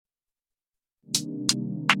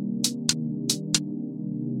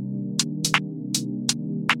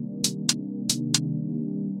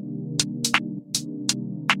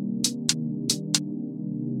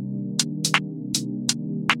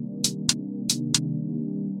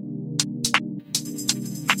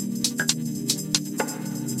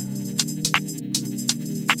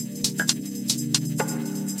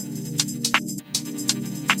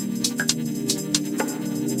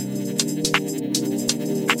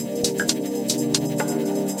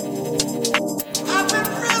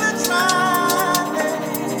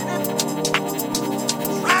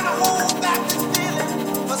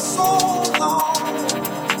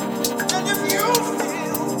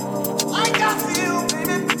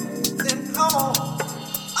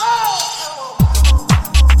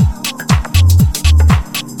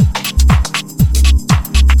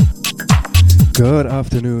Good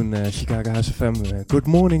afternoon, Chicago House FM. Good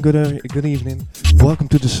morning, good evening. Welcome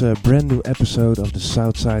to this brand new episode of the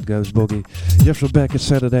Southside goes Boogie. Yes, we're back. It's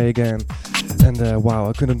Saturday again, and wow,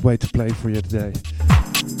 I couldn't wait to play for you today.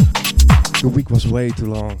 The week was way too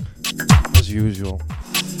long, as usual.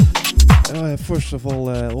 First of all,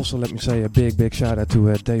 also let me say a big shout out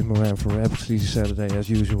to Dave Moran for absolutely Saturday, as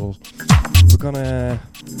usual. We're gonna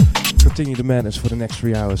continue the madness for the next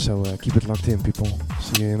 3 hours, so keep it locked in, people.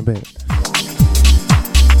 See you in a bit.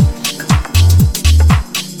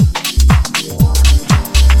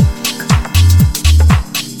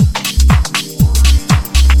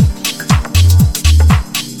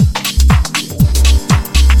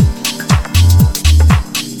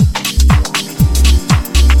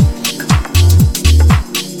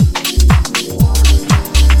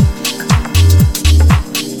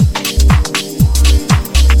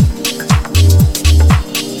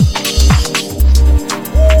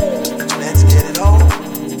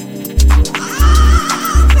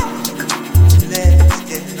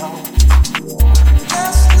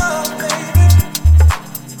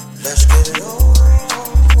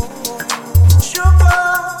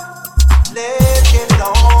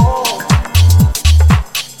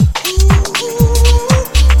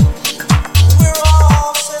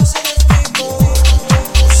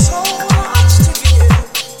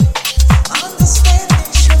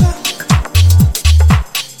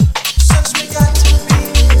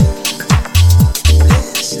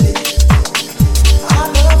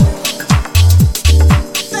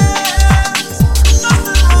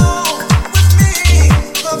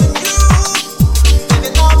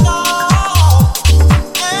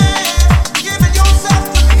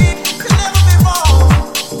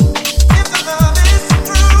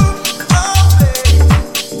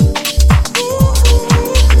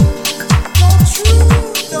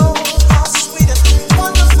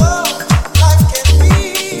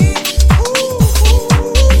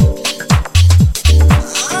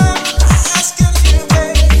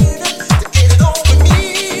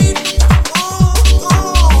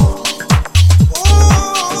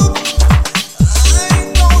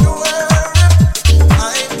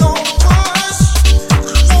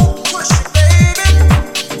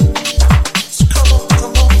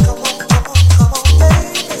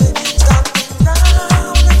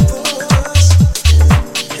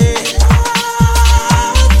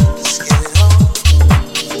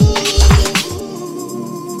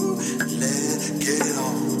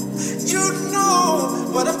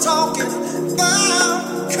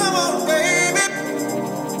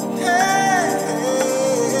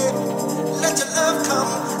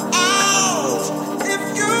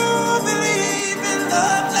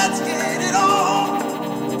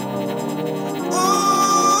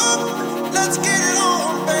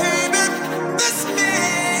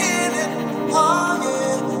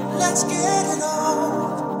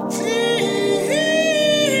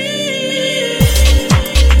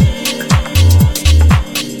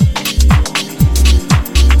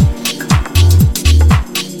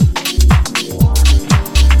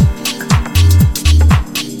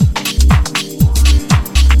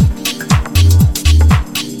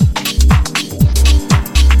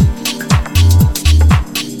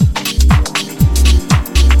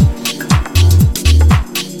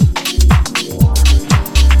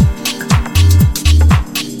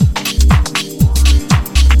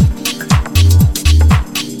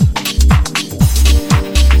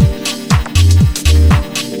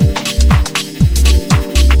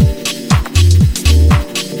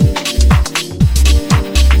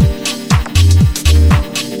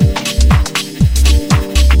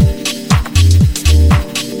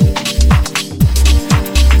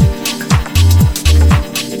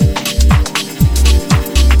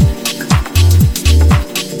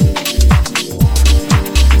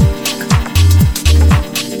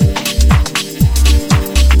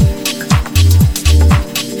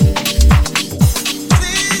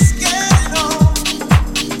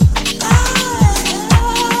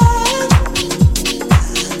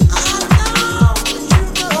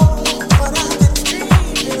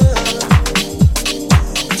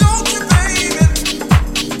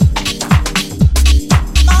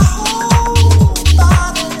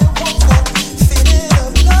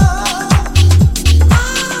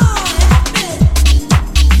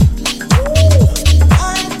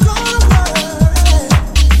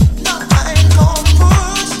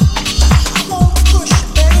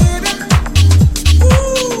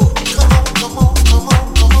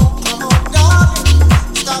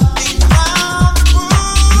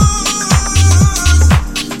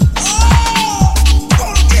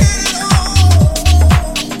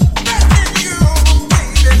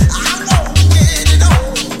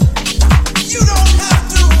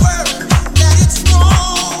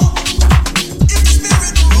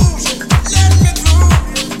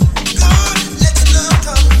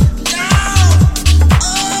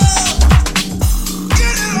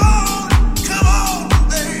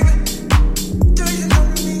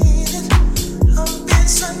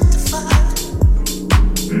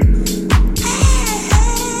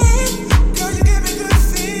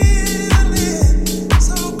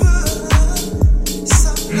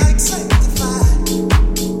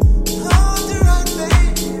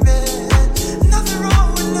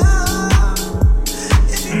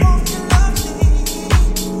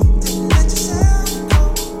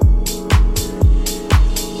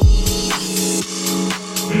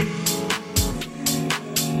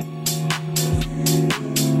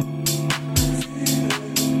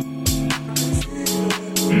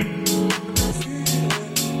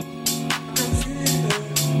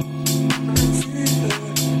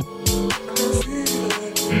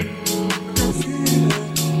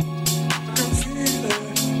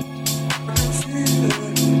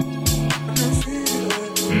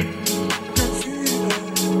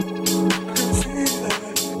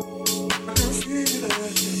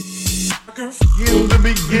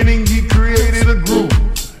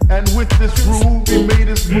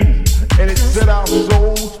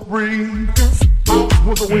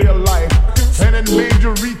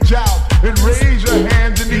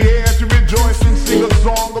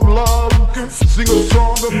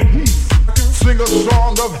 song of peace, sing a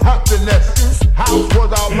song of happiness. House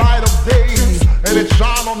was our light of day, and it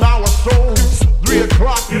shone on our souls. 3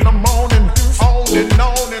 o'clock in the morning, on and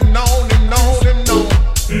on and on and on and on.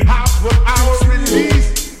 House was our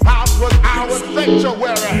release, house was our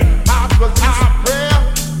sanctuary, house was our prayer.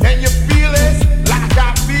 Can you feel it like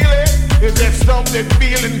I feel it? Is there something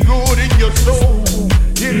feeling good in your soul?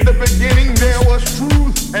 In the beginning there was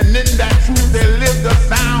truth, and in that truth there lived a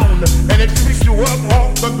sound, and it picked you up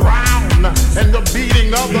off the ground, and the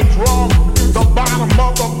beating of the drum, the bottom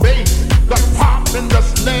of the bass, the pop and the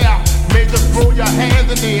snare made you throw your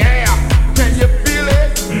hands in the air. Can you feel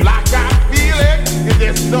it like I feel it? Is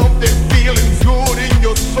there something feeling good in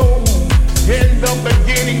your soul? In the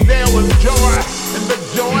beginning there was joy, and the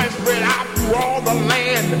joy spread out through all the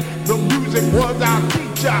land. The music was our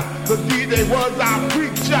teacher, the DJ was our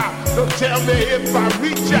preacher. So tell me if I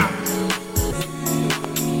reach out.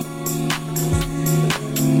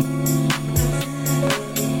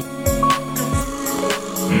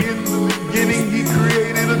 In the beginning he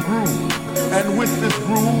created a groove, and with this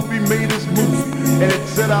groove he made his move, and it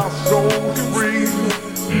set our souls free.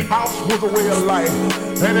 House was a way of life,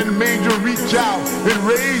 and it made you reach out and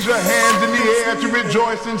raise your hands in the air to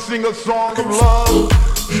rejoice and sing a song of love,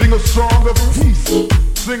 sing a song of peace,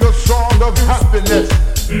 sing a song of happiness.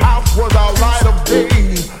 House was our light of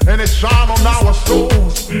day, and it shone on our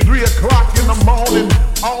souls. 3 o'clock in the morning,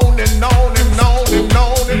 on and on and on and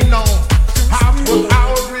on and on. House was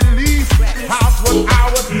our release, house was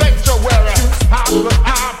our sanctuary, house was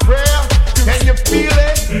our prayer. Can you feel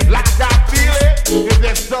it like I feel it? Is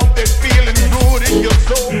there something feeling good in your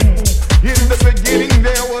soul? In the beginning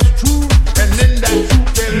there was truth, and in that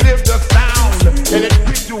truth there lived a sound, and it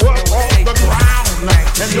picked you up off the ground,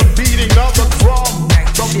 and the beating of the drum,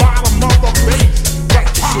 the bottom of the bass, the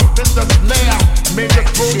pop and the snare made you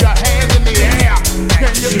throw your hands in the air.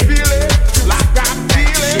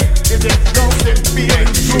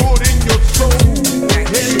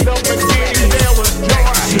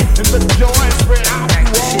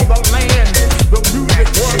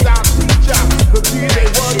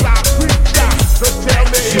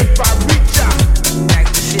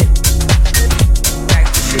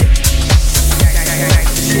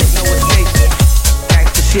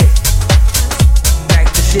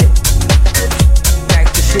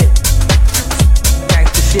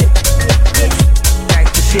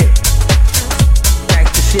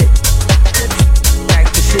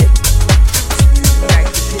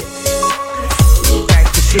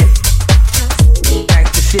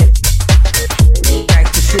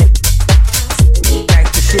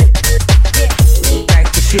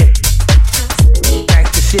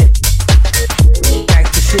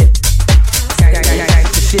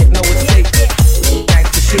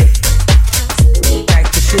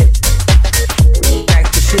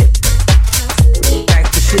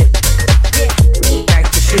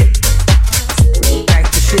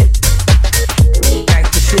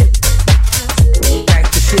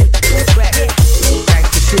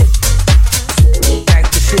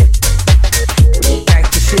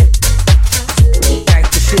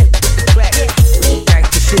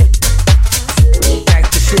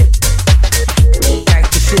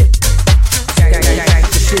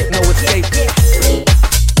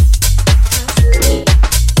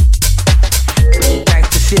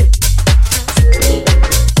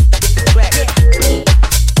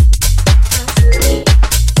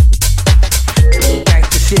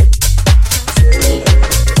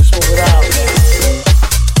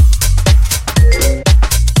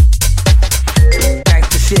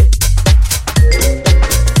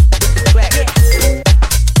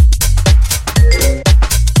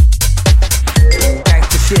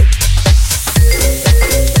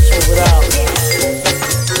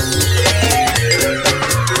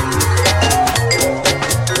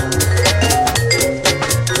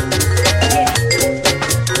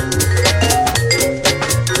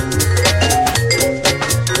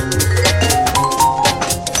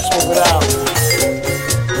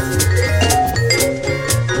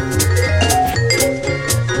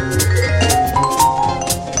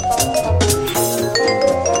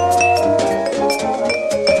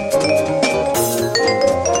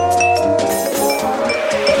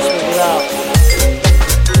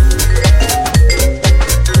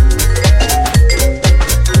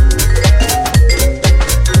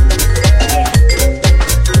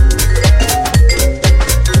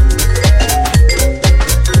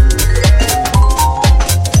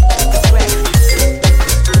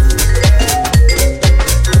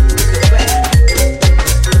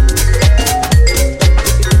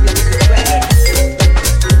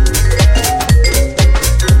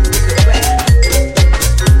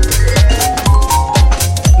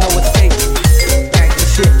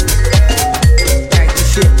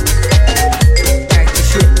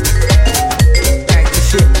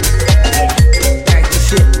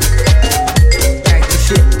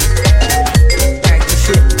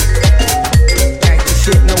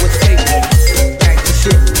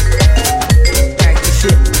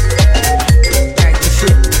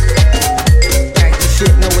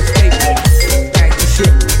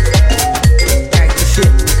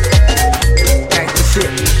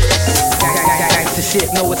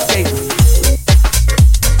 shit, no escape.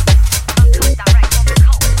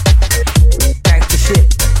 Gangsta shit. Gangsta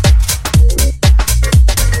shit.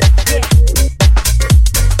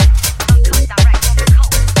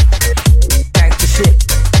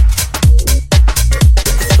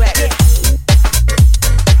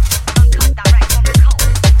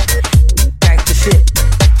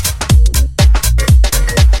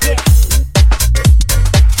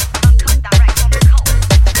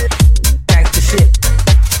 Gangsta shit.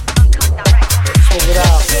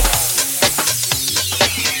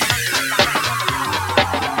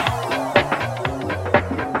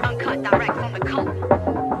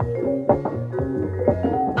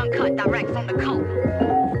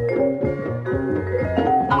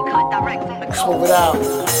 Smooth it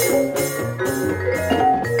out.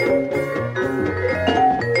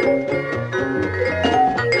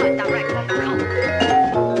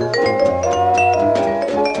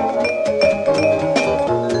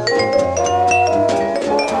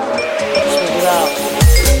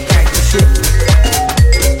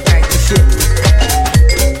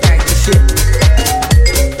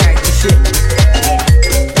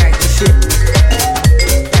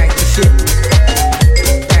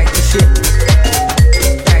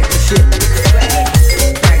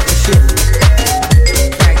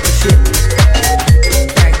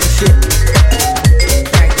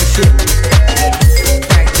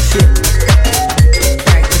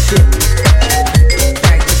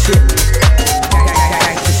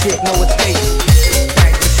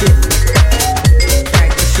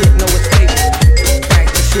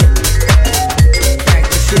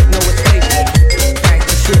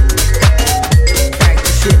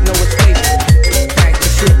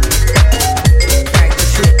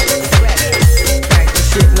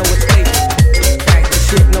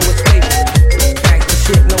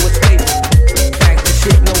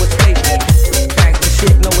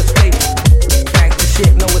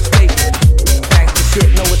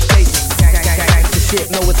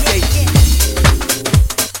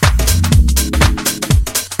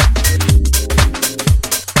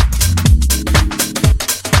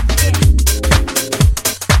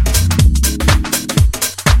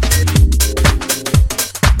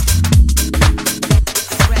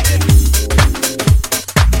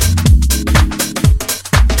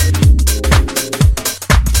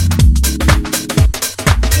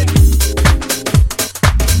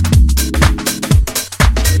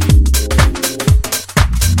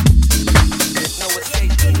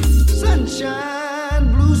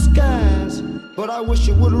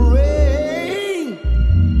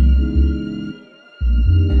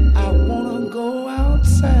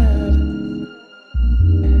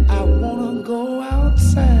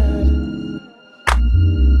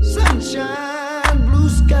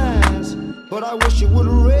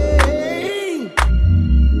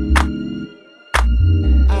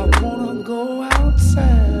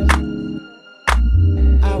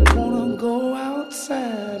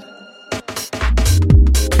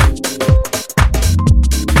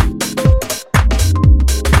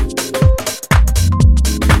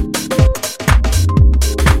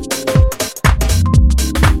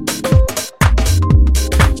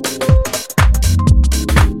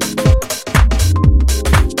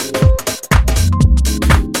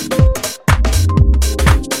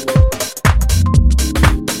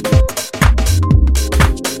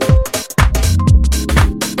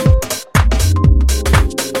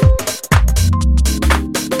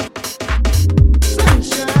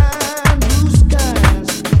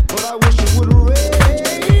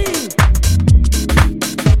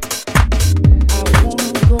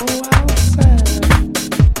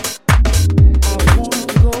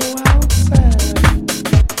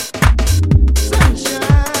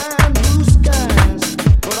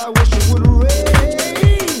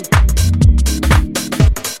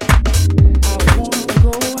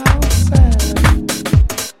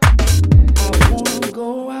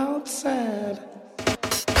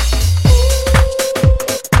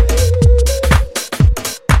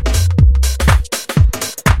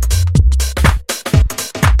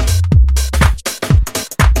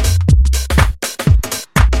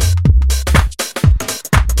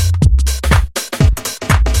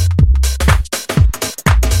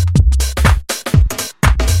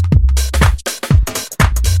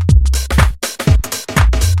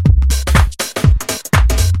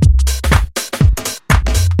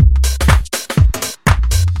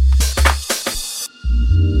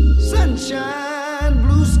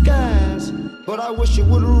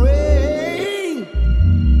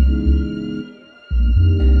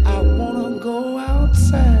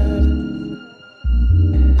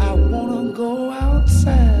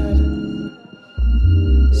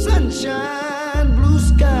 Sunshine, blue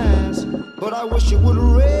skies, but I wish it would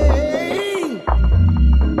rain.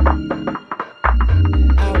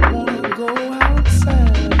 I wanna go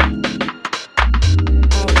outside.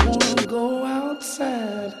 I wanna go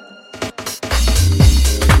outside.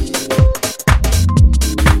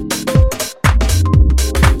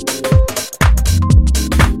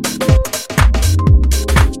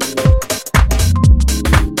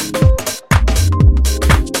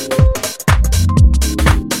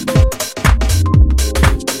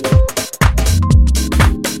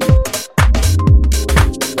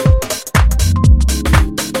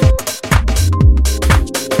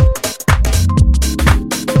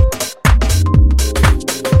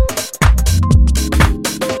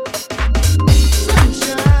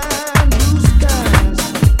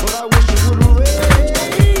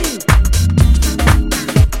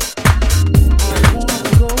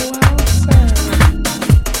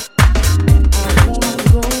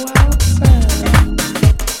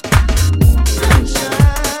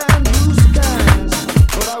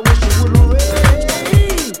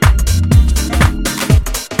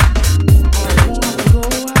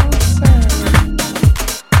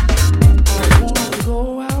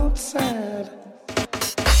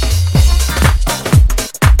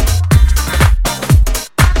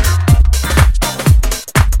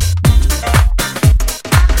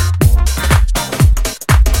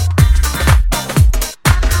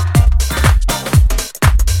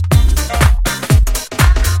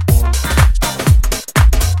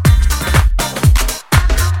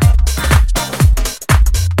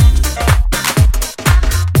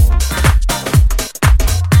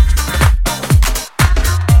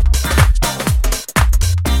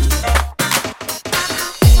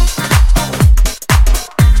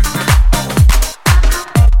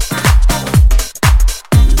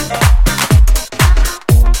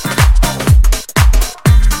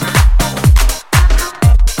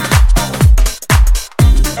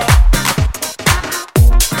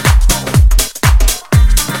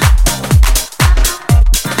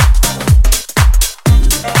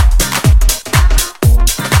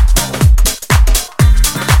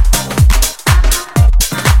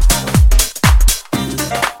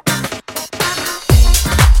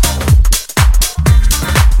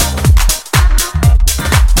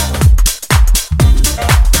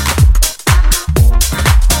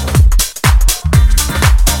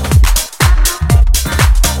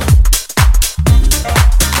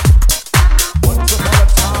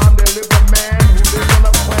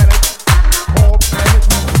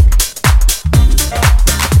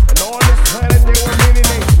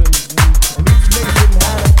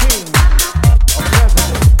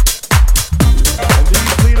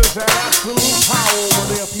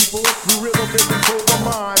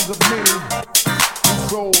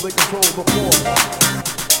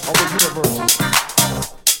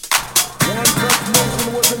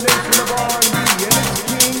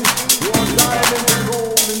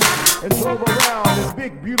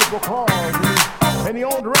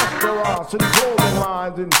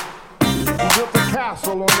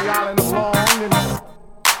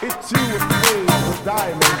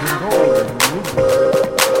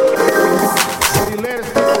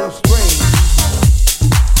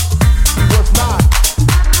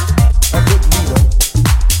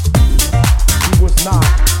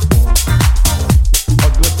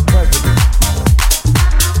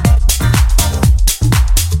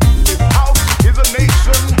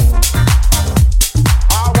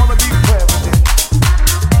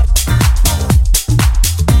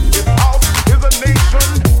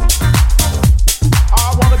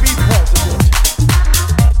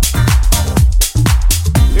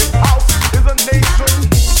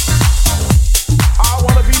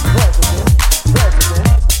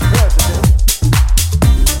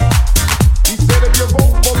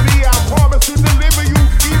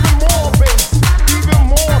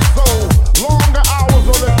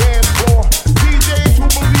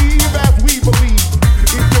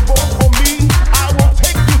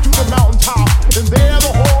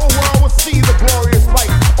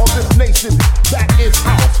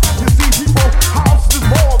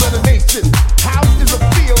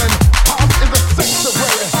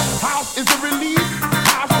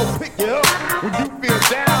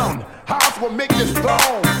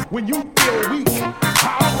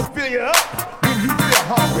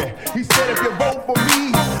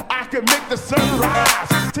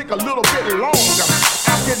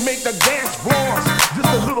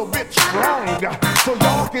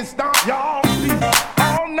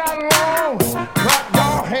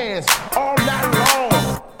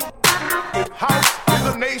 House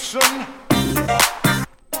is a nation.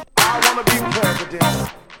 I wanna be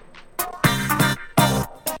president.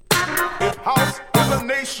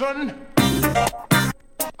 nation.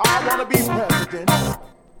 I want to be president.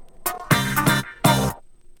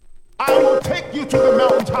 I will take you to the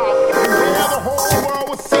mountaintop, and there the whole world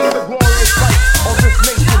will see the glorious sight of this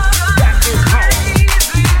nation. That is how.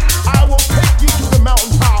 I will take you to the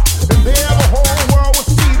mountaintop, and there the whole world will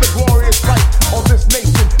see the glorious sight of this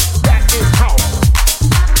nation. That is how.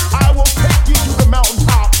 I will take you to the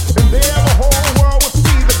mountaintop, and there the whole world will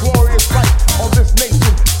see the glorious sight of this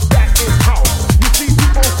nation. That is how. You see,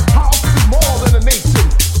 people, house is more than a nation.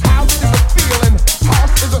 House is a feeling.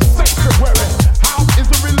 House is a sanctuary. House is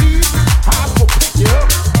a release. House will pick you up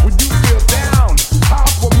when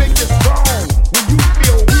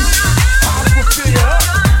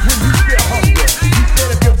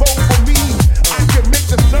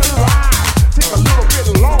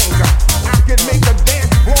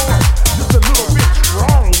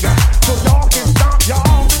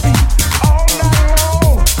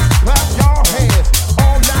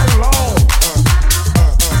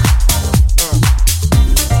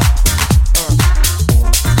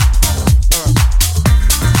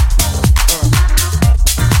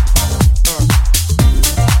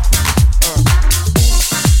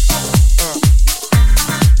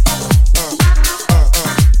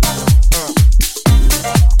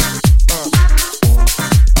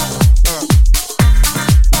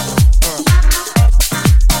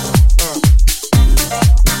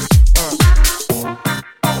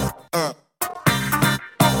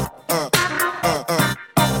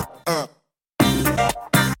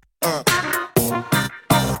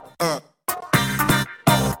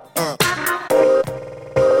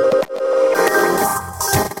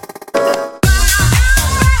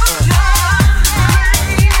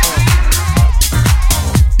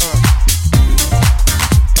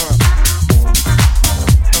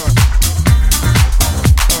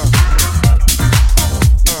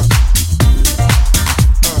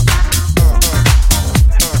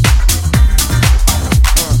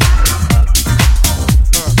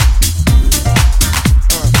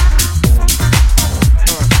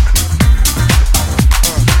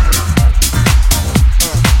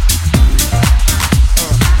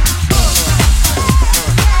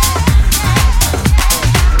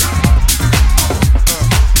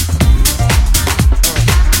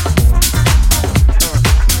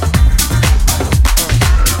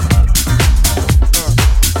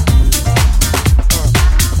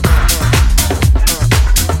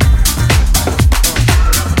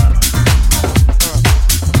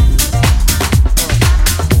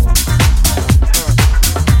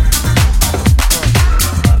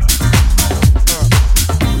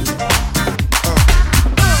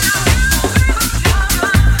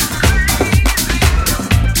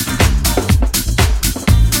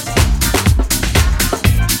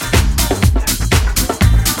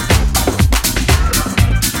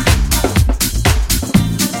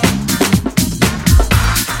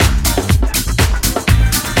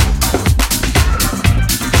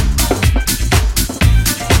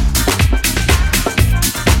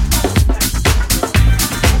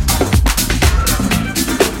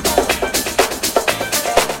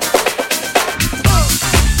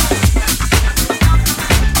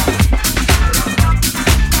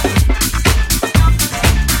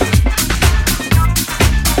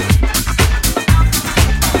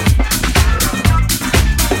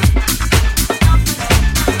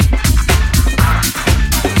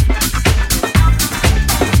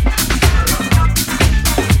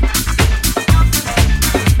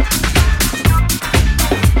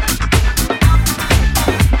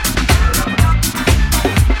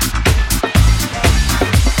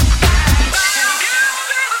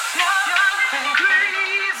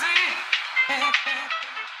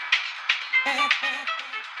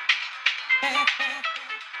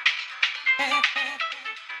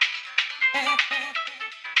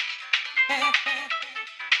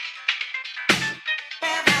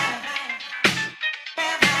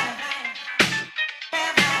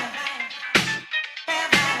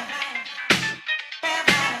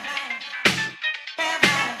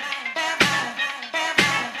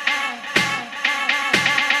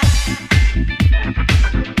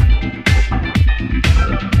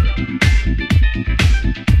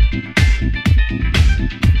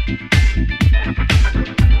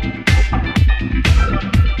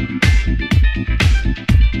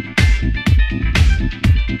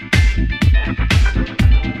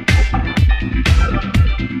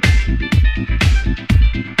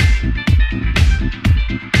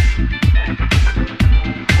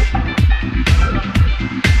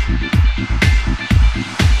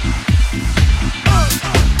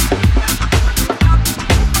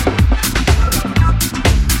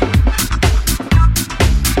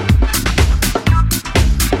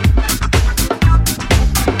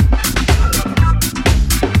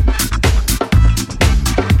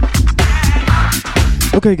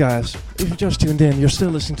Okay guys, if you just tuned in, you're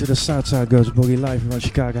still listening to the Southside Goes Boogie live here on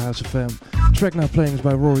Chicago House FM. Track now playing is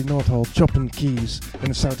by Rory Northolt, chopping keys, and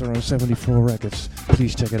it's out around 74 records.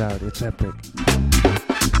 Please check it out, it's epic.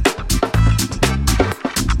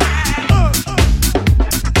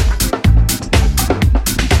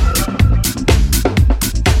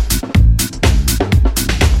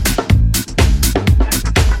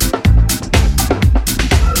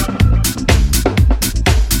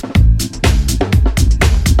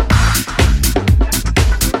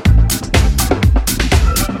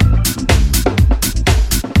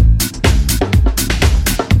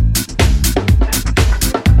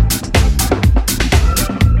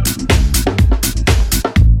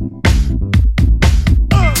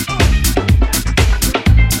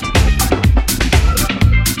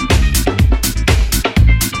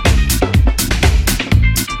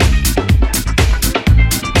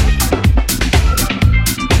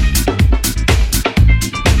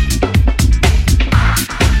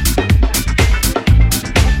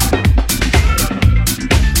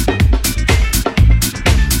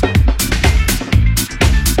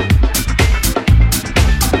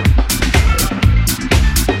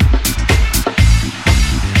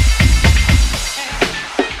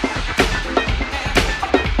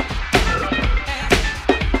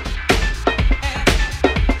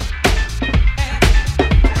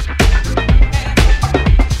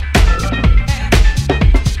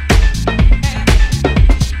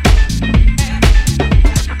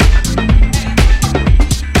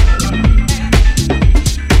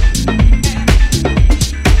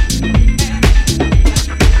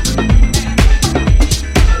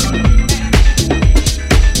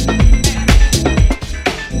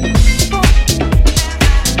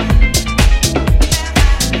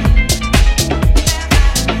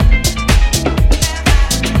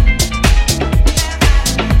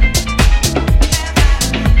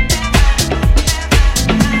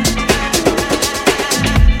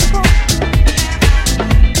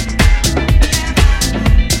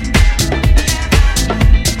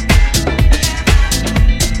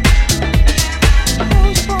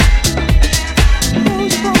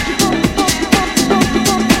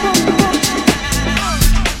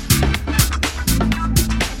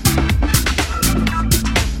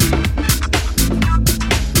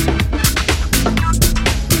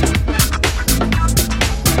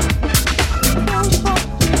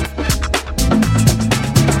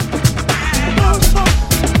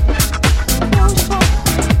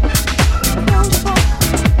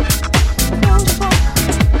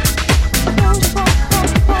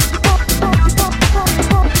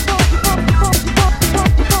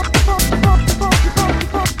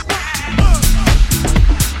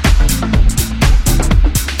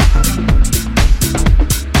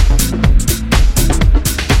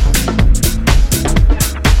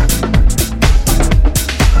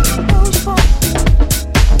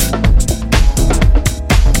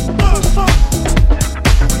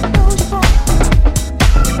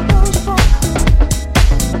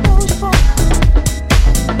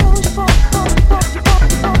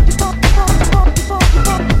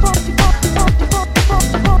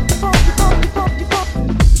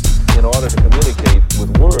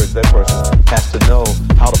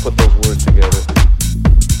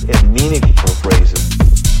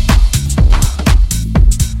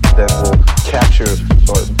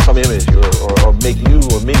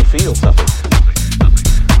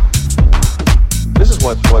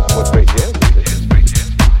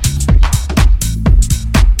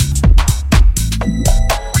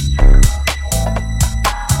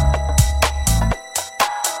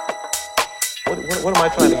 What am I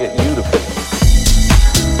trying to get you to feel?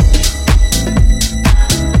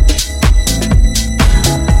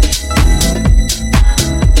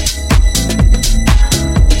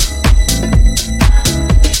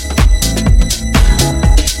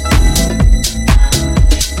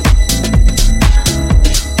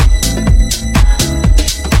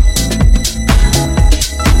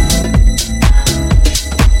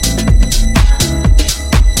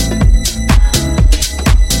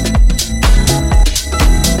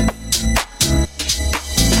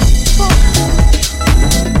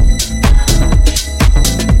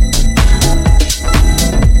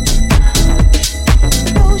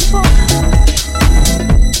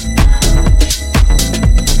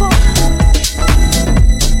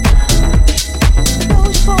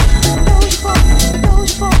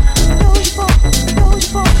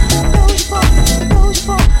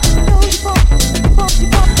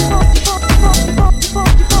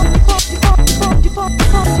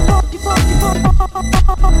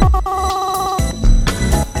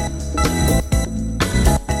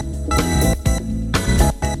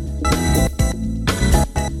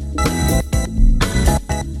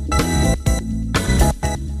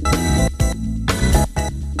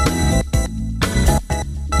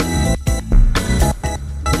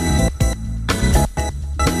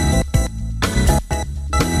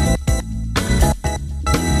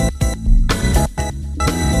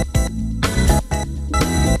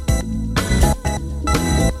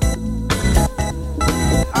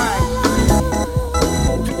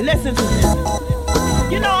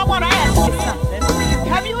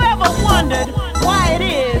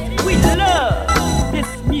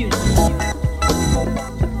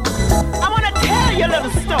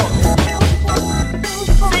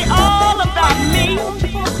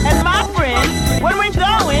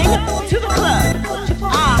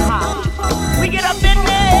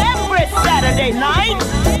 Friday night,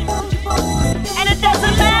 and it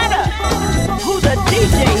doesn't matter who the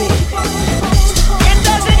DJ is. It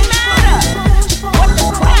doesn't matter what the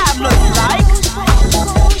crowd looks like.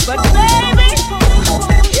 But baby,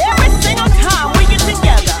 every single time we get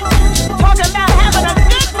together, talking about having a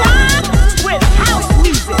good time with house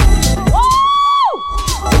music. Woo!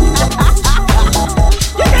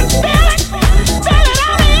 You can feel it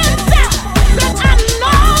on the inside. That I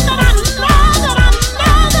know, that I know, that I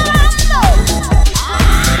know, that I know.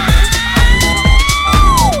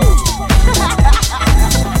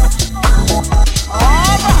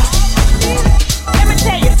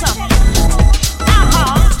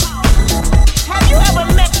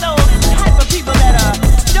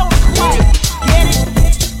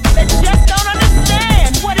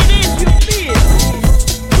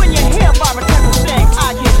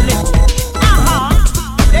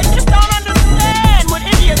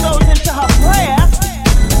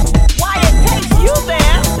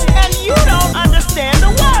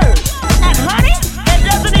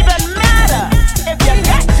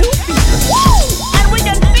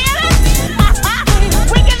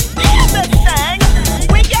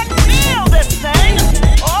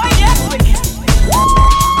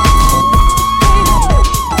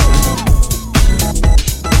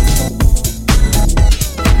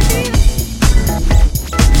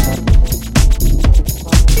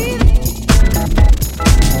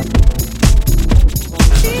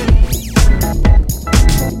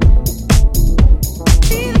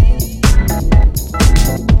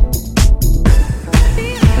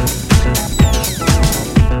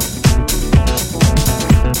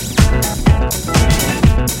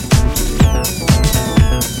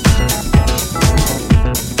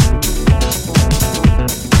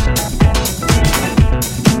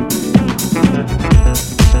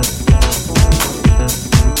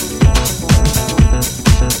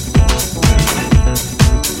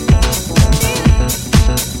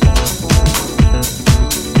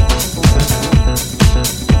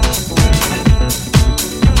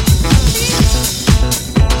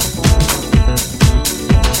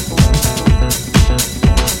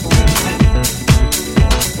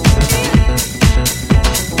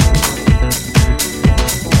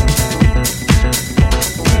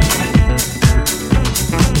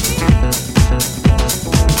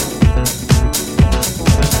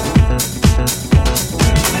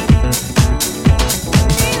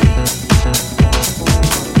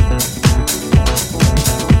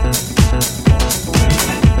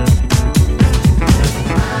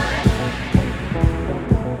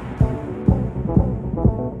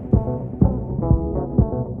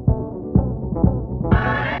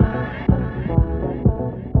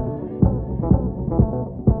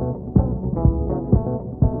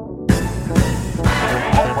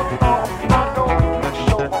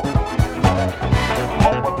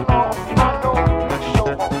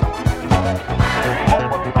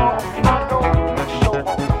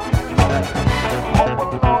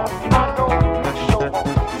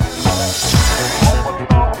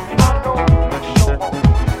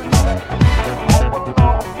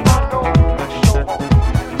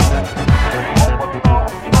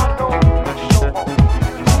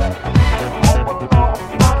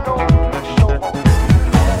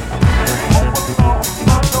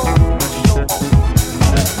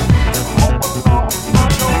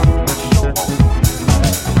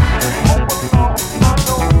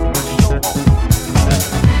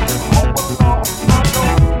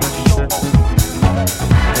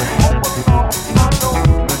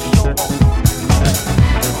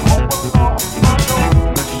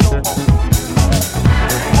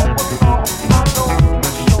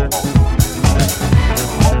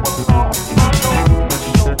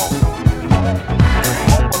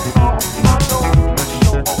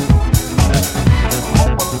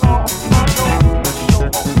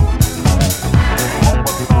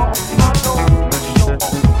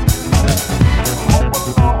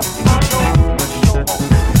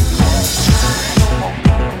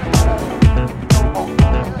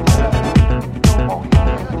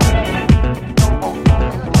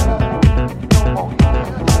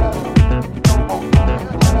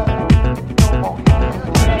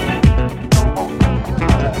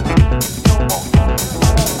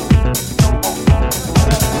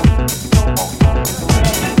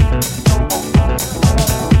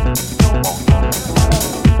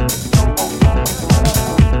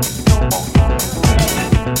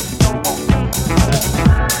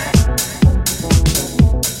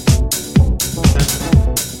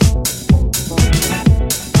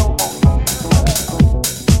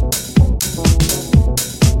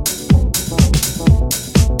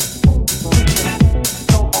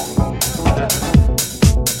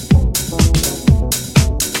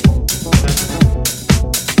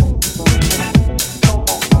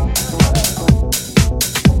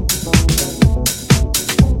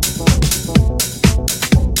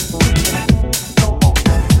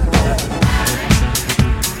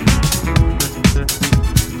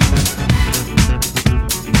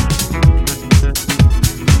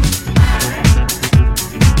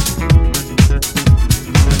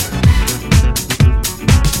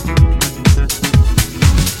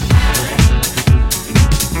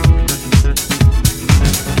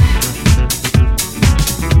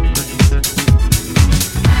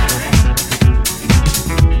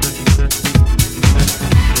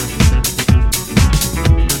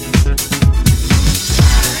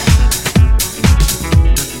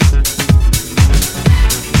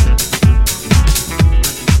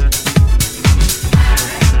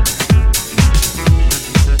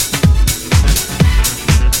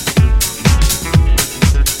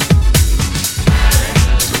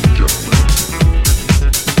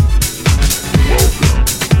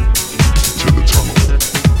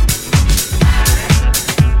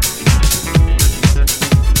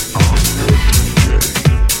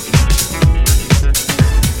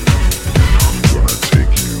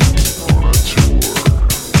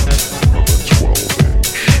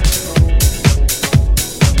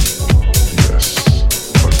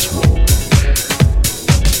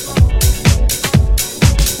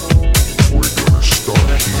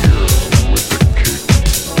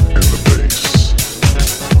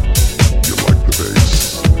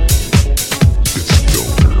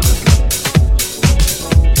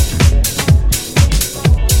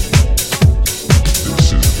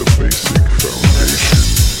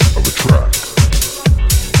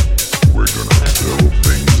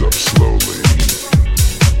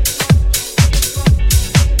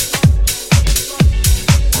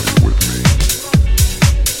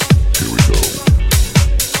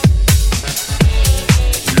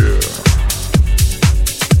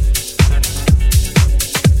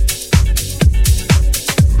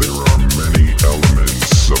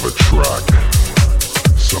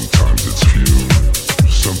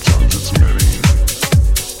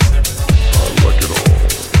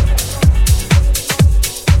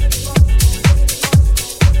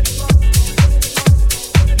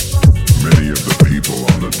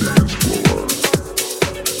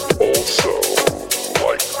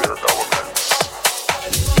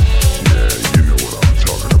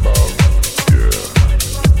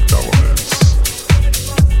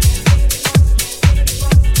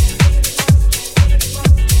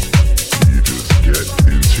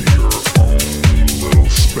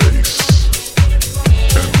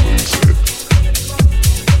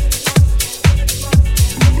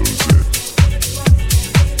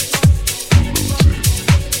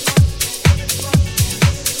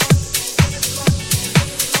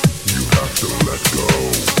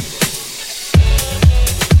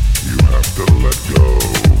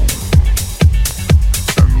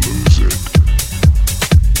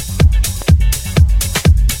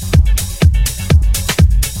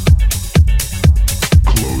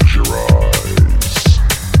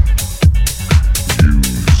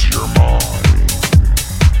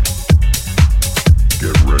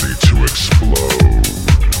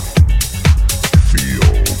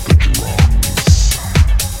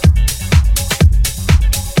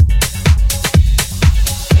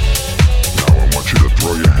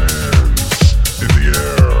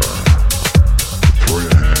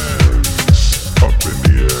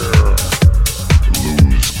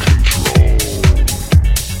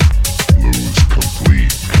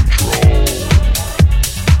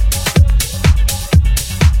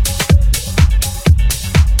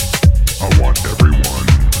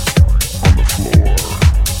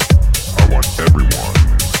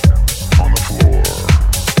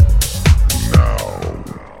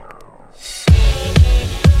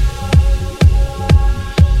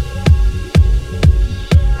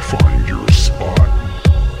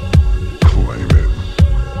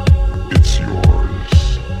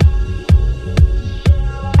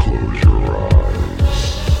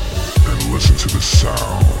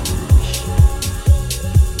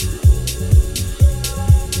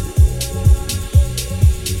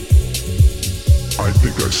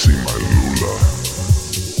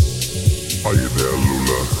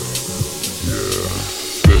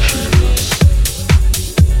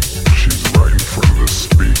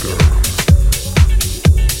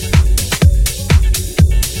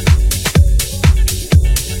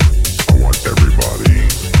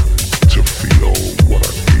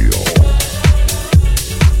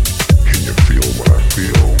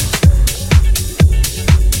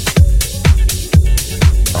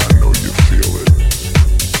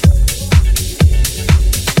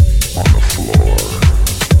 On the floor.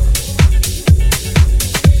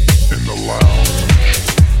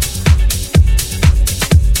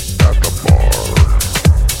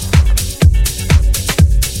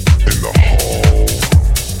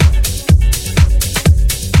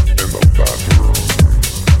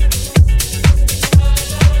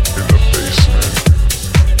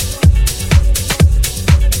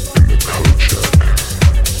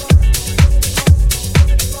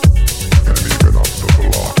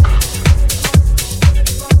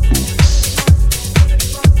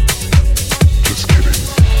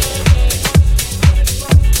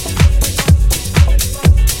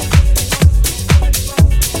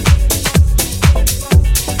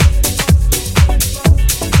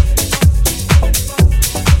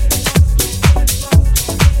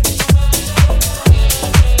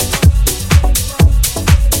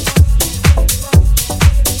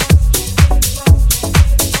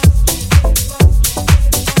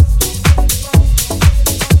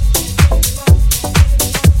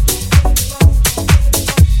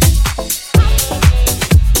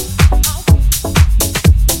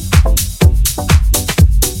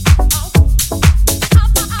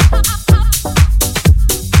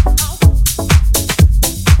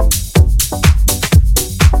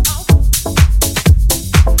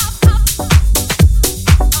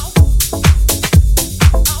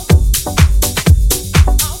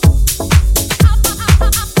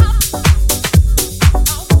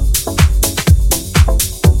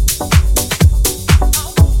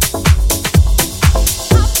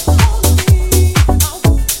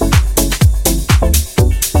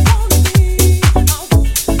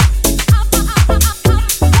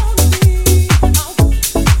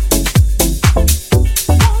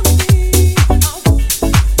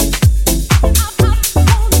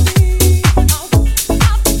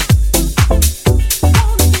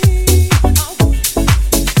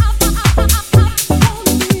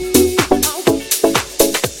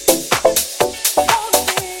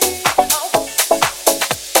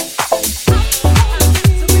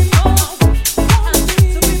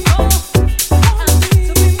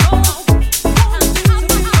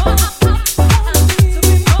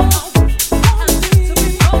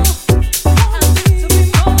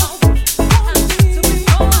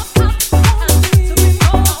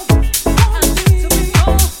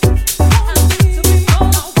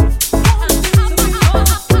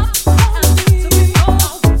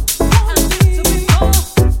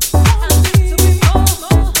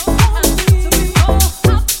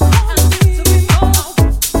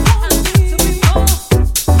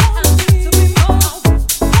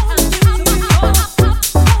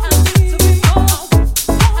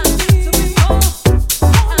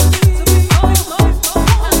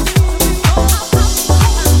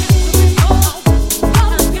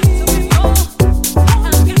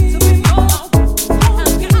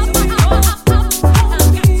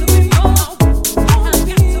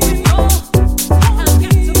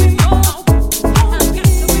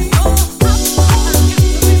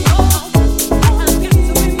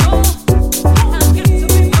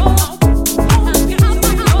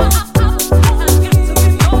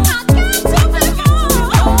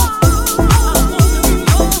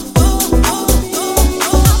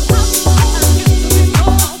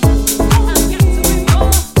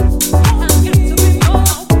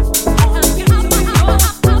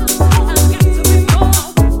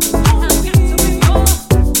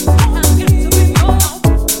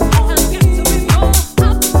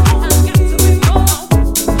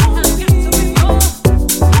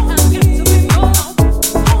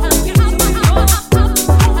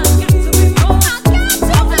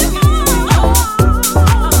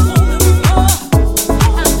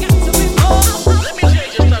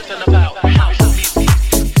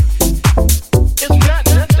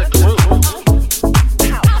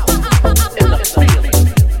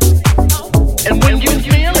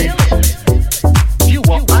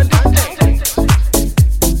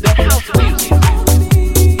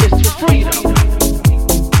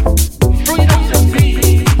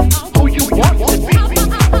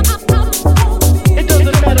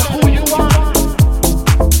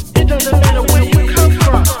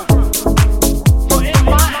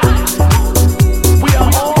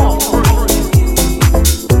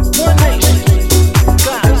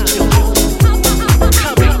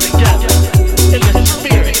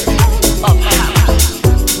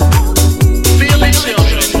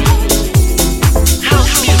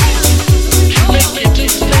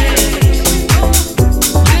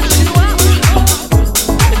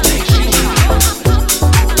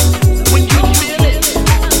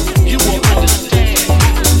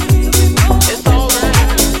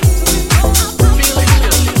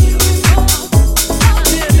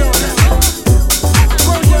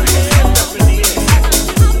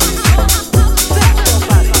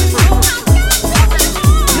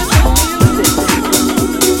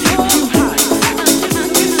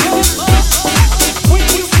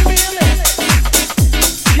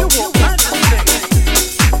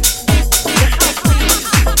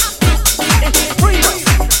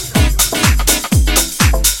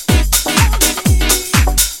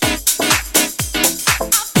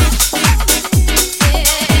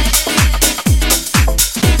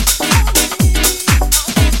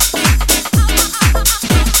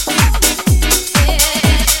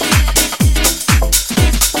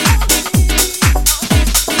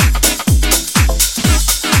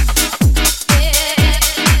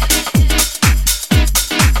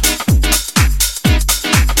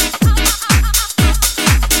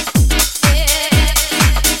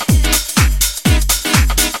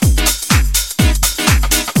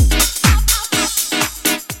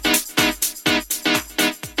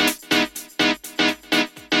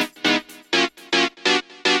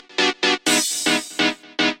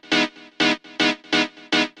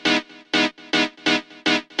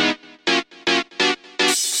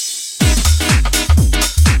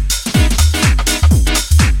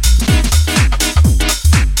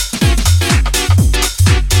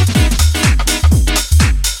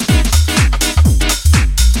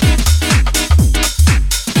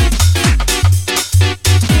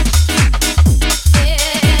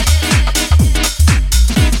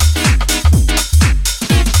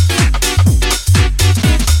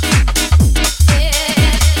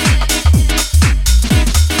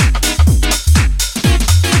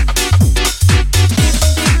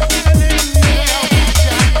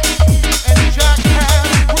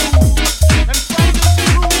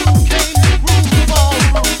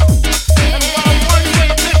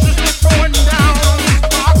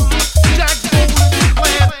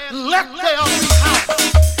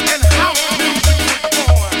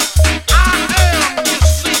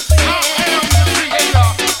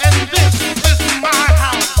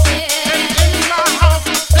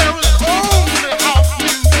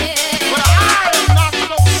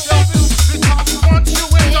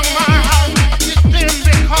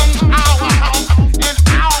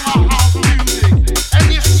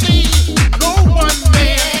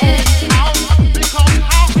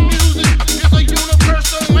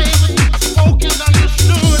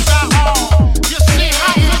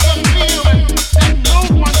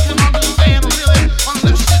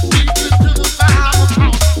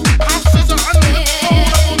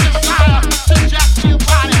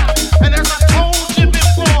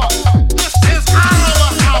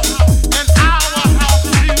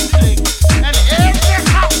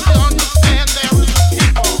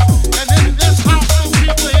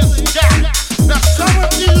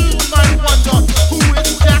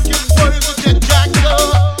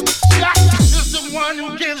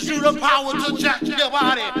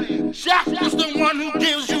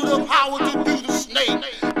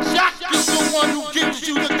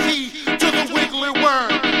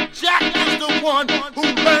 one who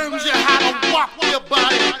learns you how to walk your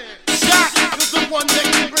body. Jack is the one that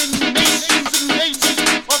can bring nations and nations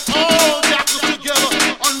of all jackals together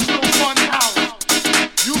under one house.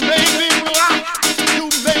 You may be black, you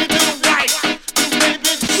may be white, you may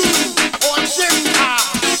be Jew or Gentile.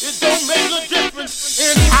 It don't make a difference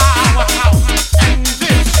in our house. And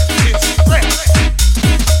this is fresh.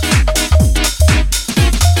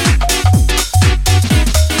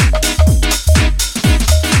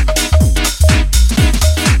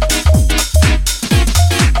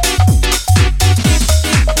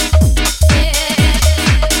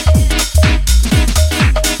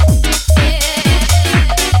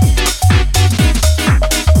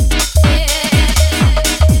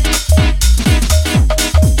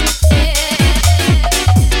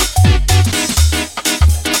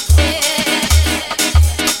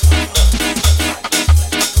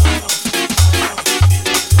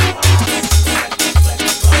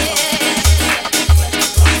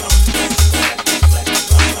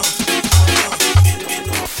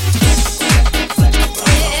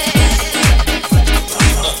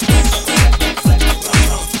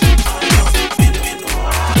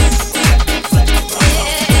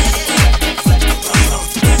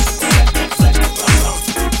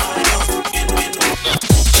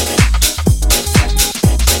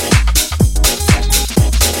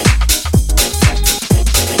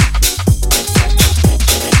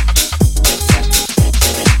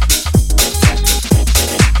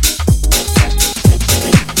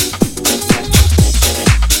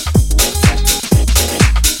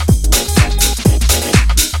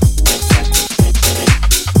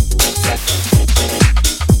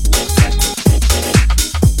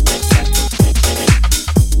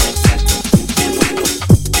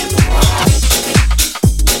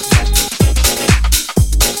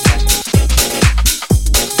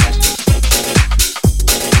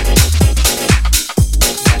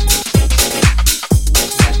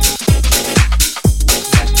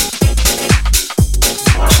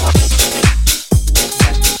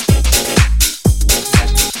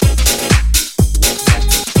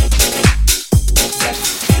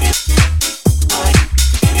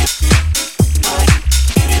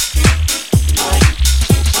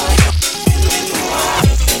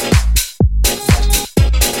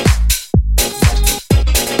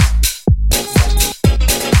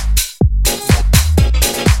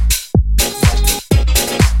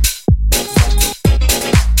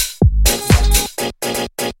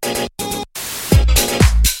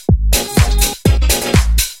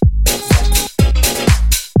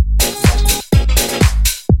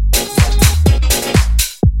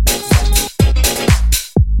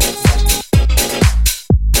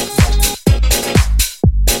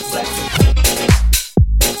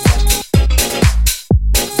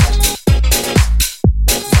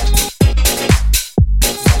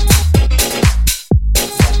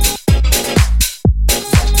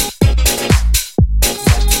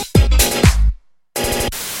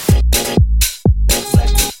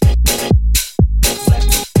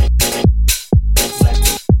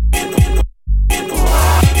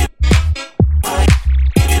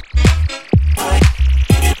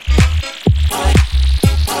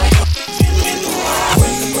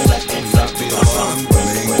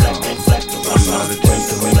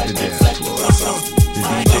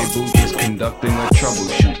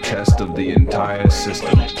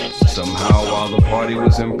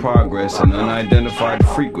 In progress, an unidentified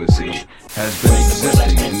frequency has been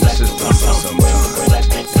existing in the system for some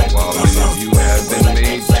time. While many of you have been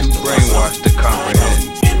made too brainwashed to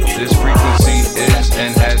comprehend, this frequency is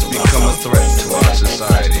and has become a threat to our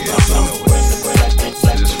society as we know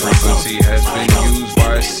it. This frequency has been used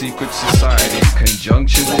by a secret society in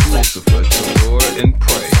conjunction with Lucifer to lure and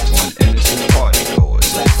prey on innocent partygoers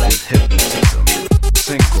with hypnotism,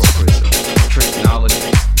 synchroprism,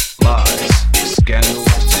 tricknology, lies, scandal,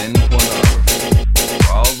 and pornography.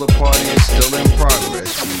 While the party is still in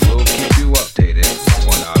progress, we will keep you updated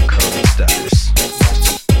on our current status.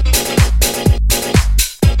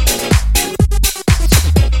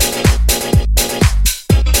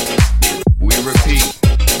 We repeat,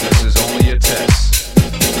 this is only a test.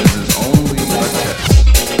 This is only a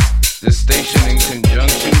test. This station, in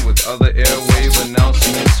conjunction with other airwave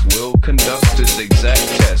announcements, will conduct this exact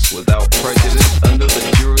test without prejudice under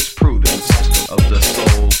the jurisprudence of the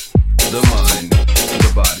soul, the mind,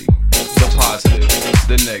 the body, the positive,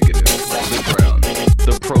 the negative, the ground,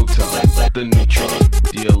 the proton, the neutron,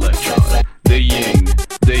 the electron, the yin,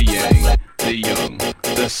 the yang, the young,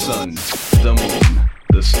 the sun, the moon,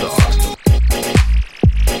 the star.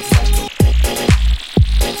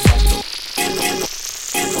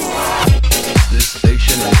 This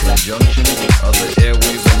station is conjunction with other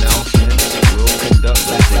airwave announcements, will conduct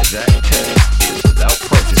this exact test without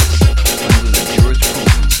prejudice under the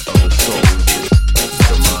jurisprudence of the soul,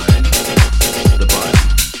 the mind, the body,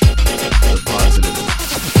 the positive,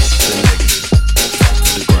 the negative,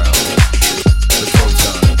 the ground, the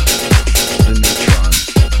proton, the neutron,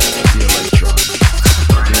 the electron,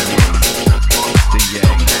 the yang, the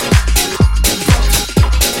yin,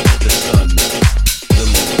 the sun, the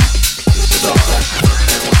moon, the stars,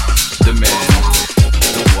 the man,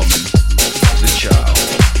 the woman, the child,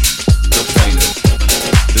 the plaintiff,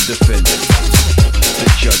 the defendant, the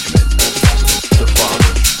judgment, the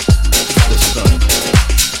Father, the Son,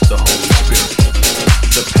 the Holy Spirit,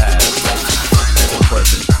 the past, the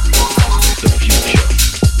present, the future.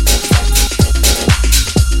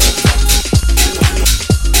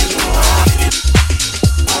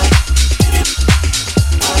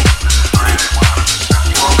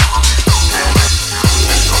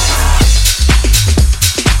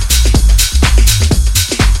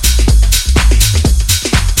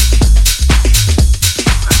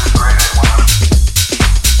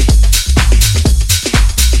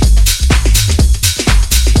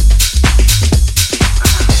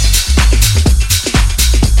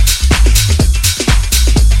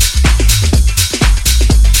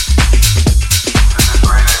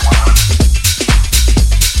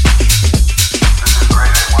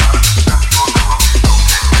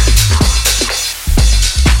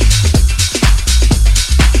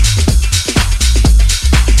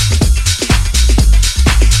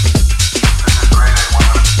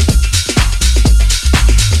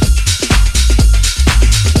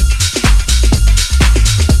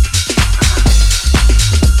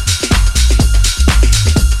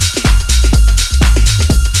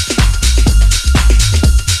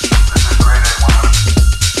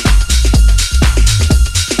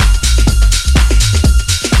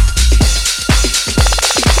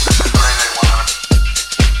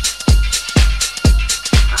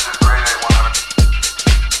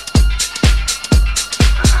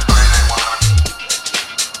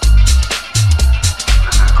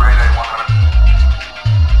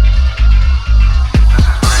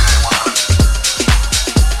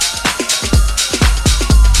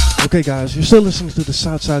 Okay guys, you're still listening to the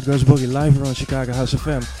Southside Goes Boogie live on Chicago House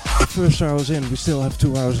FM. The first hour is in, we still have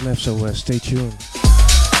 2 hours left, so stay tuned.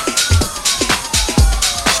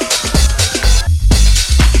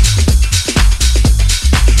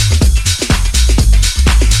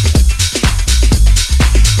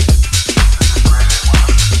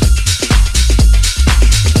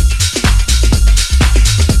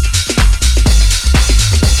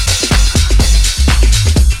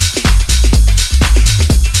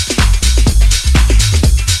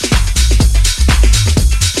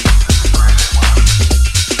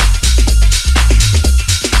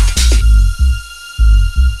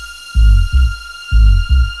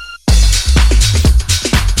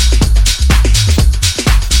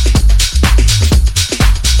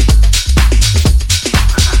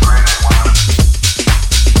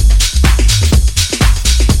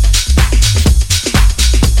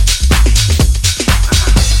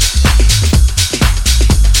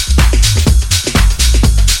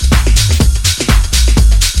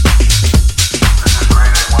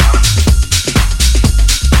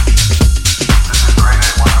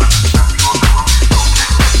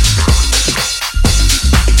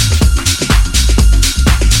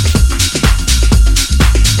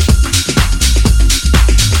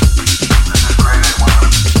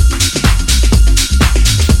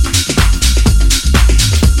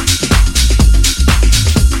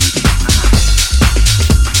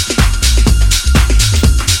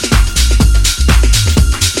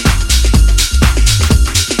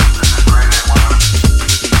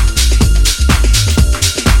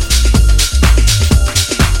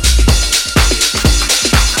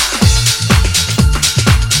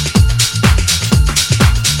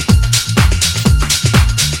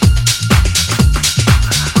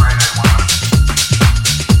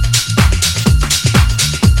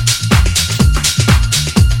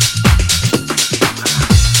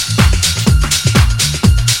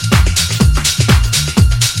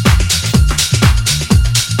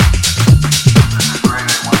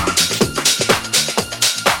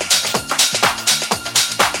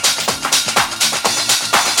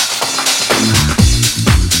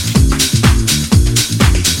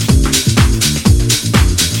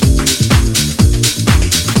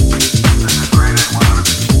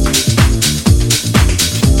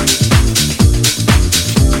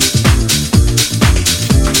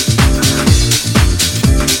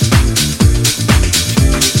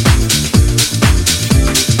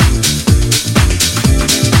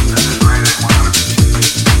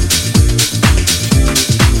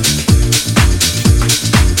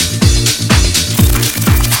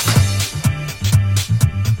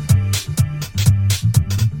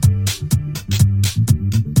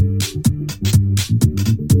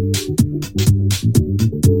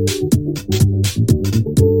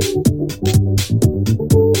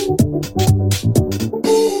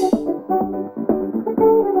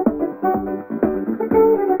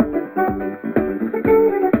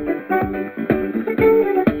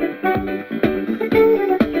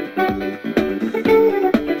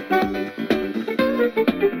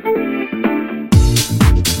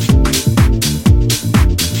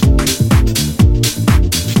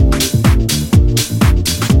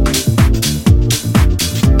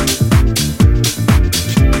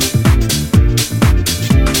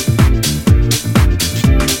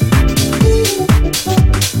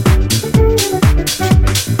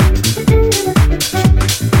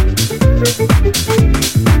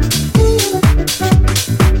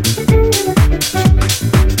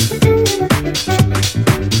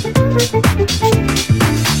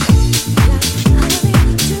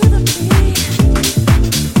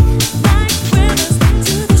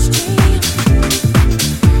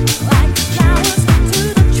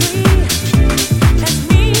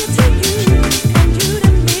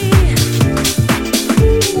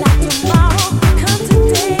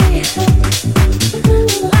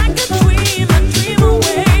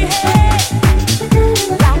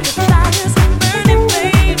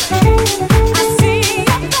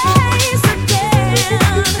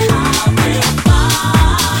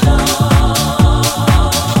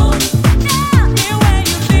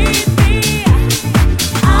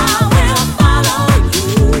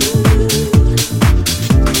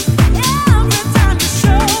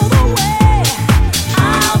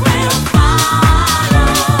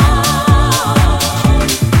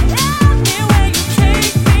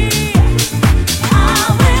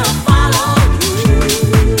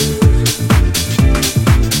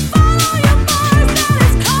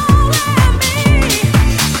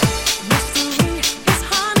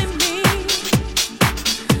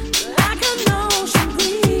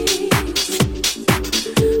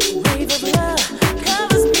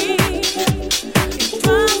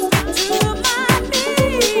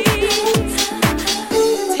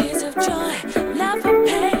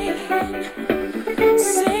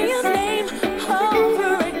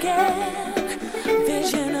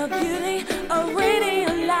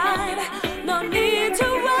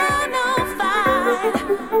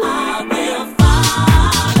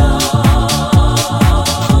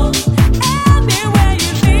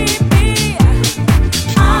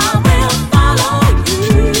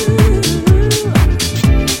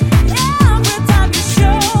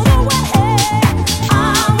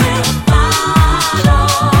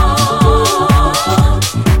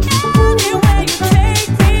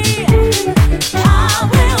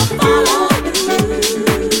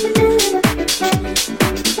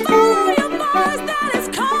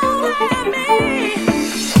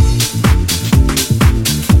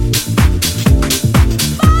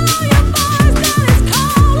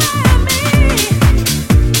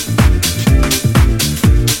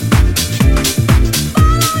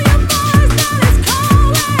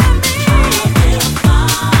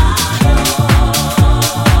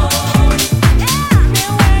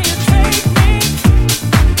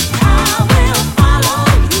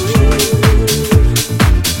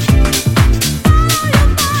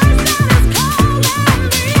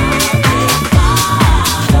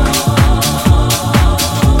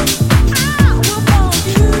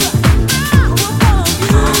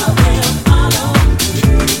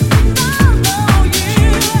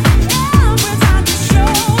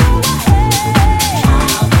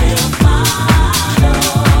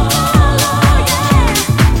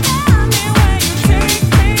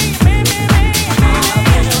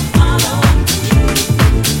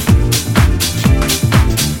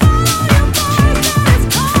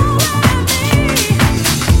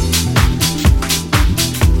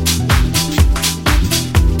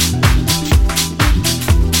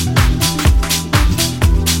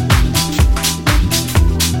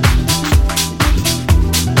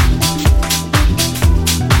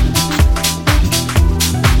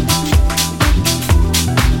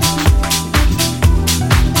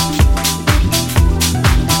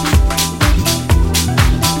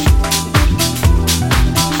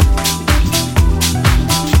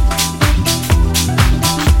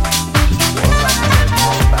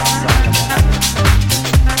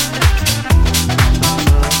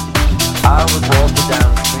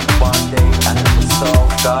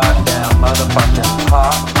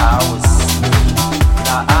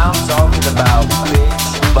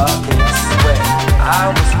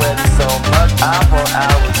 I thought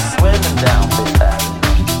I was swimming down Fifth Avenue.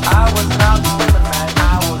 I was not swimming, man.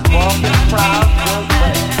 I was walking proud, just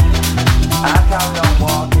wet. I carry on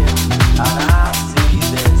walking, and I see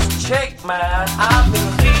this chick, man. I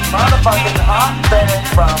mean, motherfucking hot bed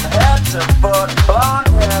from head to foot,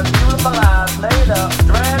 blonde hair, beautiful eyes, made up,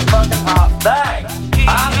 dread fucking hot thing.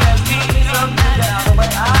 I can see something down the way.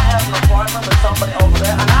 I have an appointment with somebody over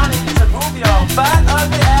there, and I need to move your fat,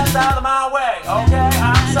 ugly ass out of my way. Okay,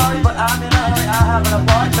 I'm sorry, but I'm in a hurry. I have an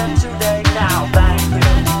appointment today now. Thank you.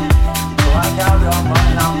 So I carry on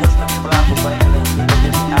running out, push the people out the way, and then people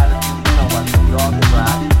give me attitude. You know what New York is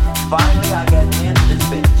like. Finally, I get into this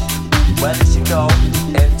bitch. Where did she go?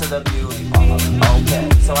 Into the beauty parlor. Okay,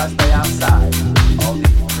 so I stay outside. All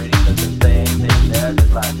these pretty little things in there,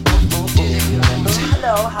 just like, ooh, ooh, ooh.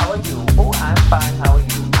 Hello, how are you? Oh, I'm fine, how are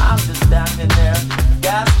you? I'm just standing there,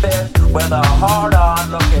 gasping, with a hard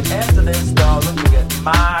on, looking into this door, looking at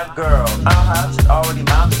my girl. She's already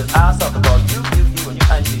mine, because I saw the girl, you,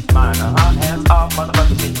 and she's mine. Hands off,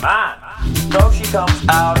 motherfucker, she's mine. So she comes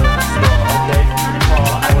out of the store, okay?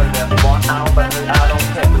 I was there for 1 hour, but I don't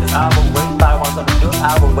care, because I will wait. If I want something good,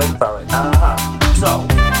 I will wait for it. So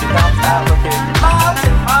she comes out looking mighty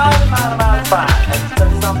fine. And to tell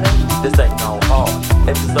you something, this ain't no hoe.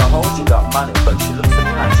 If it's a hoe, she got money, but she looks at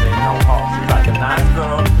me like she ain't no hoe. She's like a nice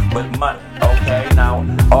girl with money. Okay, now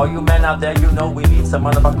all you men out there, you know we need some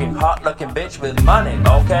motherfucking hot-looking bitch with money.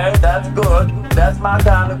 Okay, that's good. That's my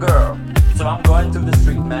kind of girl. So I'm going through the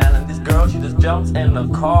street, man, and this girl, she just jumps in the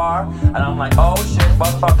car, and I'm like, oh shit,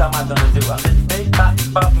 what the fuck am I gonna do? I'm this big fat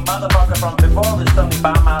fucking motherfucker from before is suddenly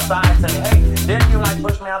by my side saying, hey, didn't you like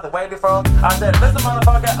push me out the way before? I said, listen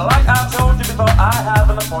motherfucker, like I told you before, I have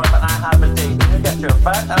an appointment, I have a date. You get your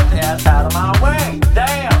fat ugly ass out of my way.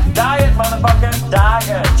 Damn, diet motherfucker,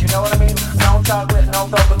 diet. You know what I mean? No chocolate, no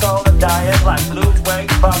Coca-Cola, diet, like lose weight,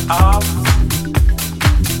 fuck off.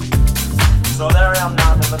 So there I am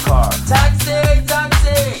now in the car. Taxi,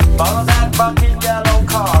 taxi! Follow that fucking yellow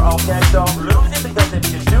car, okay? Don't lose it, because if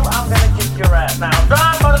you do, I'm gonna kick your ass. Now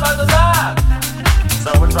drive, motherfucker, drive!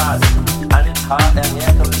 So we're driving, and it's hot, and the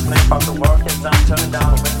air conditioning fucking working. So I'm turning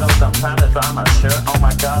down the windows, I'm trying to dry my shirt. Oh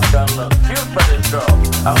my god, I gotta look cute for this girl.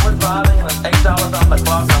 I was driving, and it's $8 on the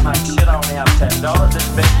clock. I'm like, shit, I only have $10. This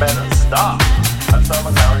bitch better stop. And so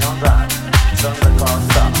I carry on driving. So the car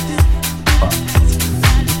stops. Fuck.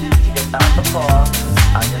 Out the car,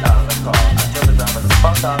 I get out of the car, I tell the driver to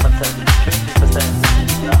fuck off and take 50%.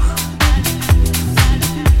 Yeah.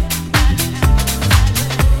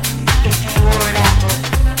 If you want apple,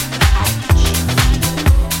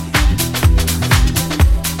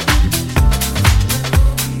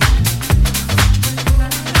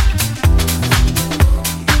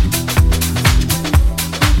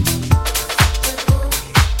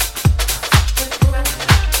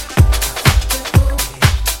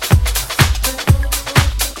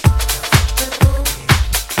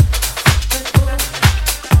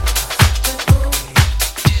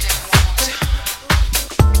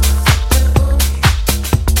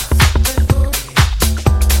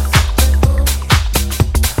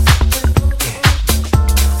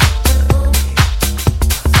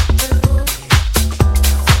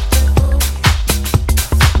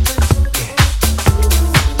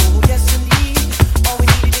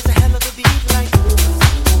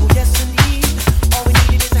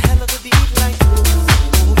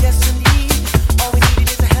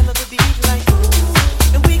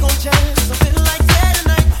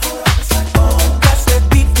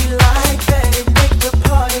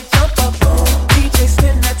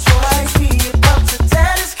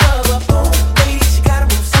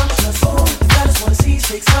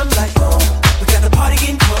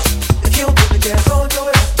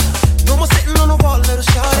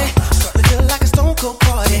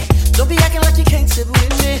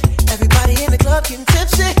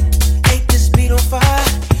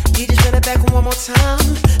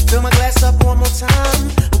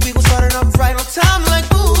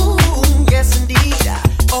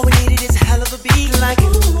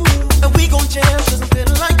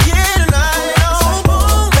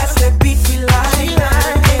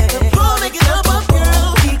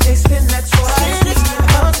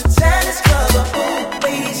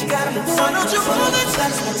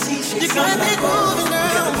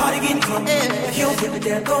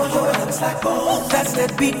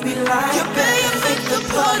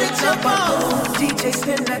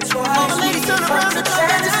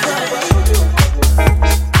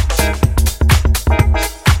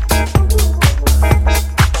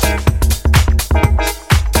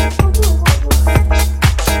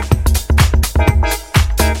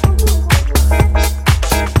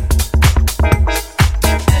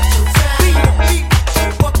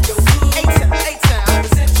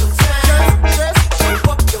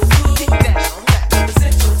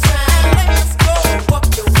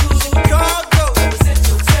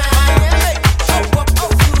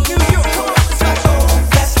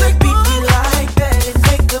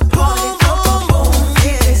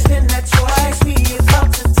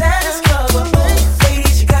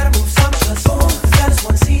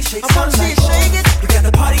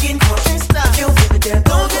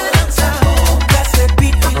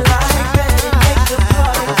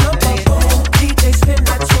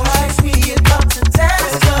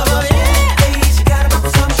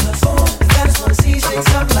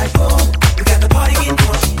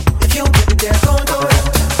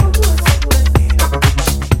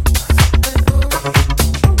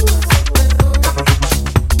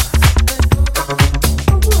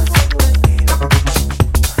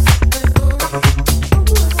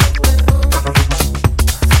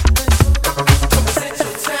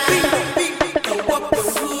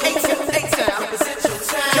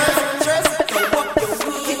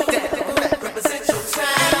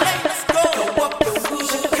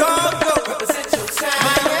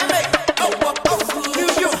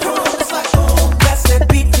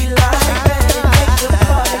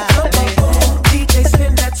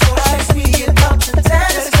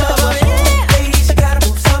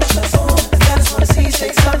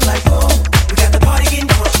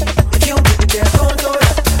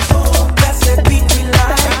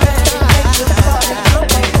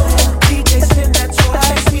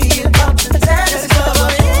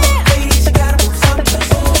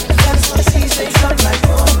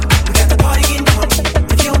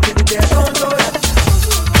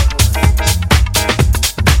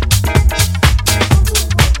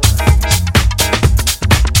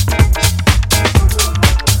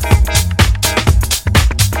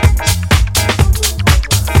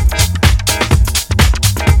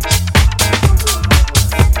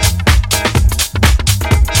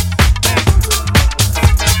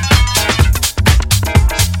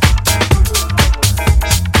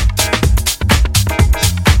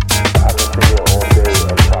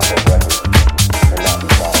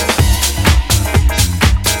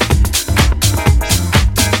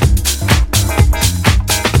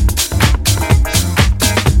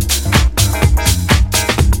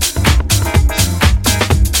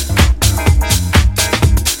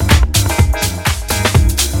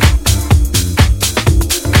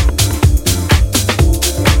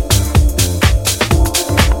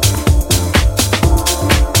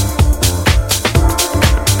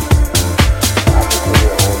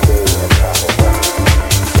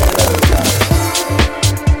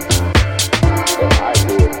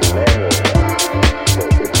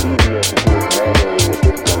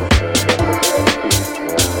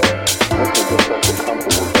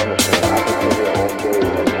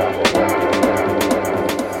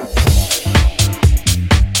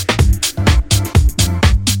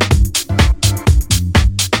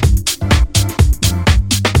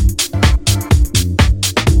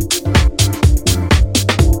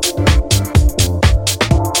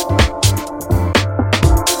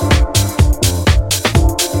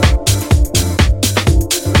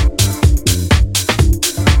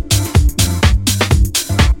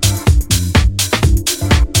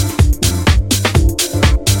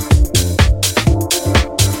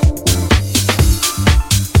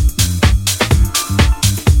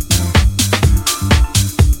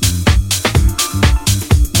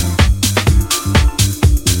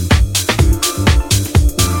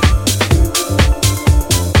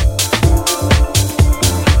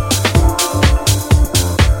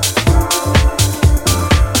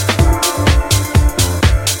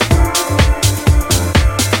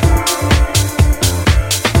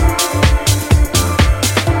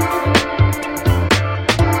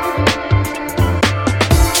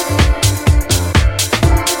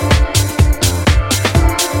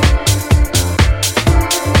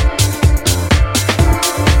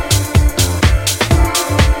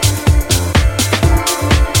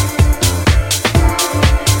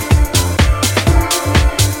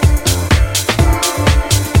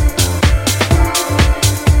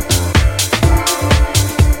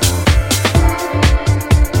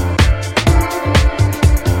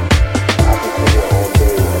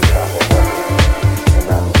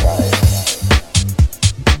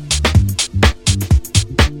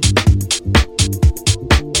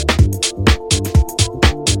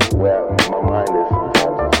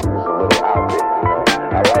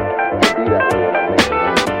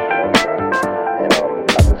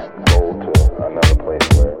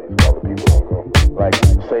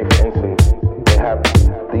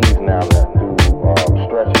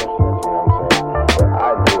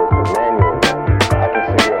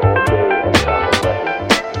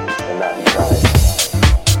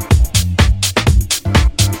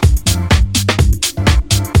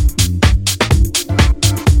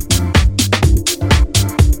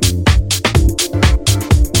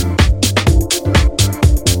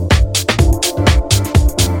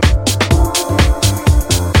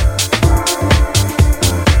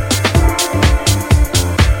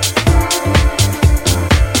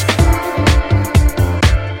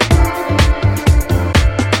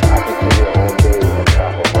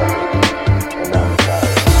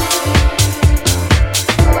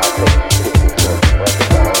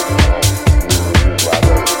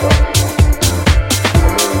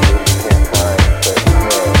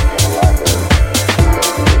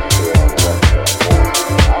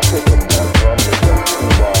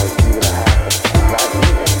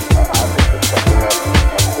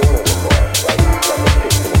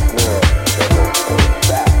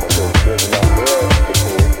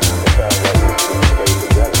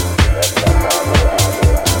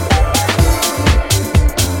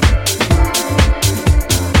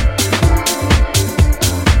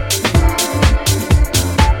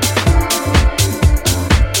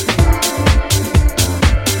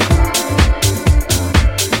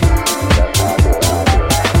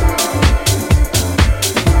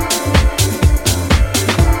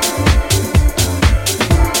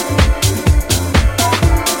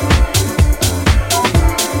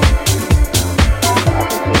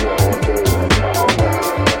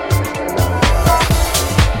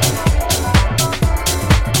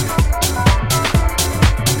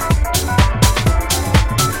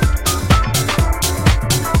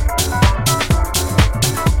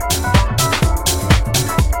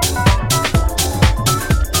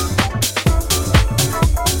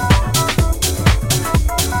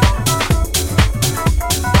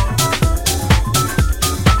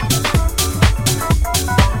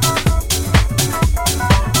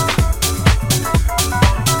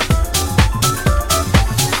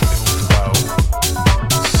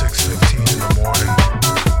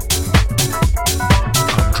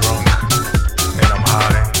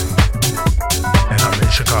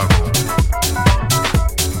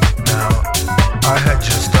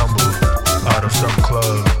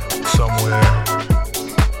 somewhere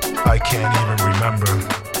I can't even remember.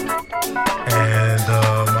 And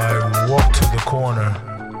I walked to the corner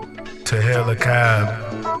to hail a cab.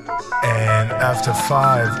 And after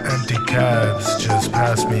 5 empty cabs just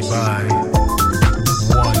passed me by,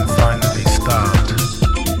 one finally stopped.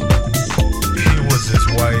 He was this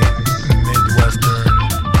white, Midwestern,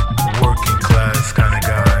 working class kind of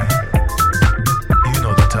guy. You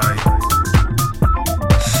know the type.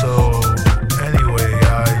 So anyway,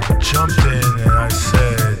 I jumped in and I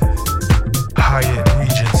said, Hyatt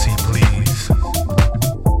Regency, please.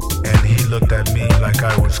 And he looked at me like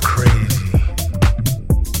I was crazy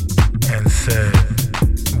and said,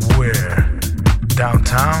 where?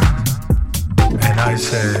 Downtown? And I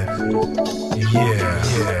said, yeah.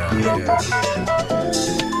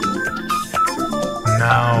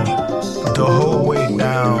 Now, the whole way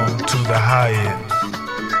down to the Hyatt,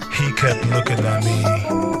 he kept looking at me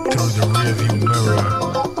through the rearview mirror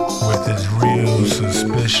with his real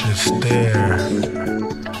suspicious stare.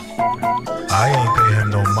 I ain't pay him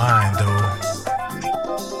no mind though,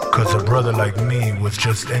 'cause a brother like me was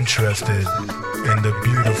just interested in the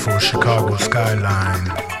beautiful Chicago skyline,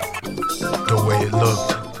 the way it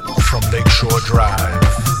looked from Lakeshore Drive,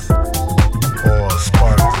 all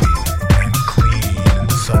sparkly and clean in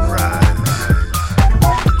the sunrise.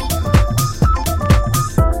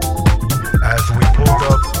 As we pulled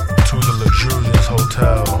up to the luxurious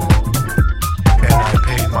hotel and I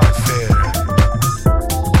paid my fare,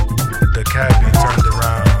 the cabbie turned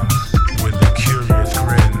around with a curious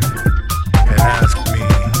grin and asked me,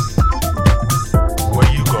 where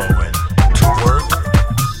you going? To work?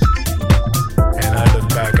 And I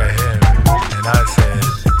looked back at him and I said,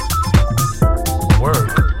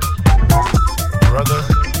 work? Brother,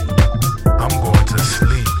 I'm going to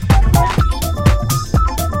sleep.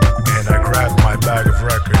 And I grabbed my bag of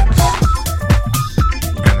records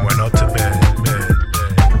and went up to bed.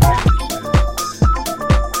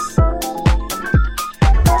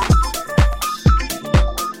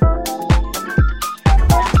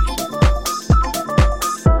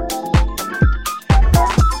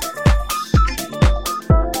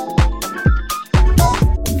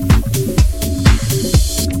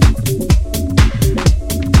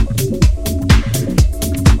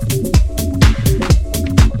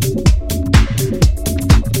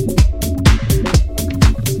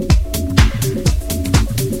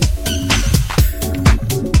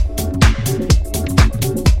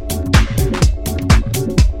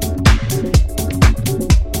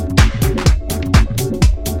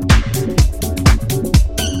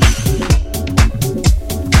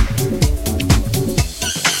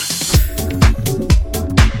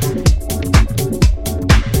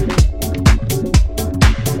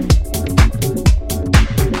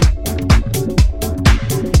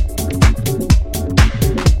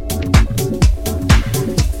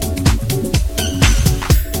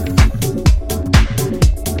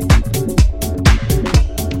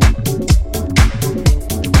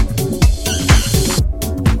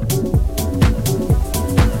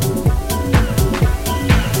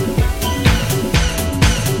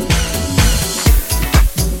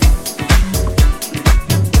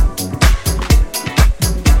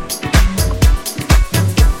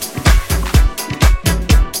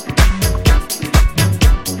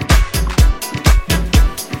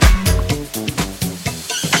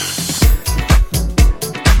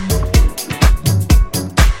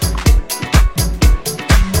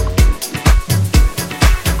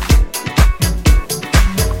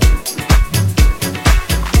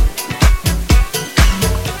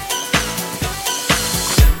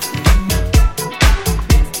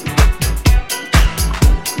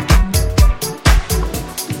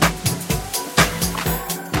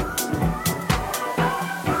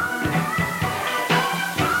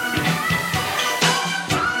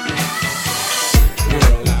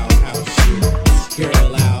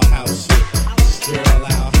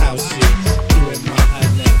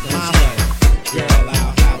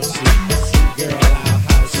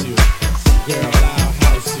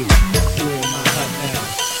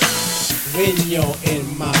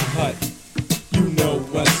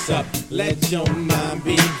 Let your mind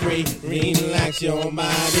be free, relax your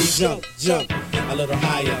body, jump, jump, a little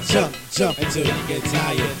higher, jump, jump until you get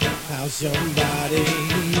tired. How's your body?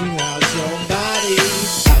 How's your body?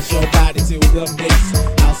 How's your body to the bass?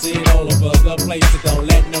 I'll see it all over the place, so don't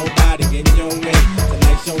let nobody get in your way.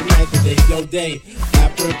 Tonight's your night, today's your day.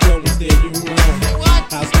 Africa will steer you wrong.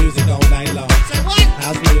 House music all night long.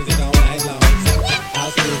 House music all night long.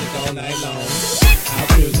 House music all night long.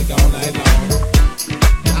 House music all night long.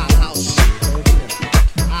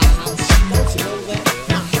 Don't you know that?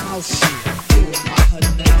 My house shit. Do it, my hood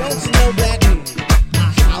now.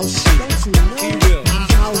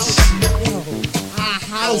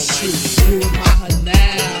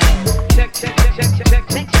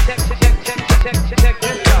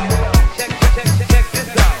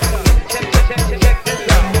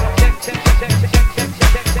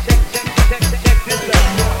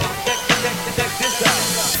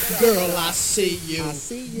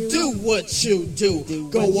 what you do.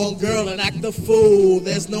 Go on, girl, and act the fool.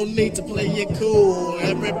 There's no need to play it cool.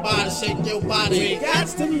 Everybody shake your body. We got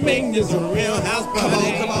to make this a real house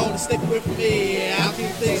party. Come on, stick with me. I'll do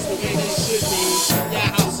things the way they should be. Your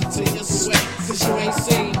house until you sweat, 'cause you ain't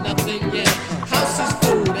seen nothing yet. House is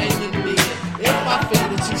food, and you need it. If I feel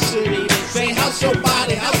that you should eat it, say house your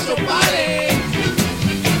body, house your body.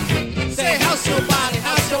 Say house your body,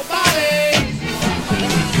 house your body.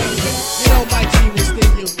 You know my G will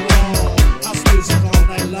steer you wrong. House music all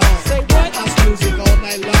night long. Say what? House music all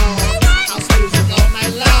night long. House music all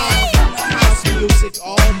night long. House music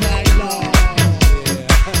all night long.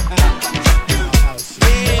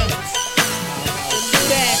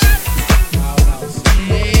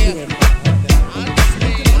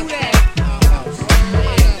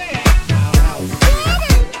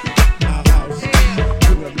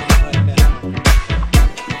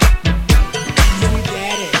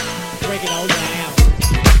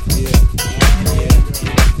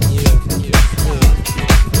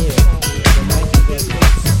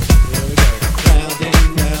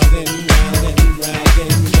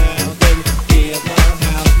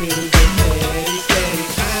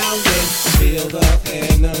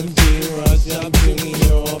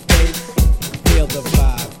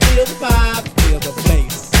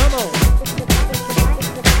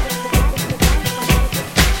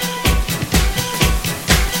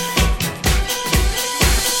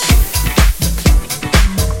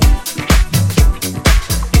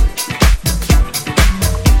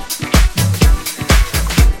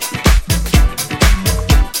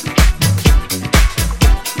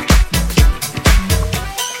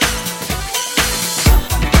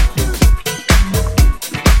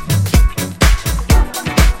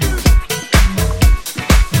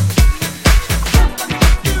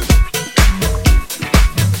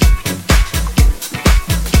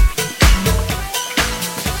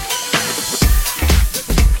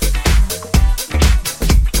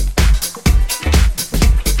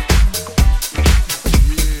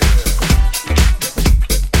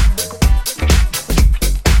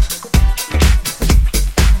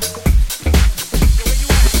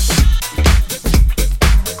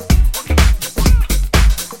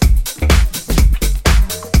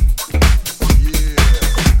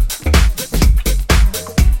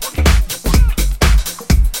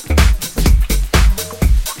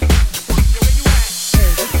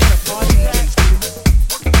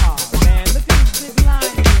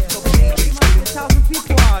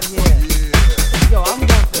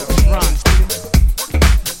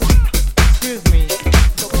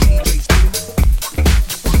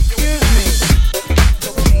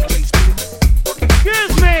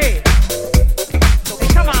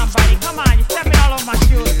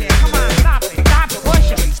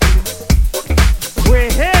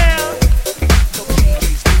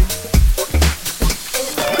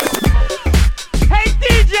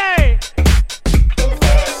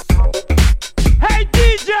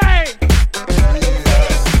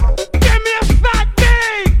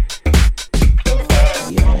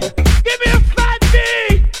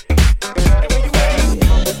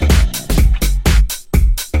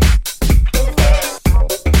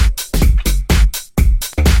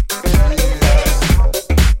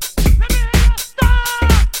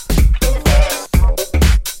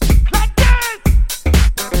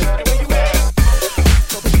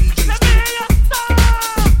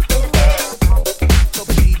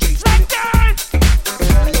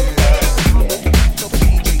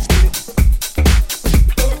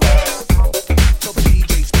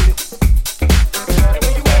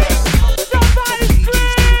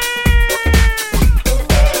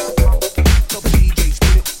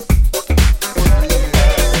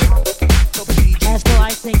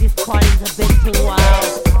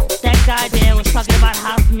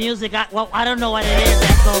 Well, I don't know what it is,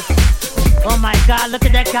 Ethel. Oh my God, look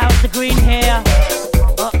at that guy with the green hair.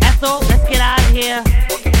 Ethel, let's get out of here.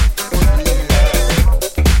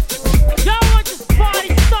 Y'all want this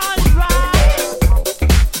party started, right?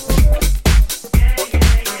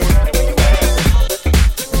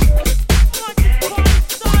 Want this party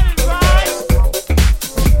started, right?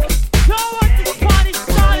 Y'all want this party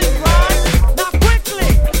started, right? Now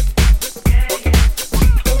quickly.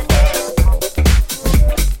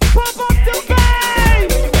 Pump up the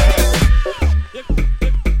bass!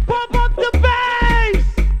 Pump up the bass!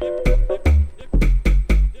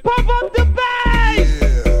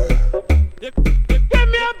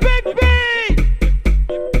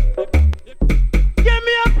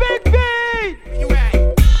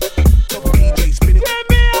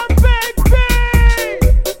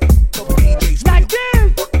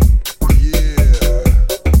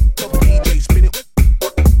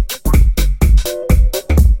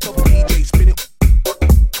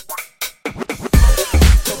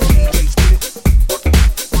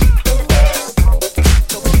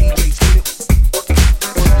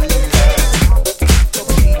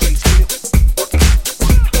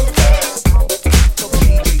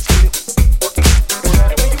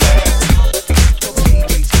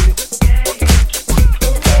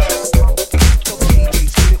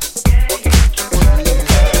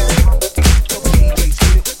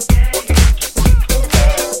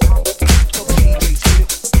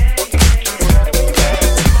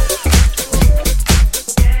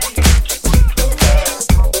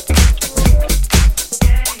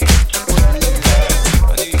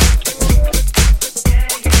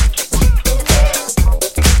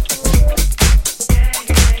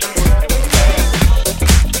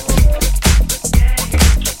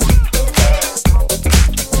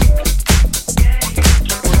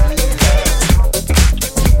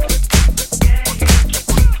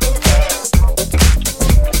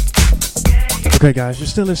 Okay guys, you're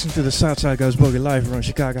still listening to the Southside Goes Boogie live on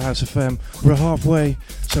Chicago House FM. We're halfway,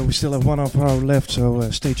 so we still have 1.5 hour left, so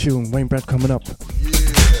stay tuned. Wayne Brett coming up.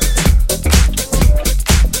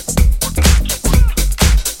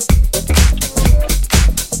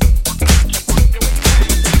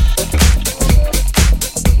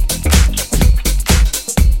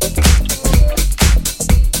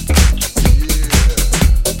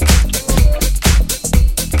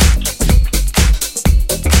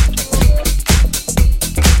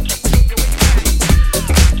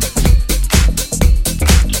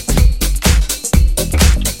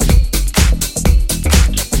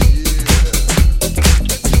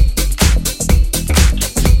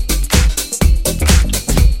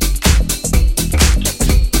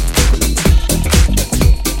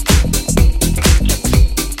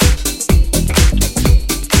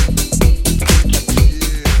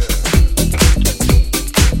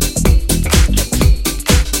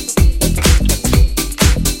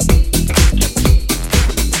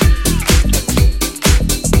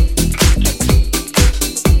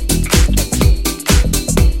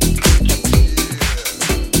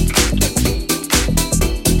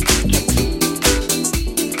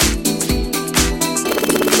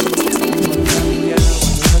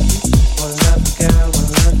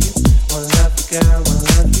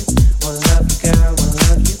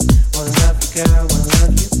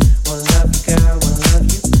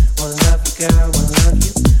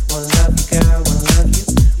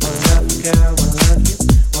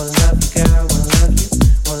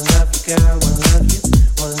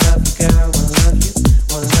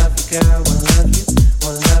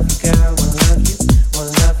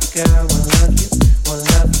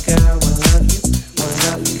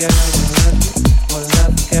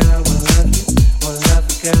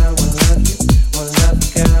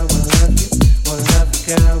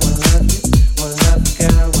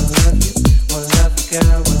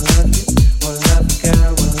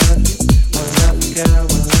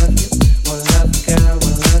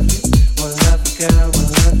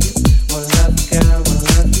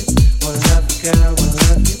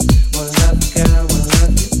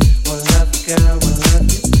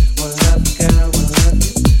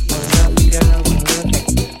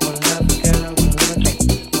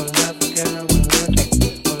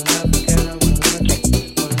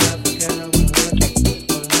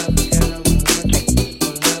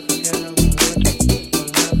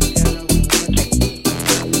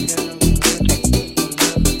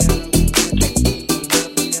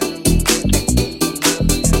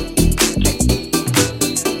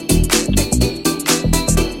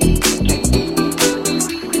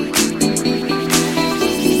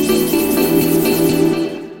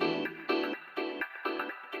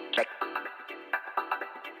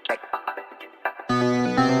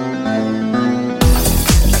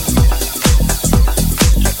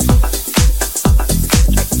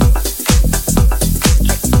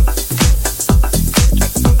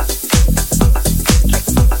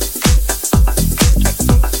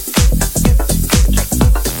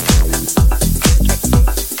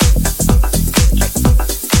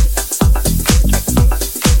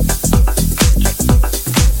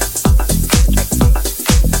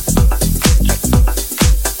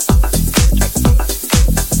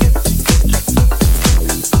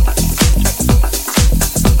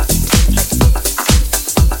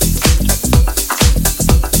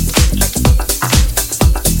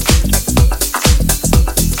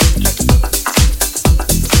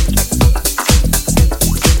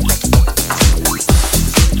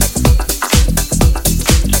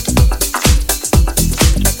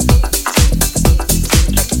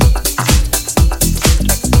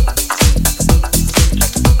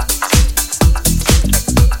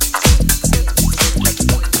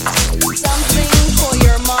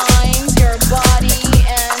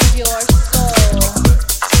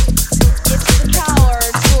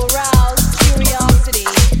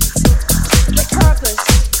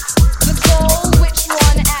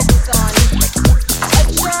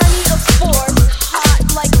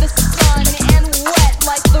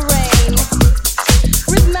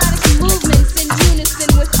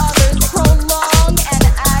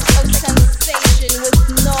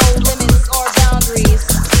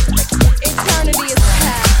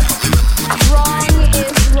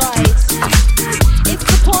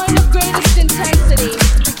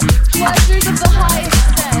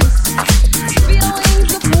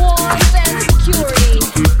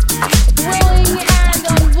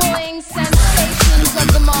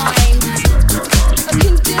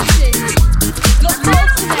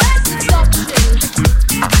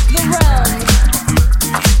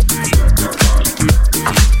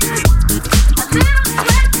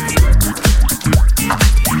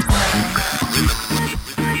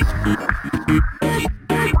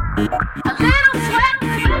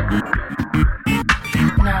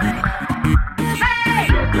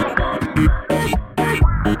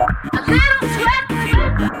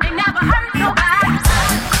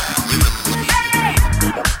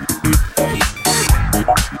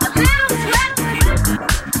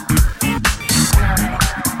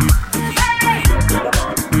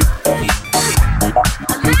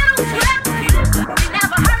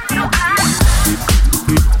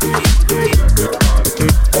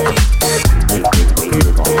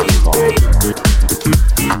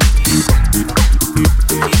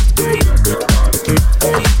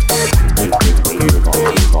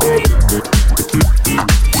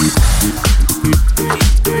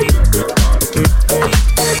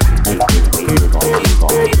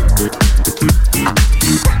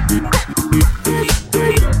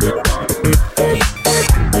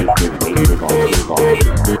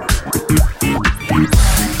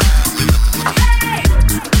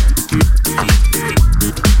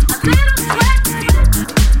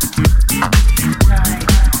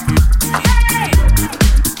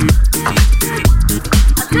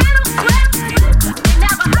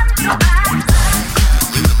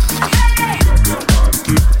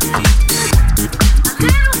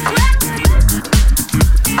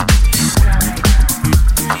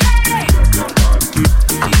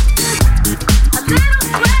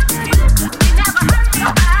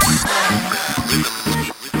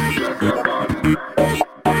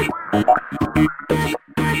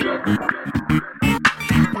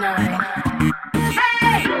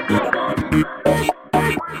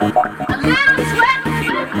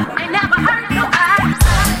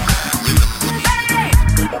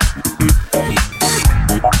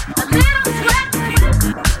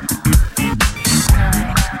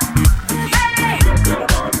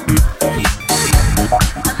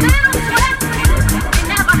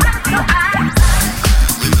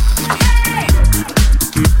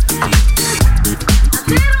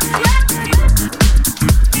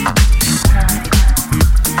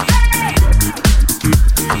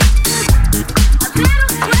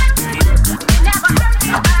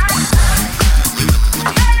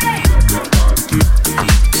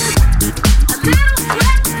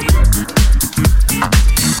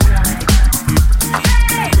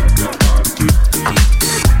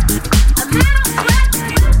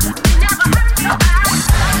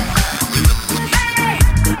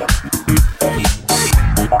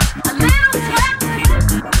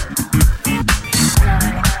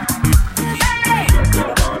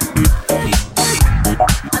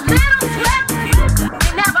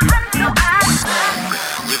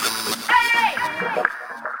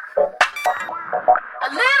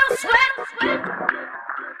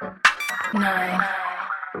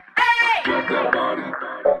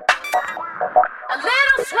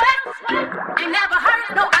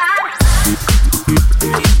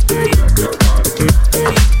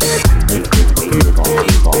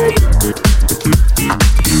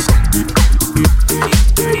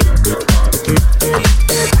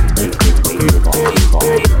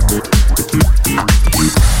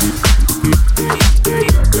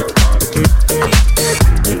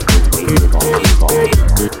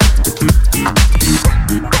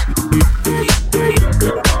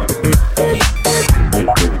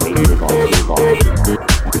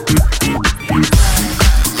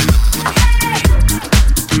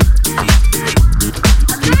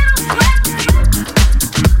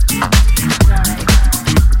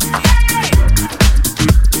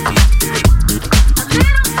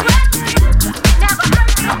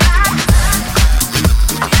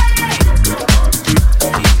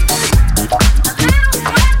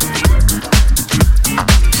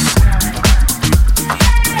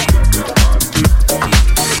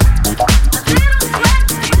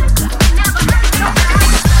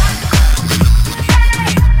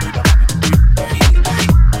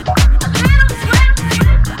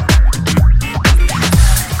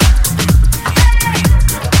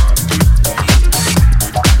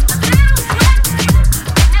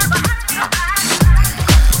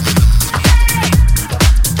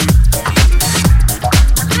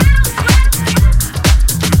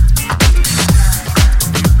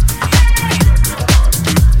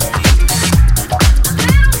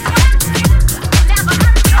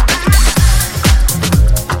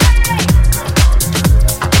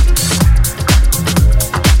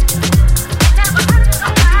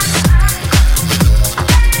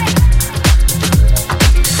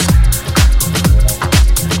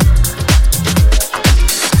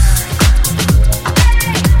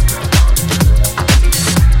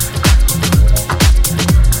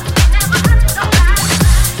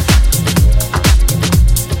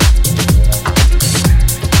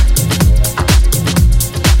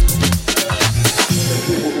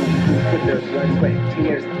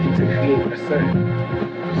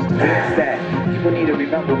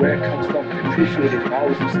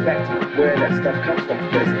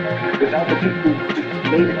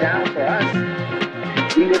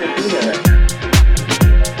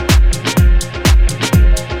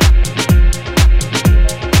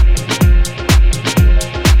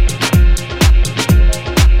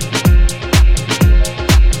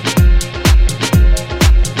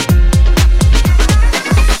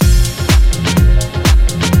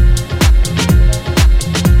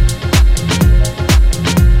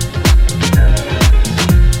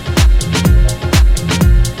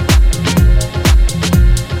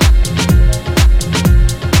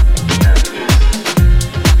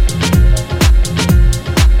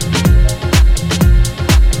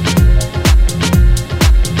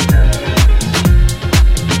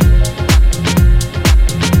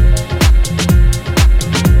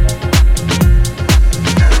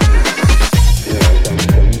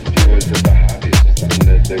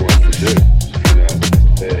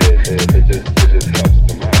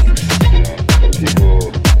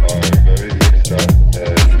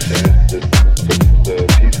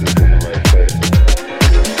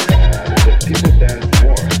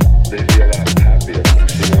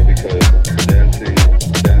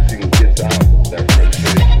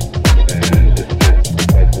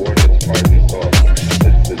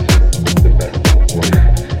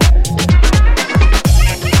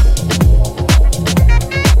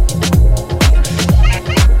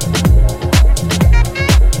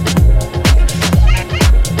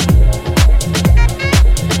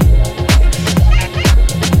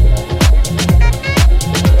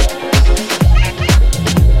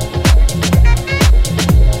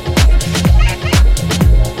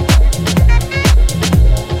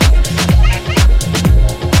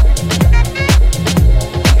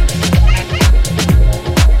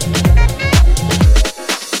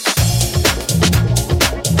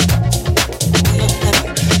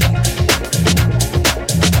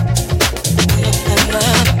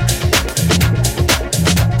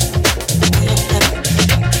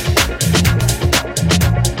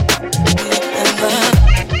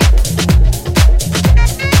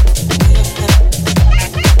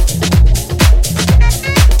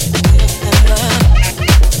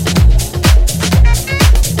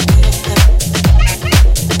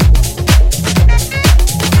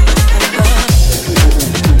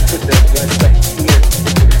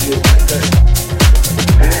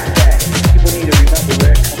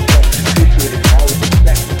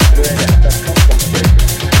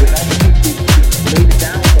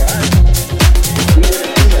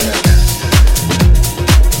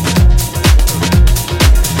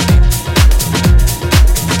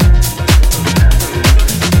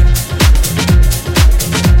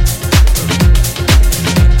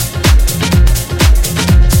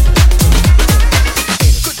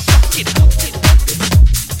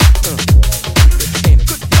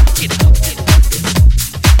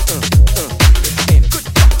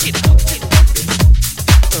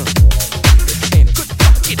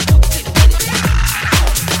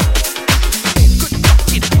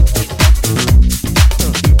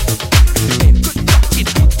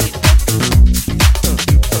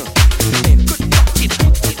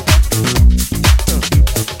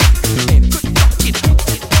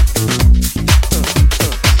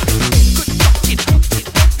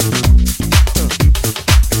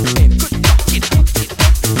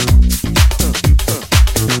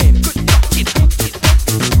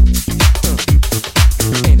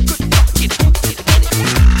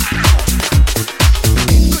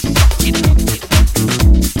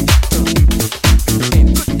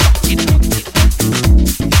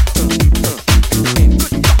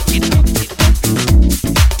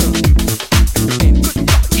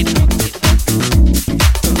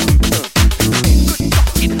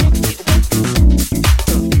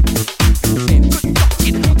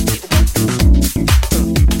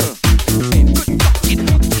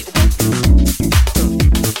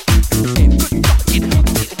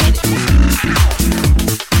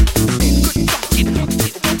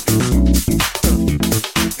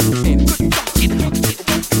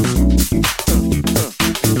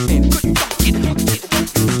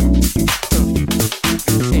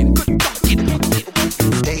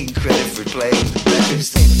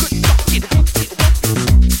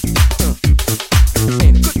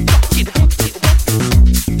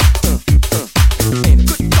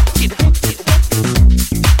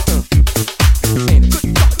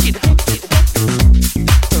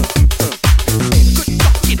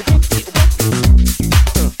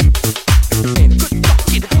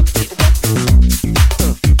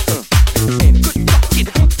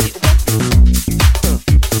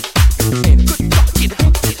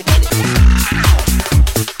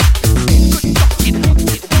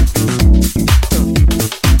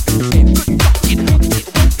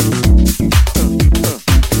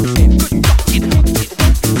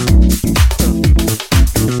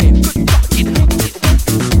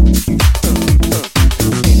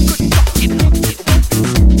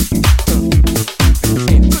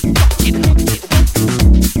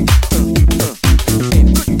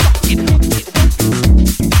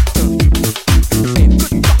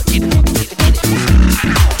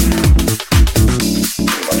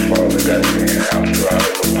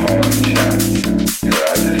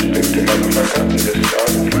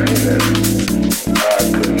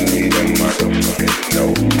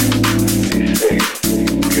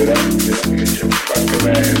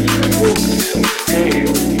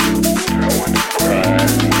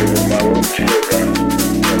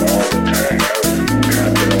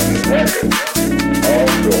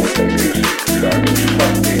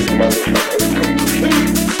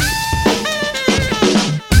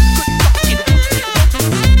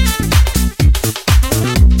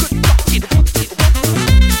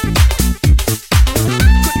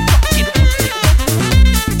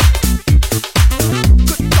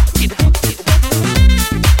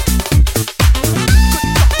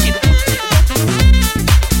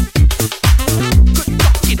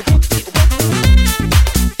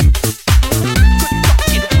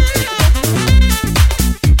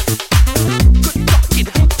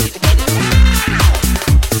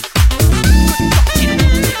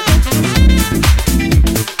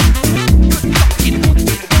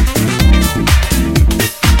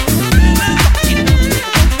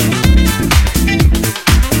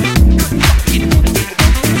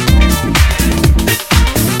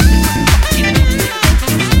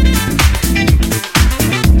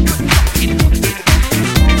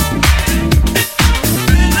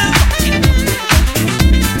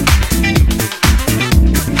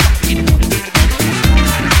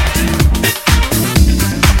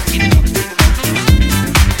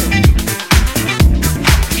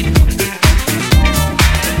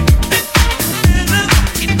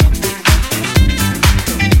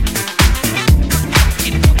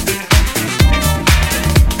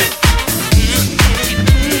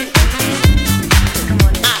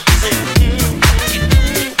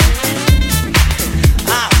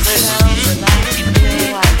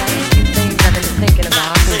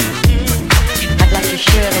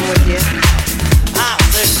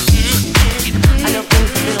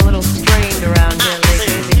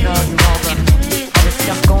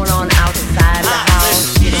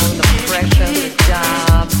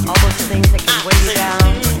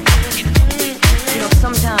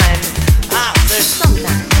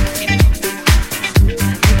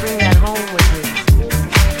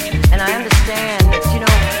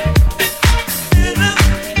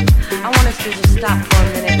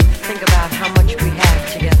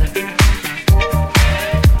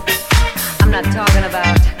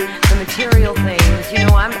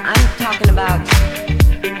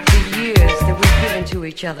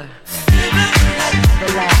 each other. The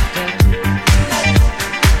laughter,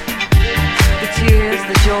 the tears,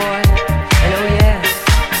 the joy, and oh yeah,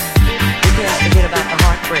 we can't forget about the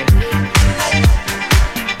heartbreak.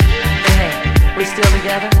 But hey, we're still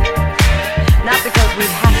together, not because we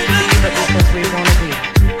have to be, but because we want to be.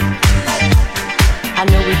 I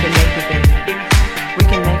know we can make it, baby. We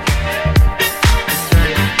can make it. That's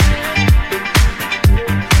right.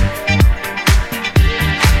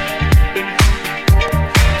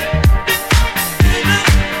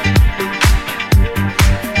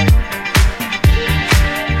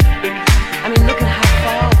 I mean, look at how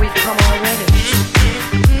far we've come already.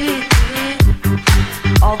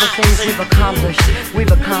 All the things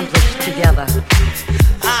we've accomplished together.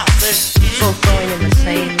 Both going in the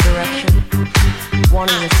same direction,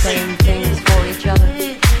 wanting the same things for each other.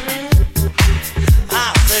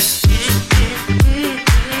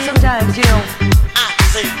 Sometimes, you know,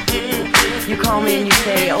 you call me and you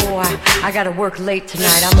say, oh, I gotta work late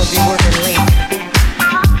tonight, I'm gonna be working late.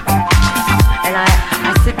 And I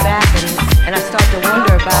sit back and I start to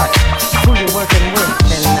wonder about who you're working with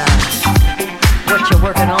and what you're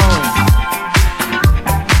working on.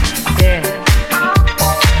 Yeah.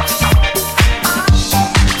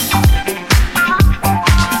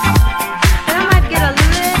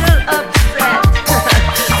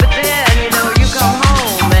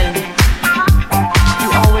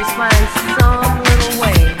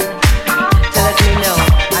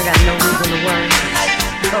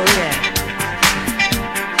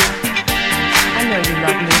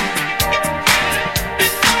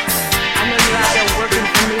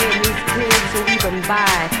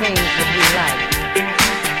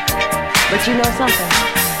 But you know something?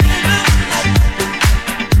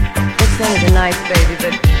 Those things are nice, baby,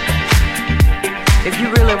 but if you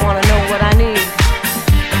really want to know what I need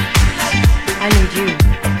you.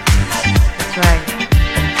 That's right.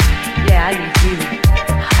 Yeah, I need you.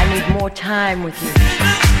 I need more time with you.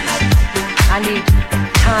 I need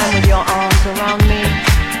time with your arms around me.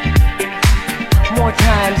 More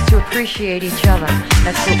times to appreciate each other.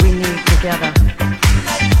 That's what we need together.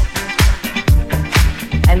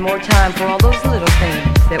 And more time for all those little things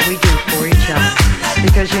that we do for each other.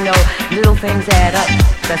 Because you know, little things add up.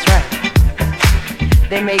 That's right.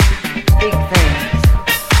 They make big things.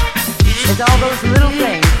 It's all those little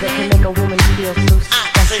things that can make a woman feel so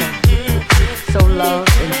special, so loved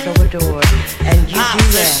and so adored. And you do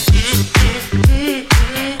that.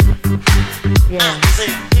 Yeah,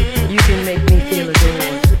 you can make me feel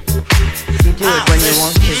adored. You do it when you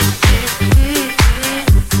want to.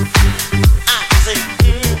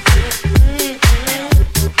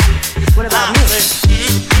 What about me?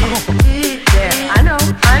 Oh, yeah, I know,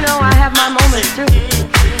 I have my moments too.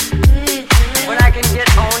 When I can get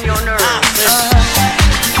on your nerves.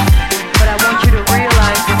 But I want you to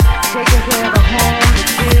realize that taking care of the home, the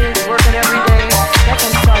kids, working every day, that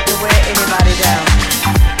can start to wear anybody down.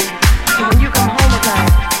 So when you come home at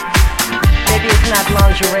night, maybe it's not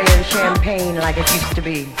lingerie and champagne like it used to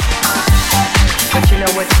be. But you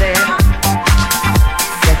know what's there?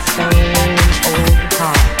 That same old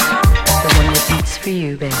heart. The one that beats for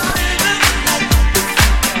you, baby.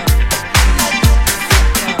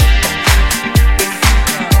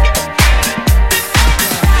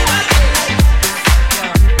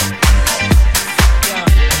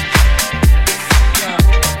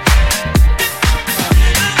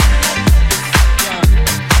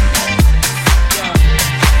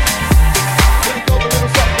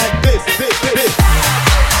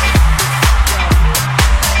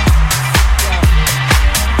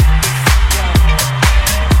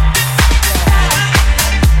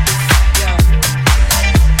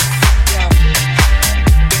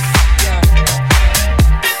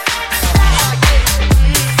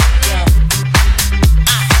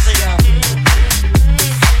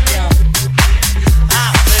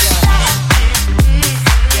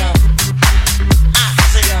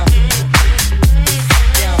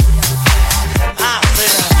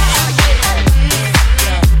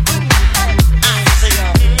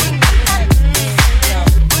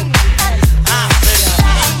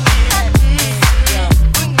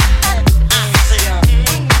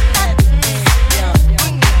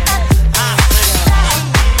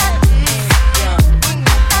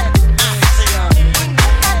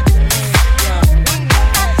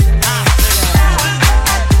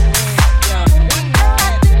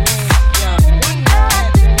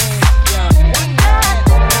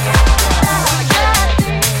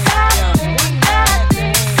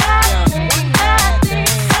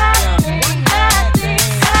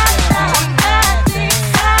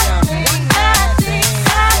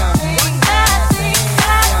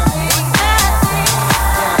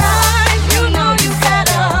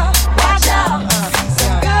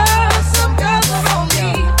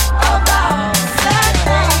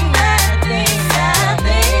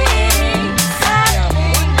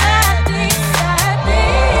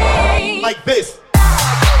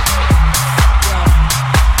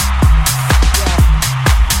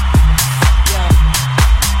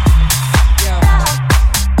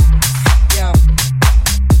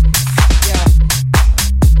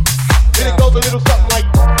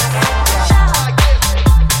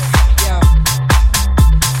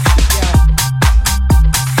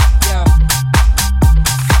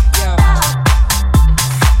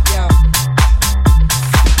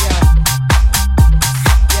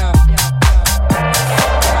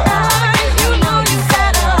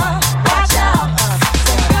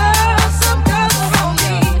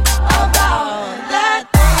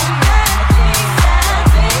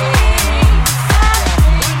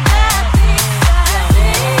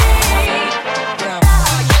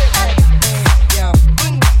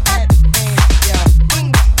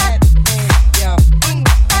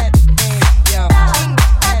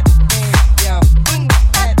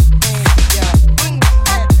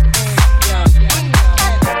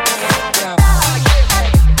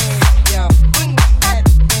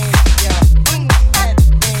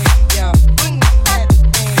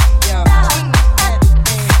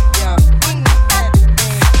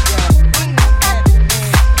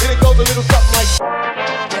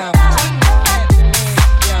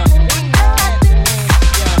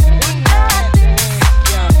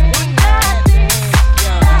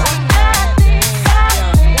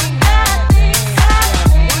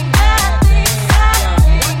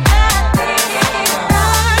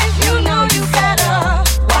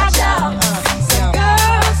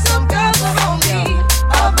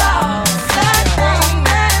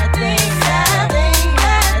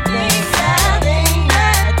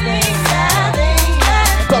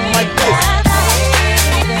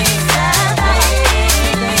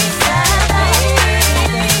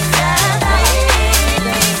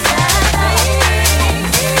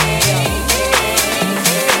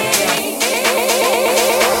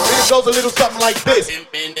 goes a little something like this.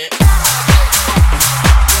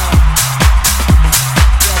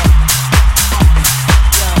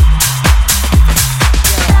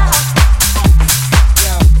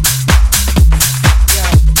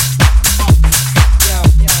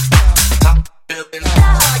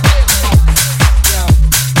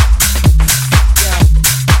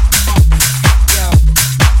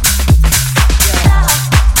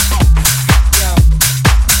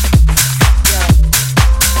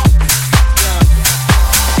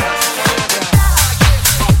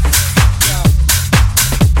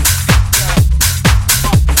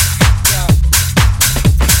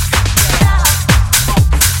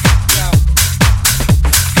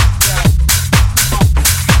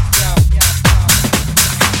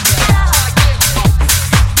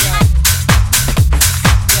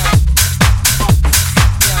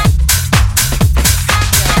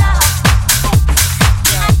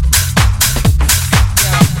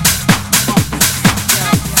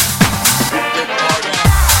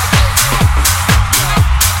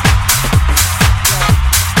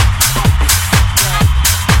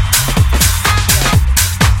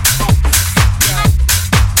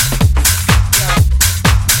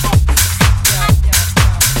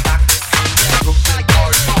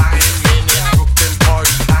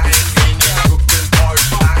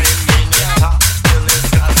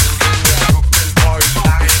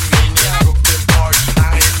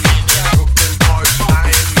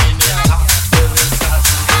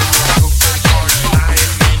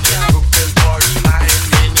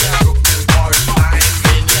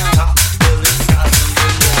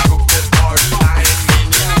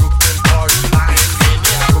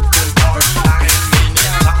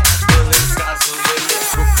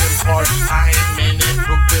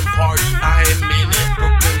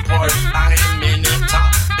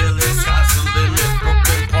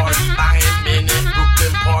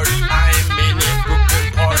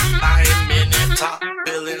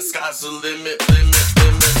 sky's the limit, limit,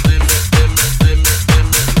 limit, limit, limit, limit, limit,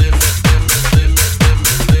 limit, limit, limit,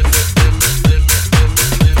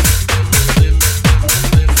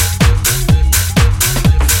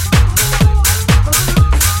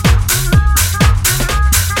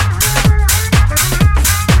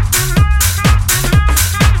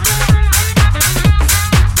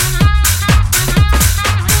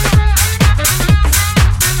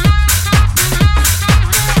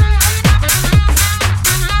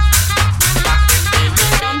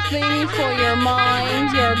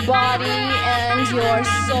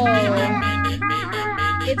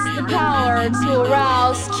 To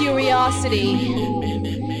arouse curiosity,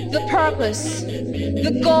 the purpose,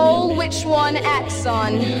 the goal which one acts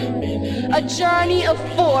on, a journey of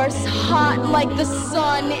force, hot like the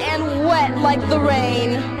sun and wet like the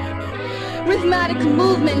rain. Rhythmic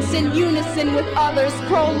movements in unison with others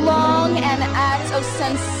prolong an act of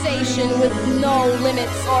sensation with no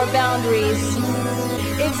limits or boundaries.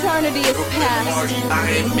 Eternity is past,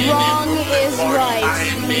 wrong is right.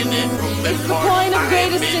 It's the point of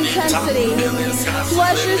greatest intensity,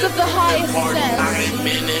 pleasures of the highest sense,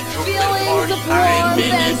 feelings of warmth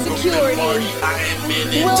and security,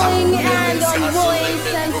 willing and unwilling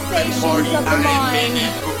sensations of the mind,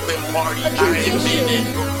 a condition,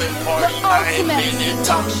 the ultimate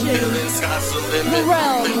seduction, the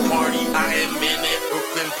realm. Party, I am in it.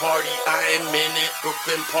 Brooklyn party, I am in it. Top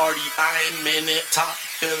feeling,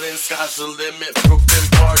 sky's the limit. Brooklyn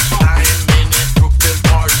party, I am in it. Brooklyn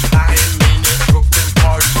party, I am in it. Brooklyn party, I am in it. Top feeling, sky's the limit. Brooklyn party, I am in it. Brooklyn party, I am in it. Brooklyn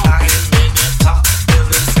party, I am in it. Top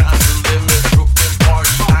feeling, sky's the limit. Brooklyn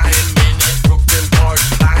party, I am in it. Brooklyn party,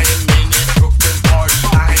 I am in it. Brooklyn party, I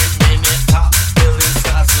am in it. Top feeling,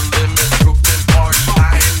 sky's the limit. Brooklyn party,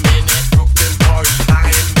 I am in it.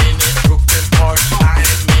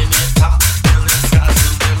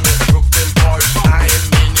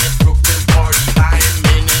 Brooklyn party, I am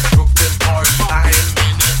in it. Brooklyn party, I am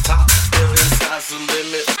in it. Top feeling, sky's the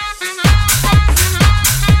limit.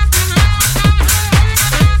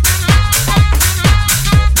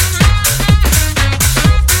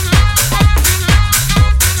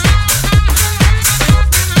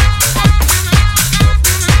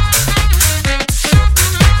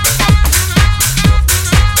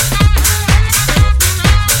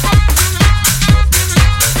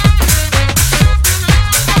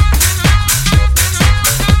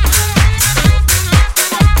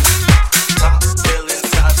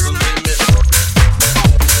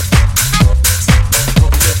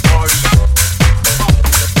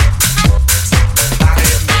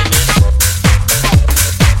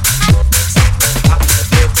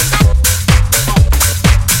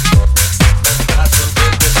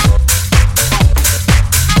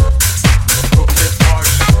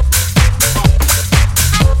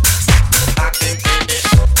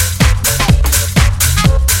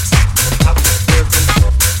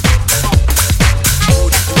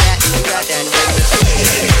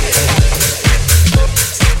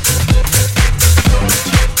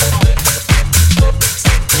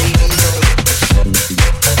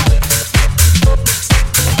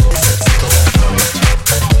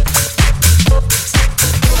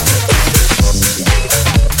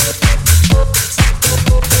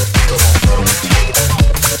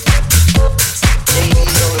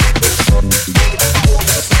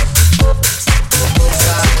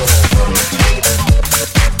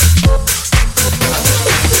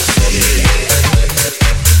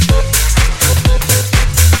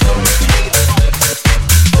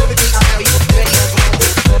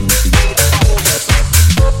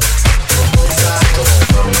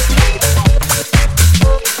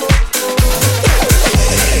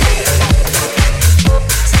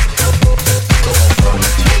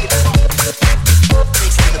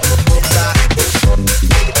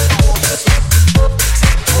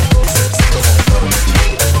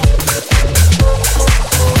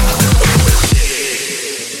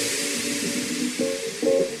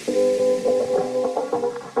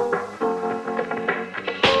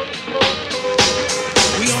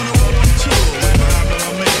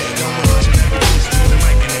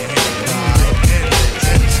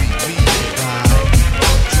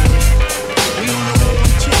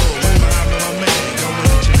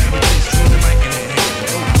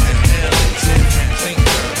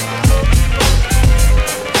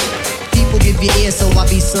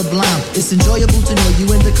 sublime. It's enjoyable to know you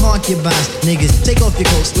in the concubines. Niggas, take off your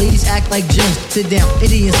coats, ladies act like gems. Sit down,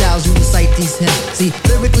 Indian styles, you recite these hymns. See,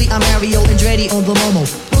 lyrically I'm Mario Andretti on the Momo.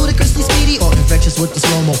 Ludicrously speedy or infectious with the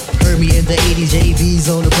slow-mo. Heard me in the 80s, JV's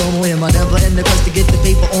on the promo. And my number in the quest to get the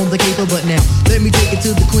paper on the caper. But now, let me take it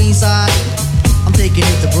to the Queen side. I'm taking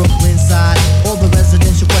it to Brooklyn side. All the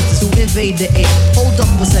residential questions who invade the air. Hold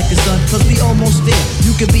up a second, son, cause we almost there.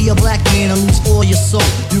 You could be a black man and lose all your soul.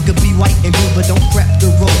 You could be white and blue, but don't crap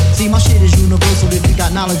the road. See, my shit is universal if you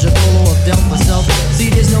got knowledge of all or of death myself.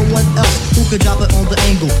 See, there's no one else who could drop it on the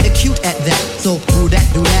angle. They're cute at that. So do that,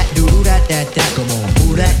 do that, do that, that. Come on.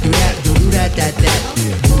 Do that, do that, do that, that.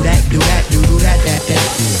 Yeah. Do that, do that, do that, that. Yeah.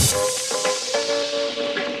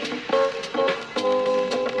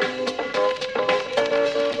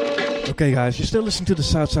 Okay guys, you're still listening to the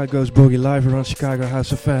Southside Goes Boogie live around Chicago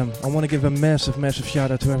House FM. I want to give a massive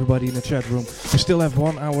shout out to everybody in the chat room. We still have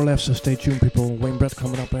 1 hour left, so stay tuned people. Wayne Brett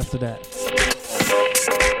coming up after that.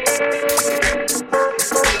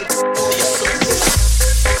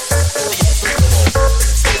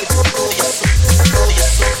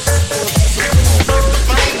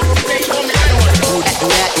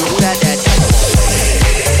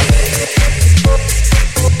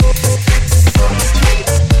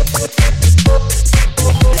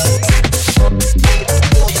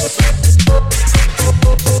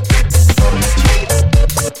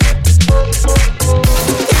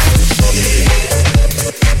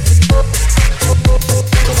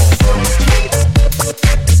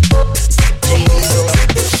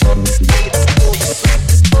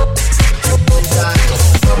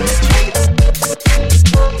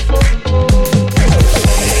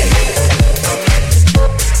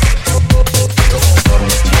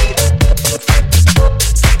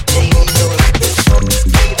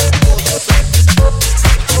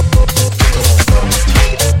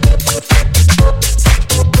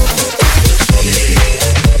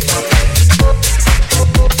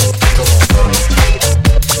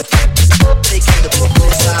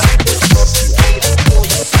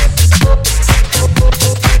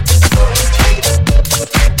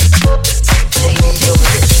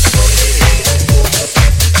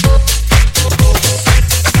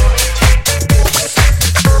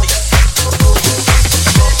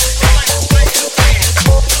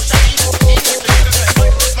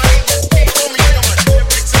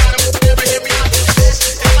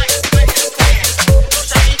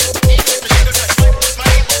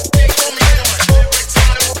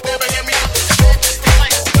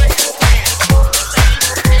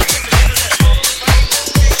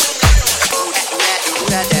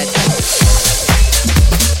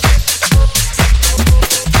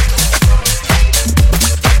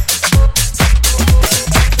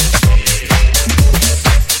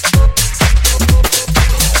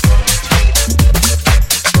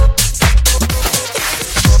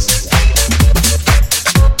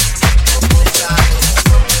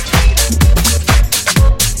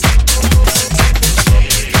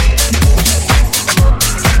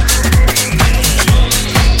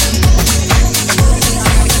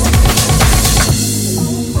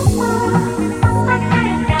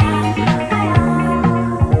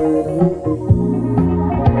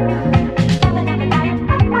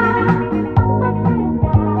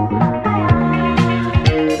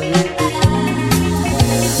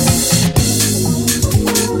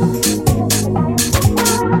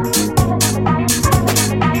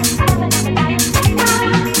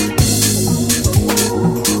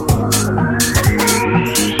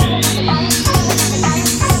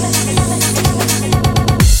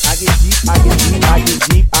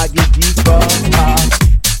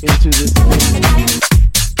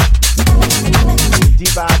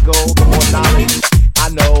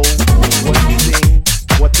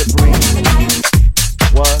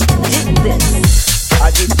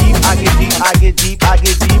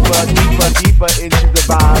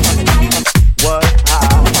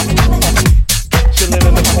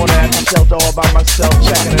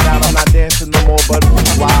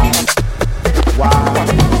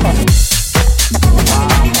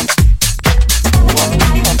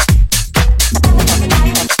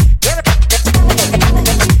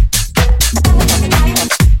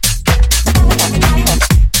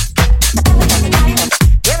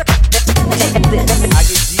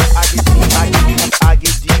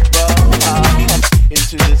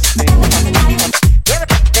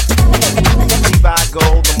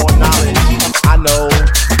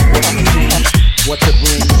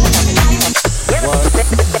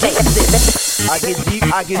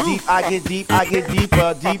 I get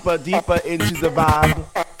deeper into the vibe.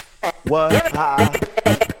 What?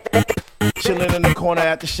 Chilling in the corner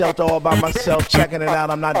at the shelter all by myself, checking it out.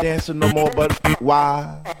 I'm not dancing no more, but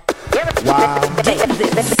why? Why?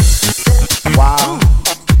 Why?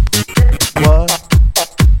 What?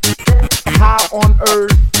 How on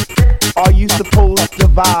earth are you supposed to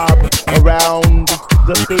vibe around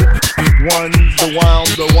the fake ones,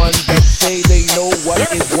 the ones that say they know what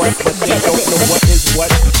is what, but they don't know what is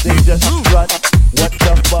what? They just strut. What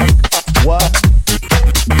the fuck?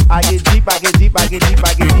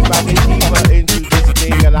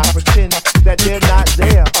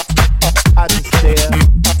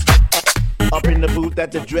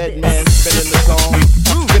 got the dread man spinning the song,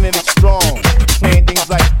 spinning it strong, playing things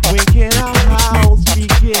like when can our house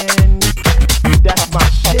begin? That's my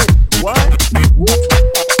shit. What? Woo!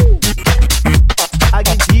 I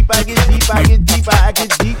get deep, I get deep, I get deeper, I get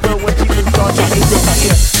deeper when people start to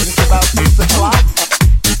interfere. And it's about 6 o'clock.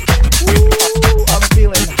 Woo! I'm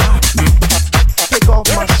feeling hot. Take off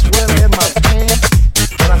my sweater and my pants.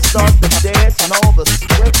 When I start to dance and all the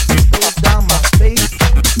sweat goes down my face.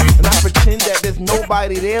 And I pretend that there's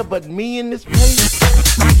nobody there but me in this place.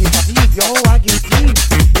 I get deep, yo, I get deep.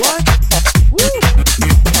 What? Woo!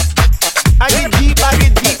 I get deep, I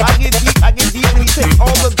get deep, I get deep, I get deep. When he takes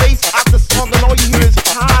all the bass out the song and all you hear is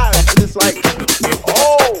highs. And it's like,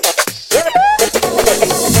 oh.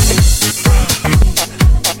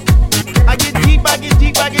 I get deep, I get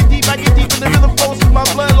deep, I get deep, I get deep. And the rhythm flows through my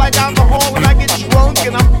blood like alcohol. And I get drunk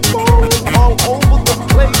and I'm falling all over the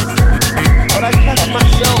place. But I catch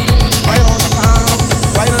myself right on time,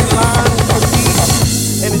 right on line with the beat.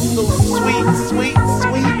 And it's so sweet, sweet,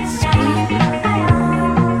 sweet, sweet.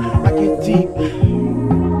 I get deep,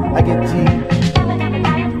 I get deep,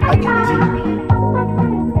 I get deep.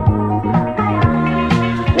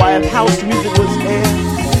 Why if house music was air,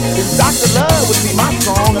 then Dr. Love would be my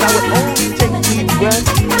song. And I would only take deep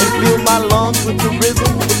breaths and fill my lungs with the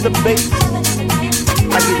rhythm, with the bass.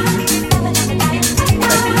 I get deep, I get deep.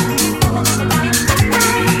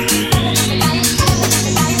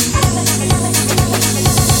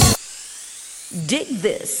 Dig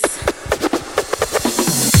this.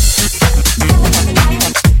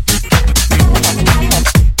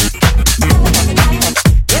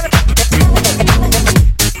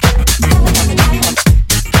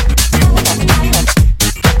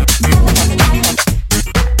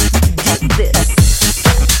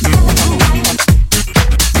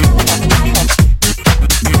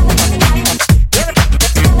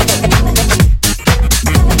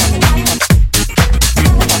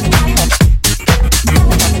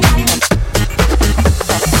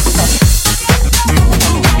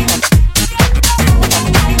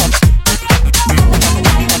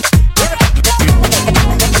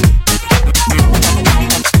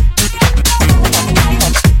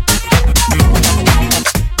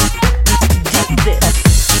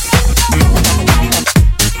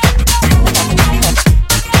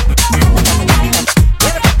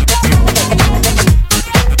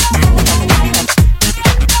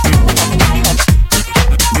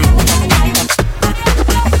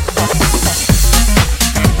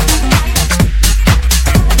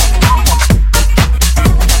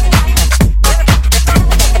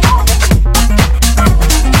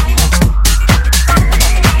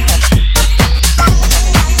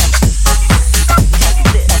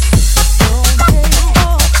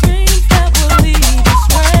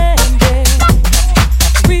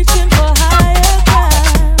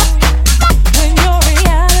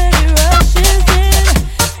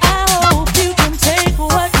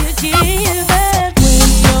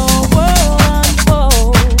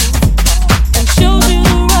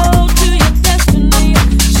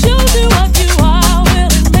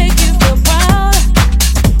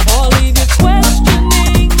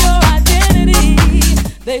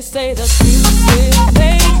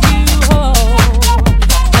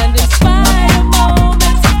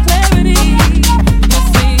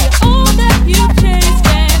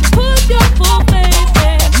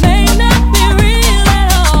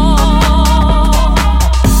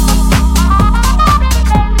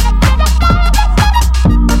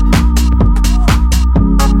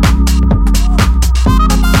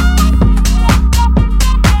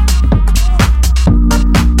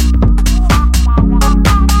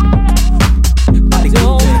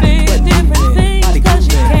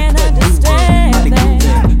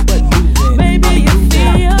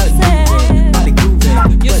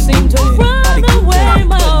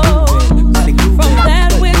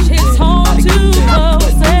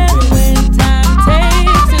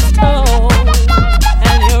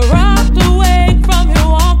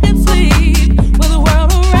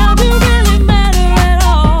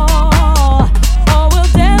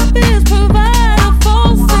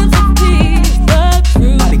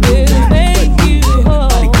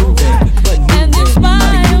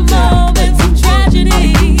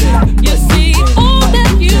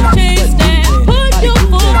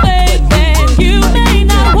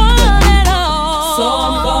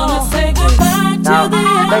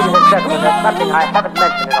 something I haven't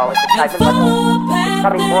mentioned in all its excitement, but it's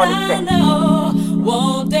something more distinct.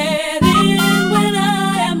 Won't it end when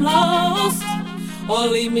I am lost, or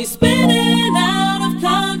leave me spinning out of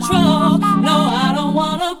control? No, I don't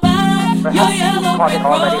wanna buy your yellow brick road. Perhaps you've caught it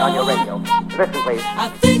already on your radio. Listen, please. I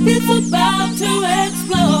think it's about to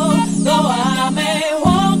explode. Though I may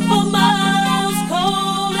walk for miles,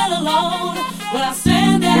 cold and alone. When I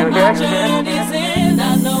stand at my journey's end,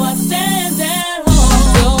 I know I stand at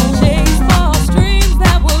home. Don't chase false dreams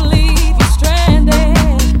that will leave you stranded.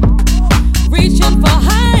 Reaching for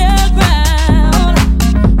higher ground.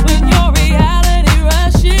 When your reality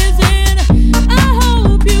rushes in, I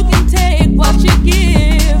hope you can take what you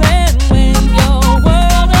give. And when your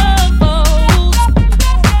world unfolds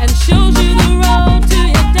and shows you the road to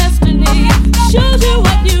your destiny, shows you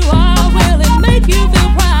what you are, will it make you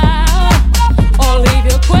feel proud? Or leave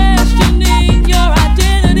you questioning your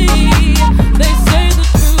identity?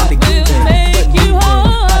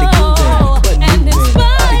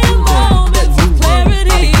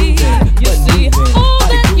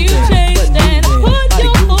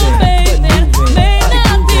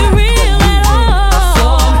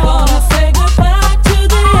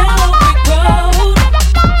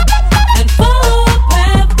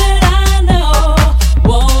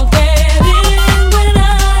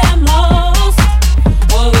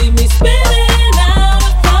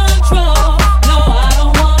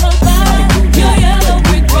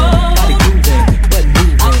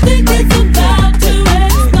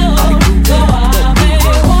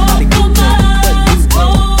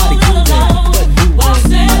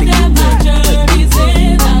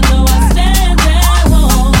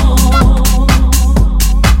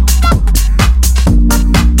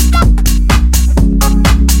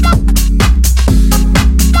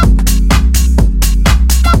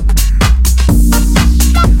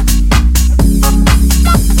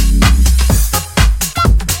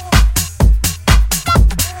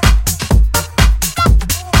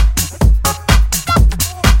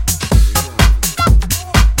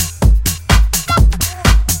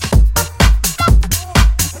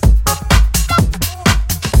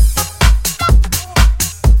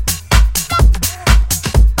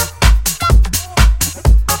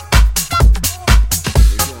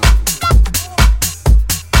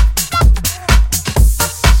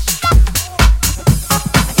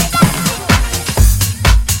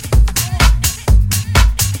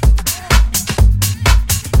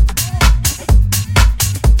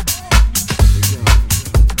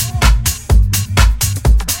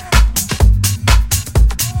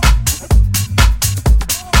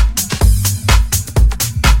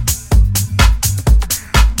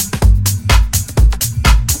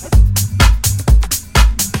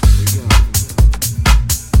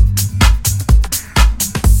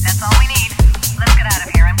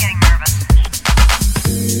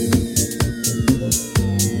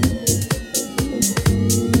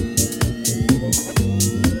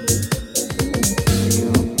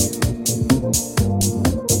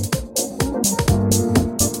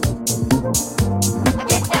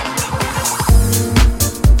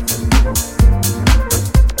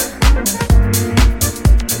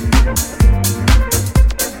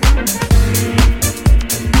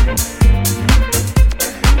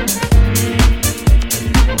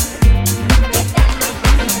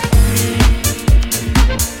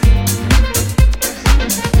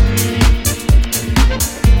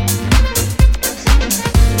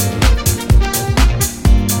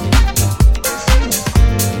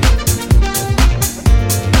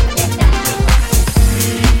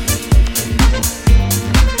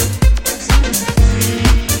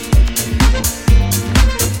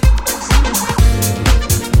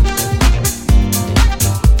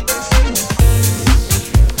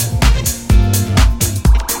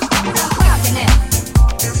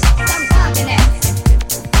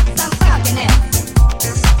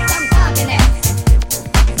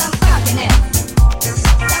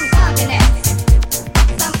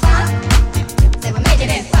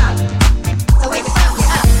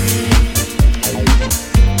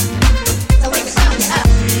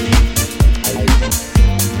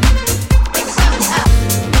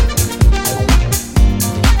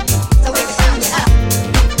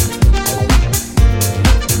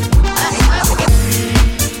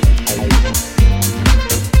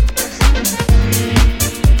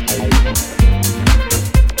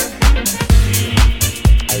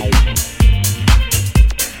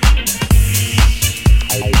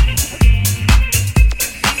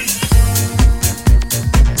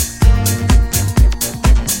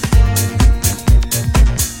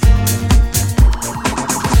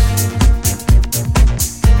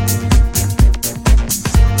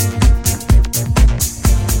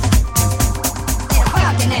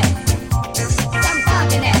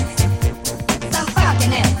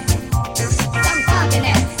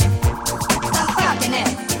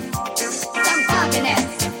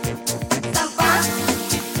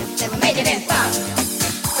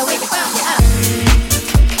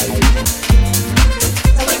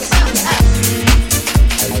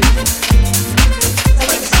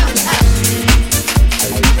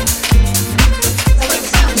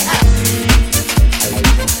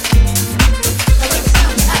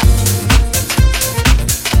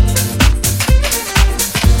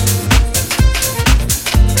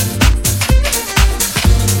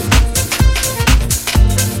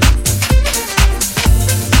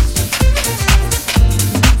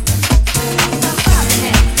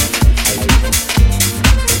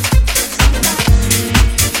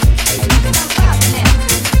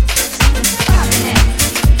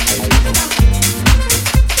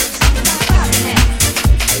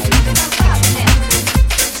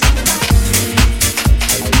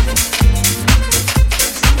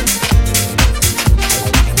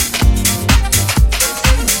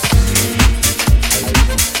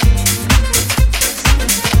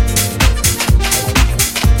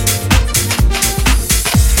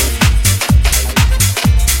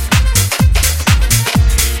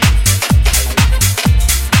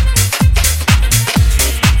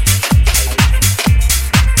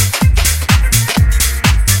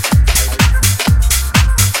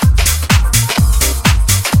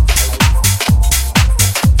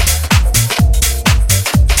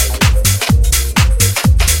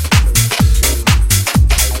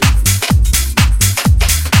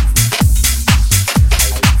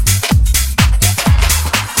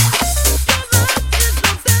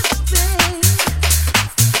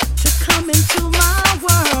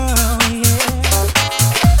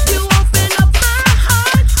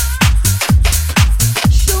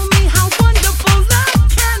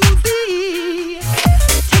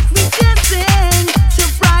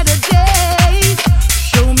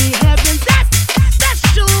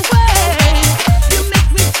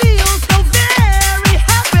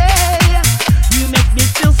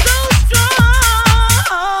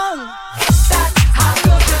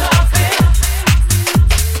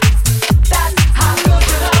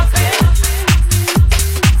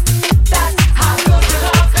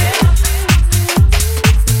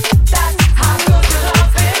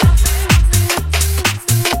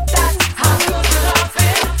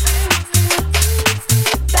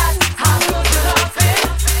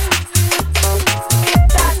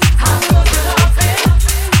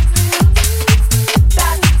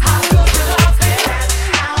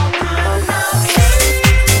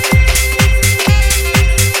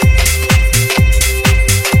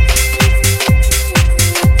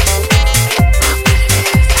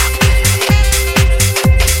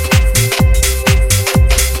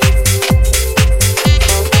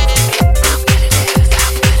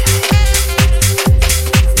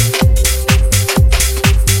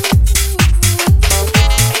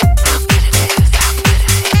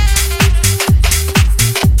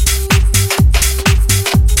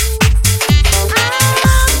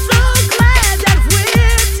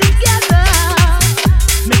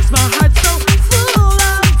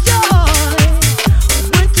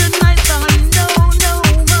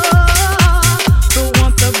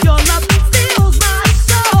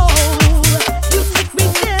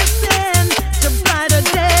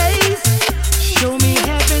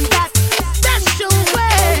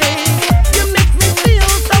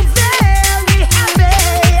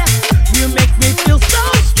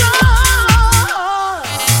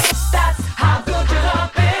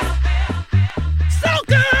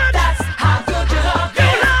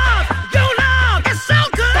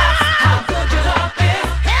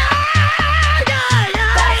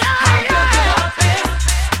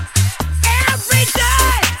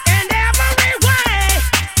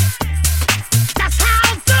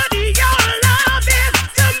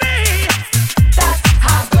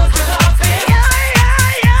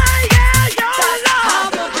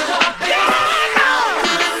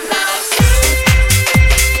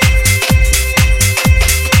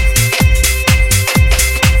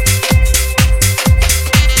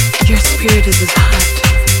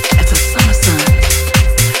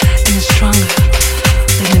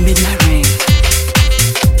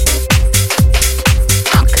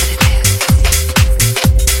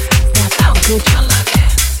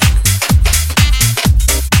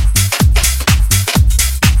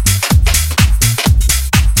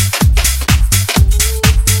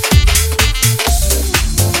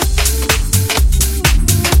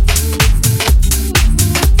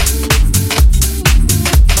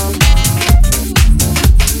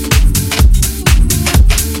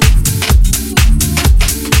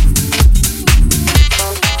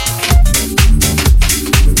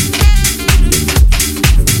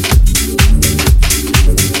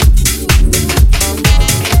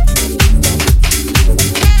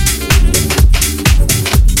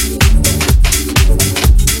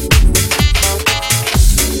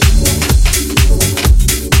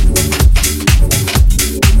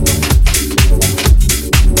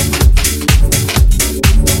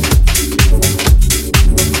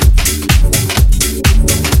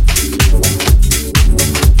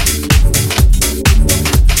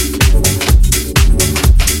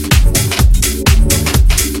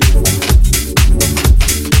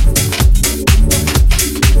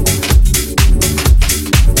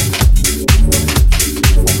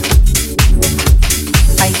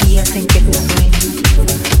 días en que te sueño.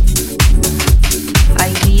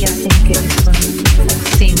 Hay días en que te sueño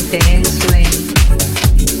sin tener sueño.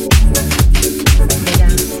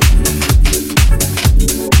 Verás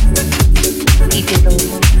y te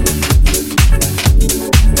doy.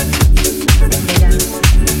 Verás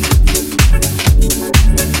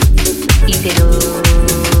y te doy.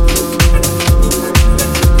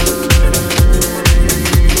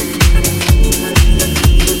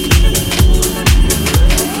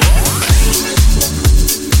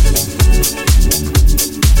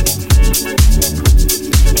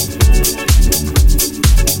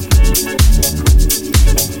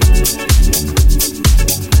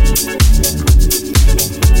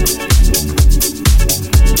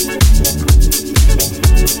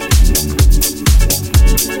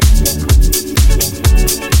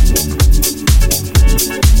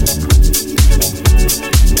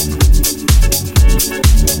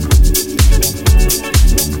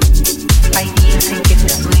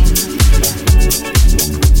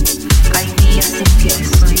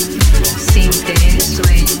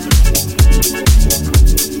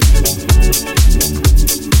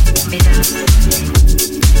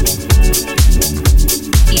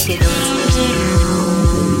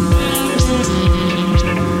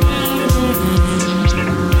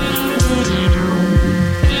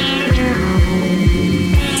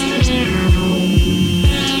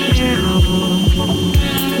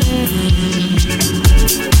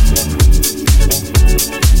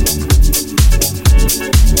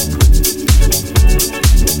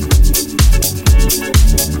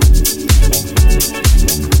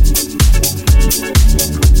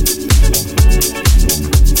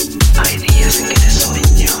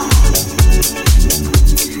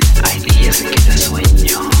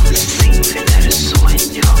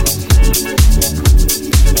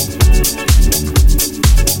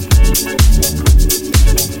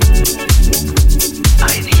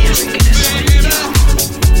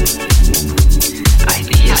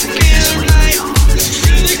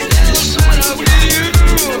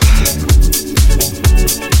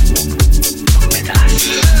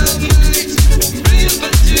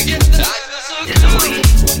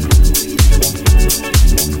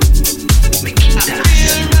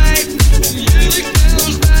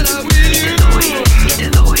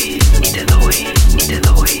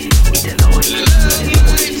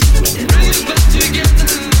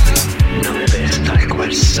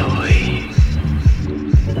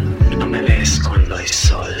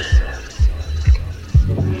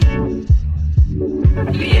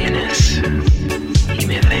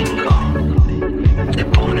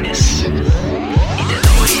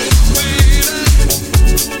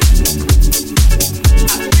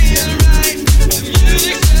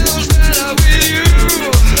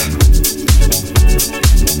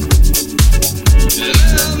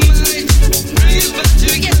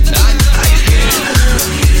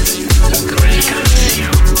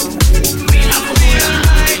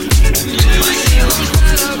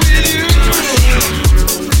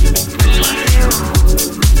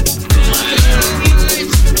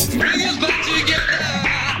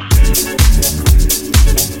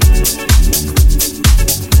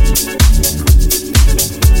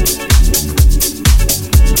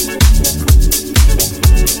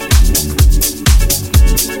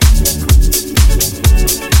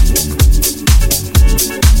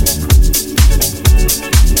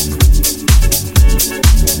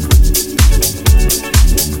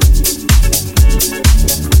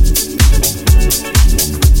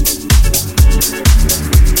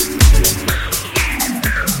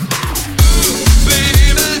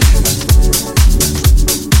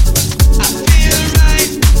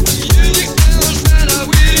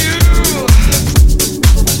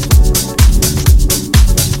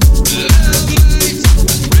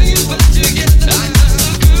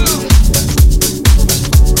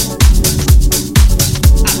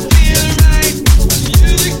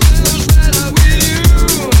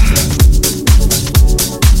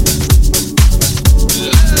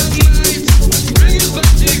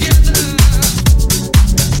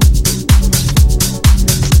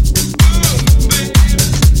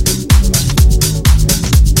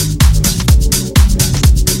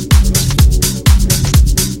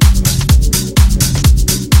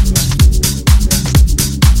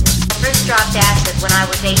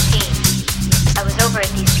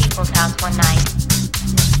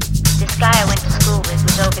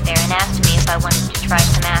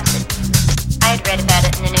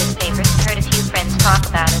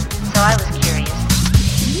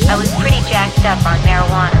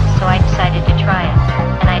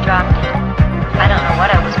 I don't know what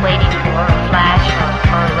I was waiting for, a flash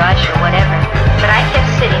or a rush or whatever, but I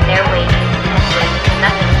kept sitting there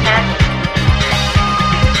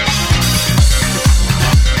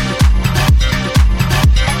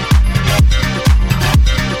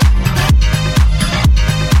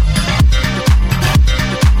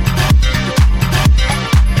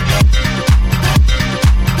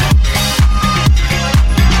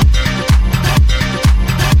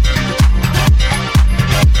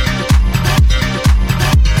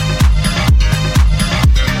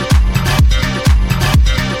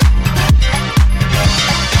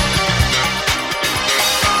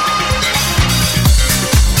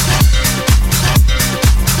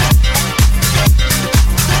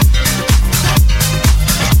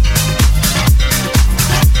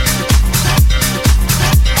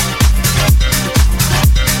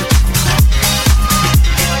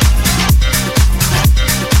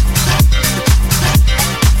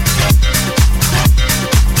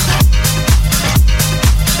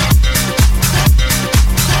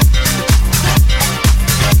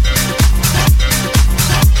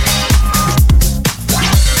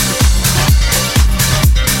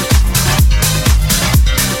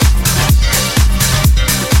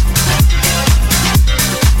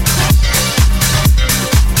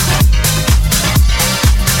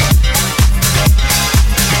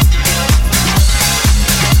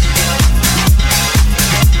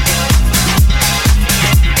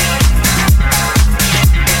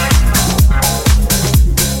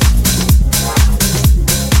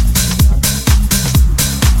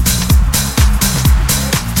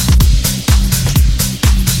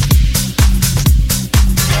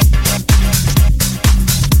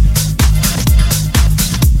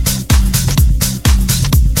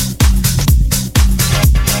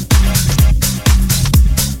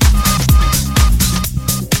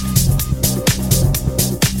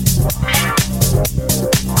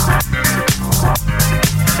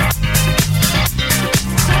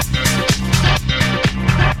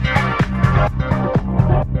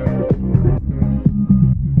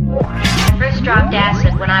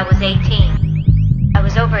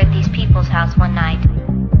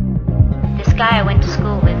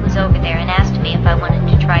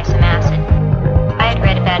try some acid. I had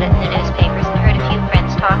read about it in the newspapers and heard a few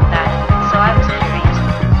friends talk about it, so I was curious.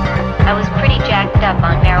 I was pretty jacked up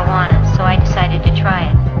on marijuana, so I decided to try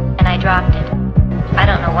it, and I dropped it. I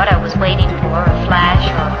don't know what I was waiting for, a flash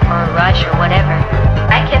or a rush or whatever.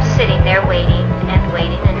 I kept sitting there waiting,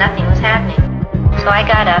 and nothing was happening. So I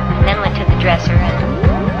got up and then went to the dresser and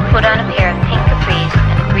put on a pair of pink capris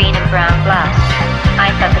and a green and brown blouse. I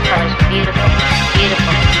thought the colors were beautiful,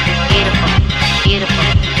 beautiful, beautiful, beautiful,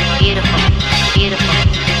 beautiful, beautiful,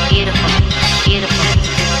 beautiful, beautiful,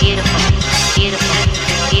 beautiful, beautiful,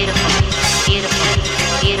 beautiful, beautiful,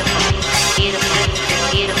 beautiful, beautiful, beautiful,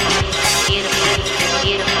 beautiful,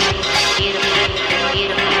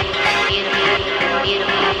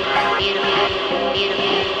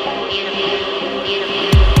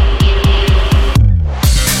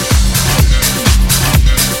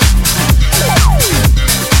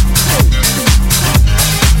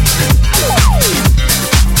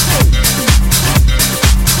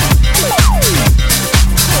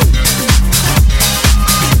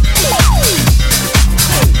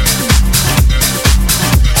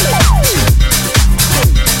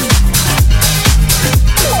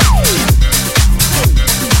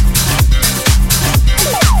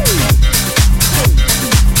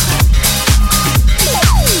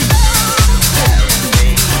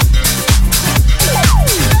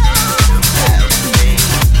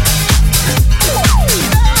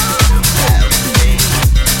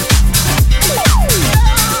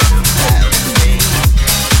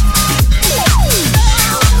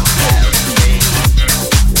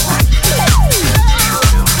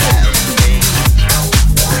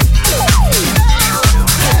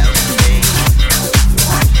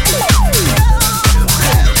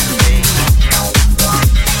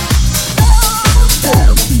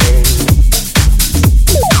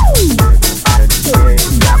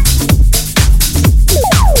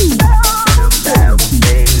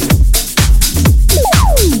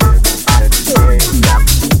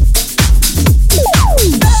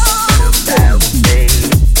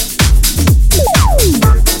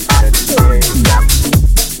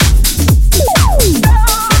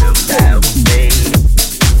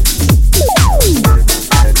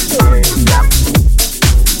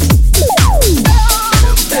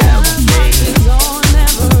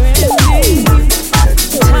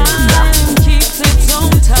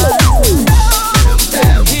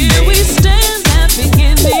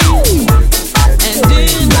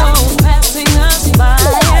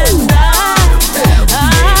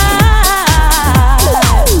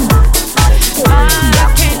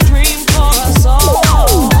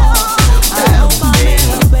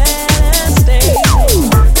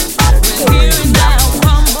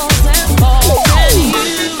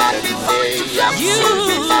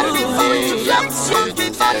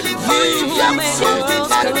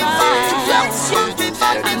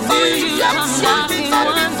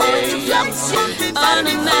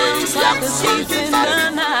 unannounced like a thief in the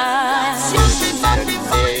night.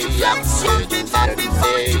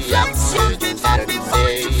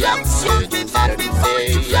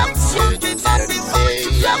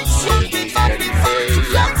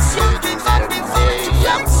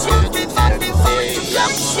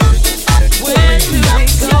 Where do we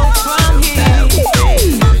go from here?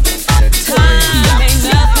 Time ain't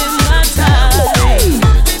nothing but time.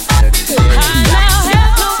 I now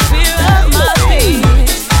have no fear of my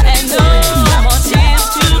fears and no more tears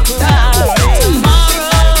to cry.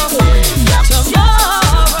 Tomorrow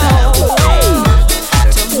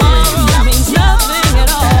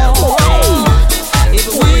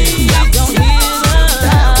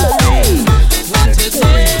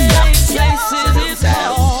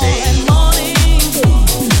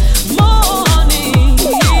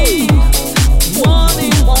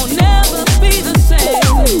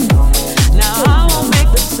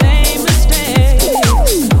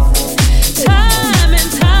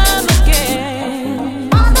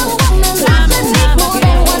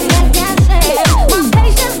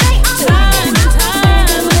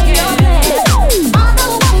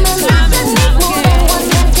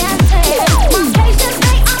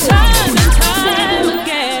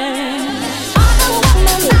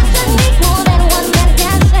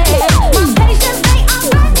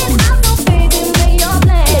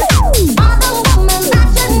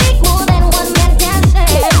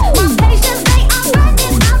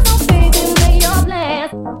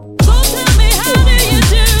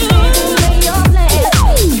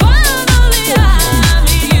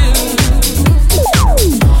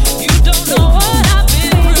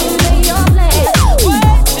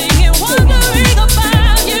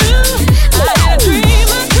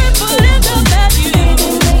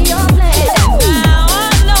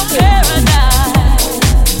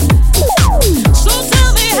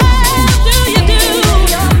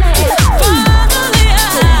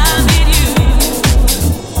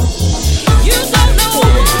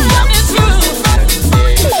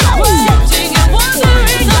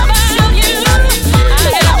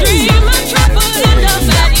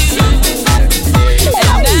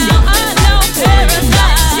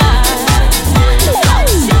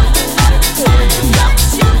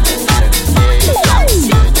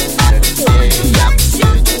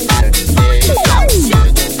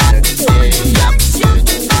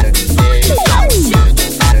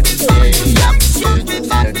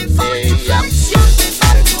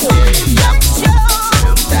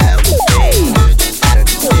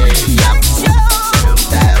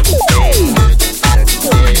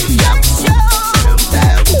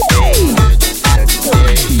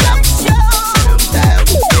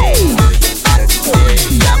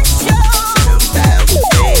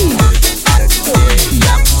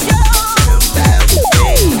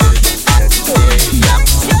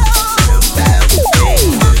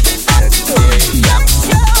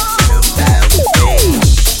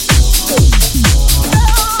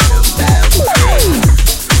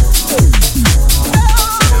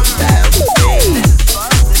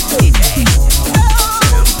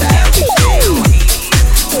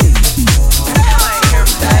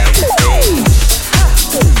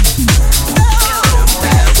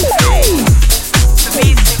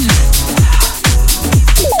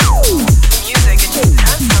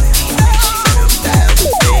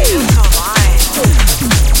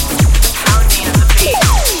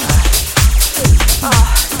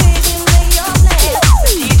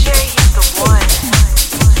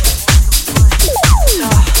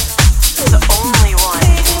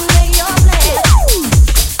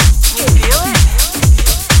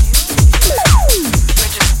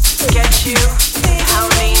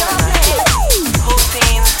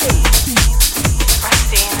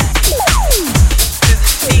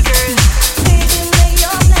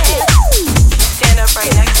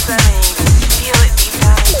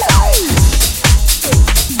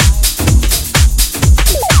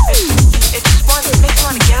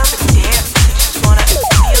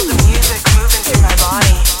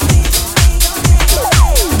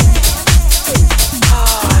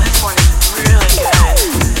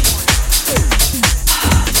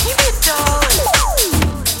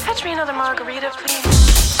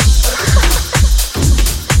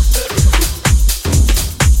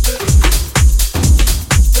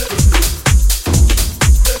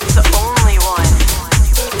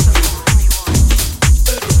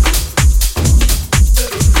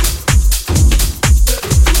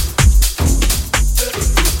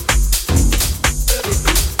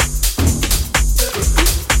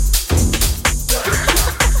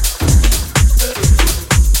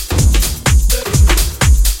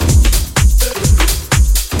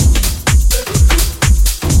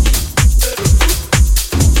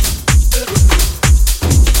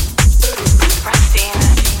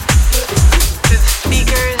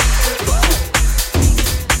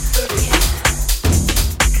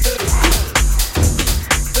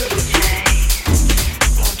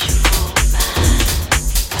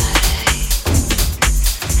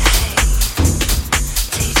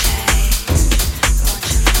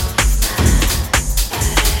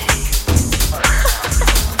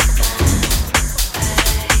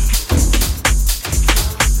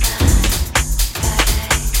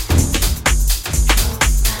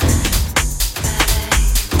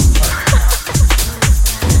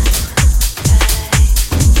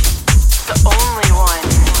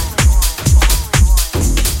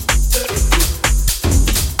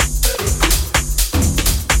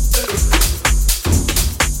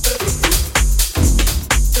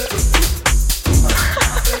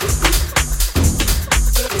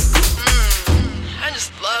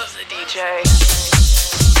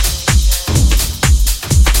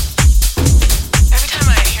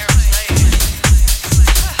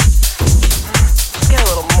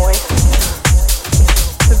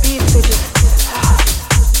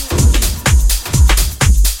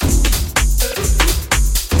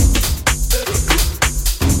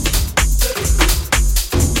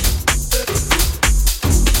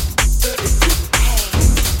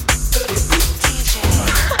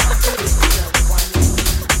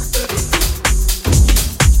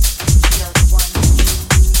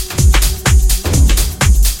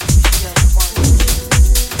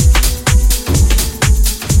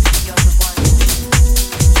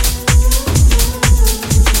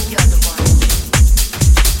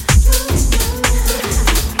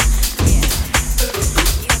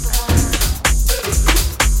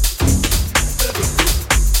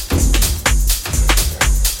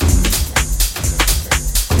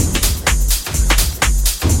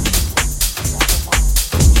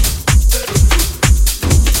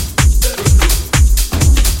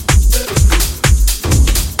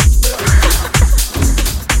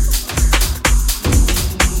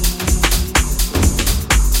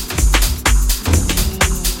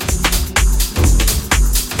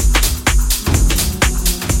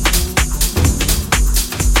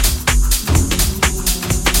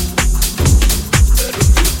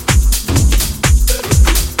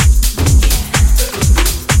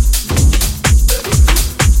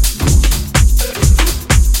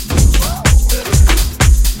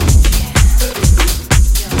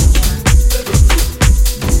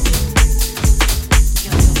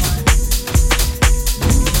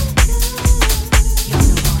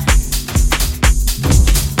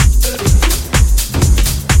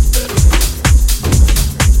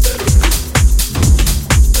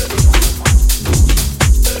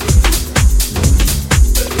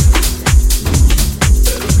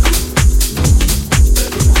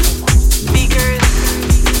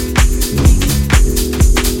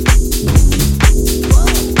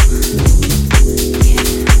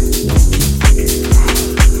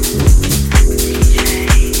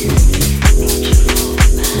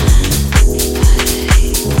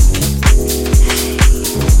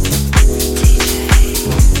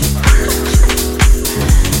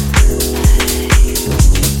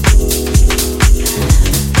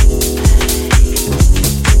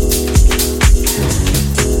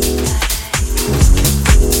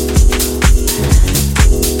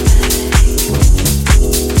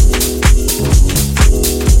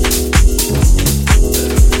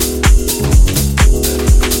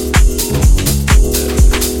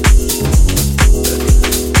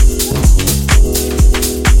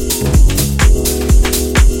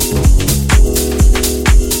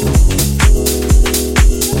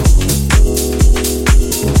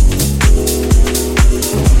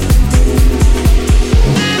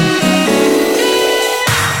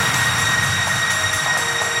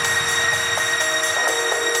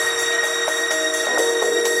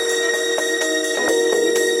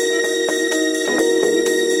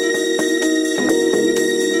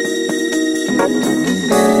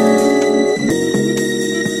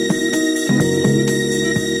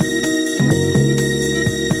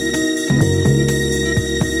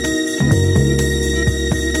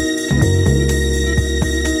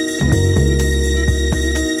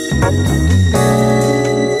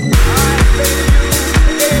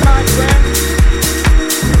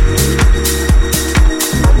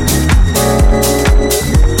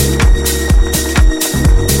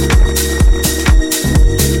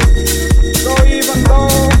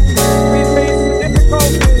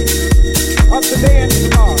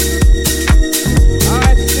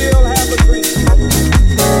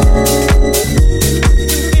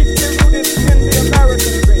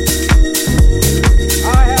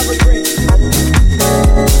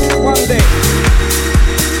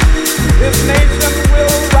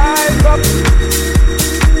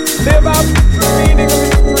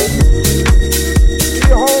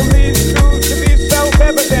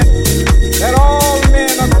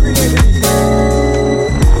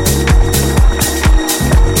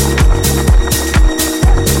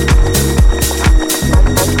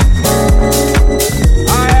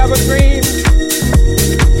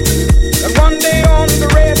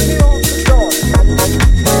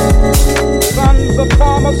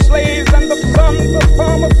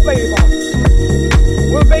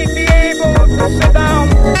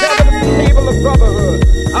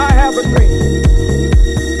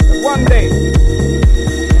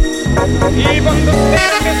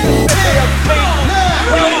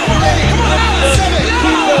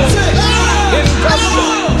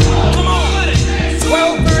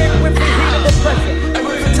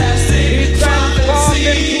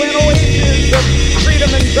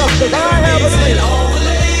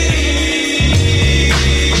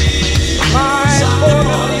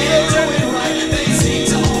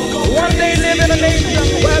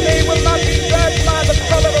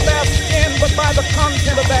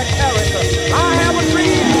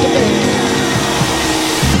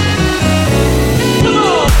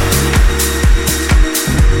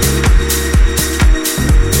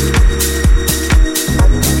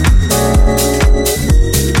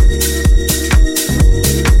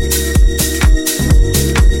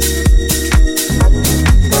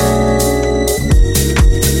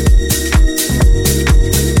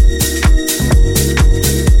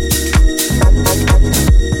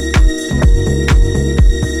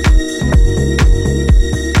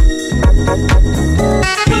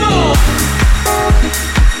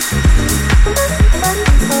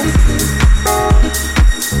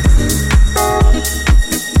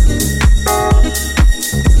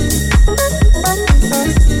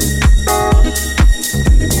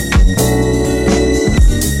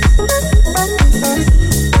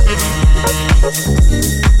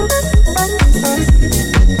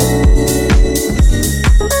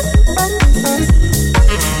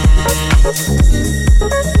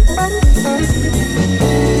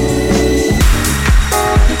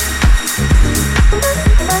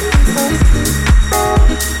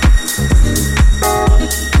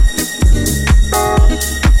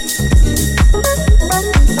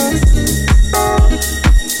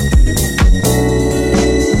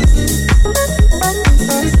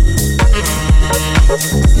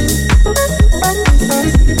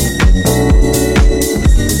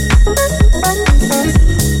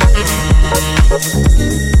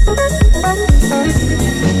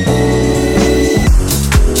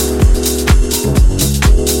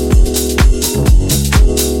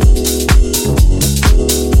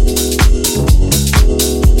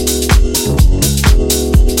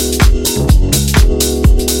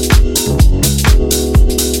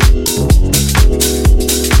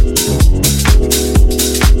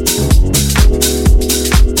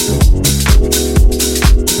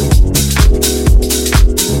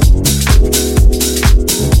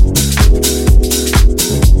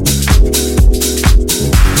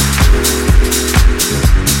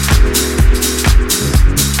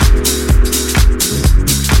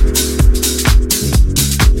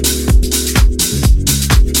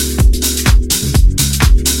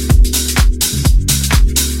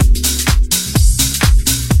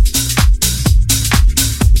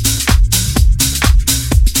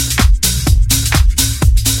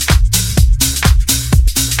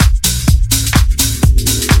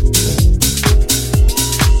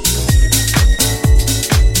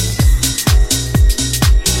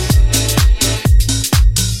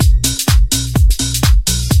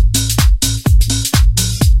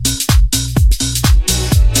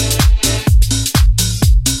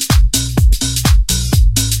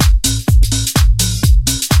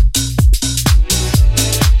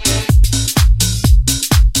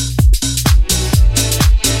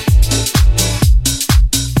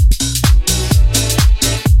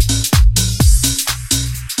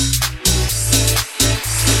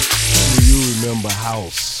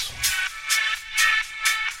house?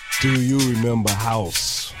 Do you remember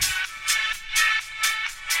house?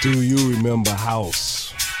 Do you remember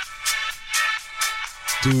house?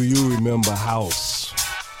 Do you remember house?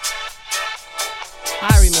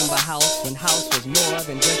 I remember house when house was more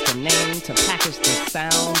than just a name to package this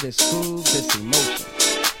sound, this groove, this emotion.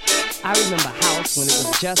 I remember house when it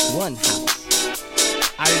was just one house.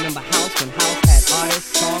 I remember house when house had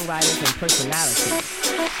artists, songwriters, and personalities.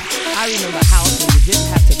 I remember house when you didn't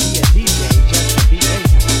have to be a DJ just to be in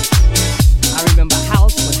house. I remember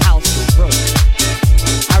house when house was broke.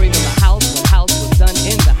 I remember house when house was done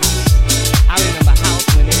in the house. I remember house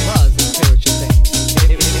when it was a spiritual thing.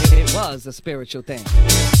 It was a spiritual thing.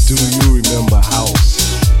 Do you remember house?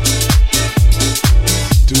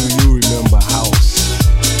 Do you remember house?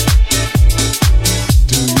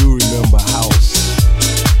 Do you remember house?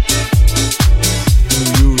 Do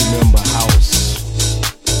you remember house?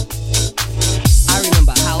 I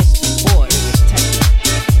remember house before it was techno.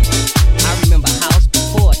 I remember house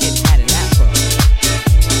before it had an afro.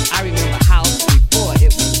 I remember house before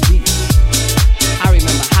it was deep. I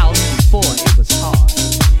remember house before it was hard.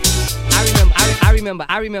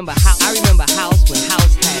 I remember house when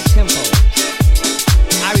house had tempos.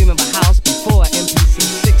 I remember house before MPC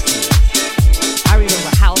 60s. I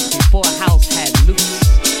remember house before house had loops.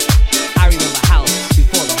 I remember house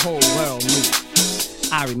before the whole world knew.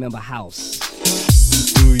 I remember house.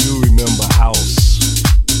 Do you remember house?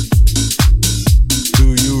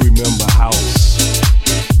 Do you remember house?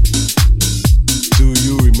 Do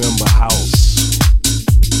you remember house?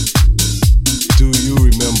 Do you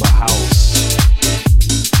remember house?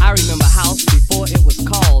 I remember house before it was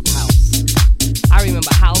called house. I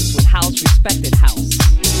remember house when house respected house.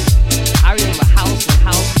 I remember house when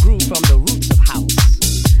house grew from the roots of house.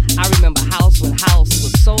 I remember house when house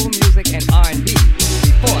was soul music and R&B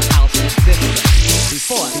before house was disco.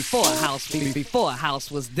 Before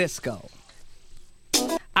house was disco.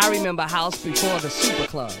 I remember house before the super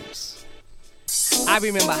clubs. I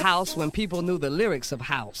remember house when people knew the lyrics of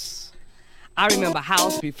house. I remember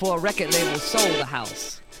house before record labels sold the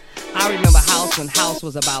house. I remember house when house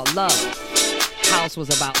was about love. House was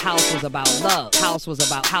about love. House was about love.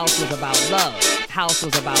 House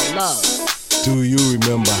was about love. Do you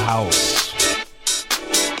remember house?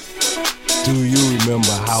 Do you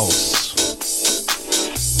remember house?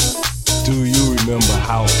 Do you remember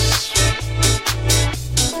house?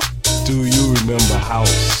 Do you remember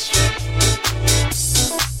house?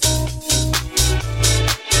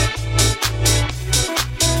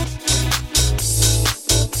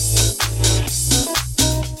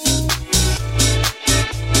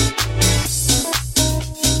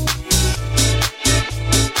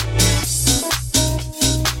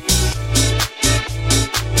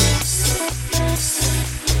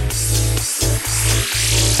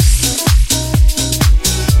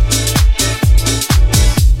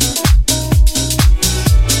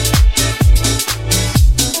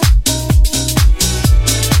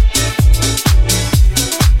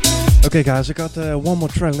 Okay guys, I got one more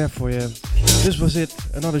track left for you. This was it,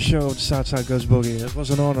 another show of the Southside Goes Boogie. It was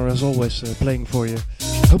an honor as always playing for you.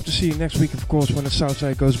 Hope to see you next week of course when the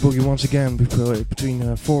Southside Goes Boogie once again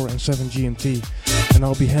between 4 and 7 GMT. And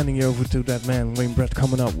I'll be handing you over to that man, Wayne Brett,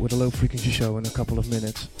 coming up with a low frequency show in a couple of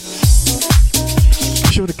minutes.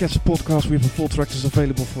 Be sure to catch the podcast, we have a full tracks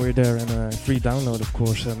available for you there and free download of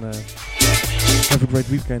course. And have a great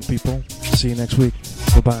weekend people. See you next week.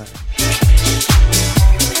 Bye-bye.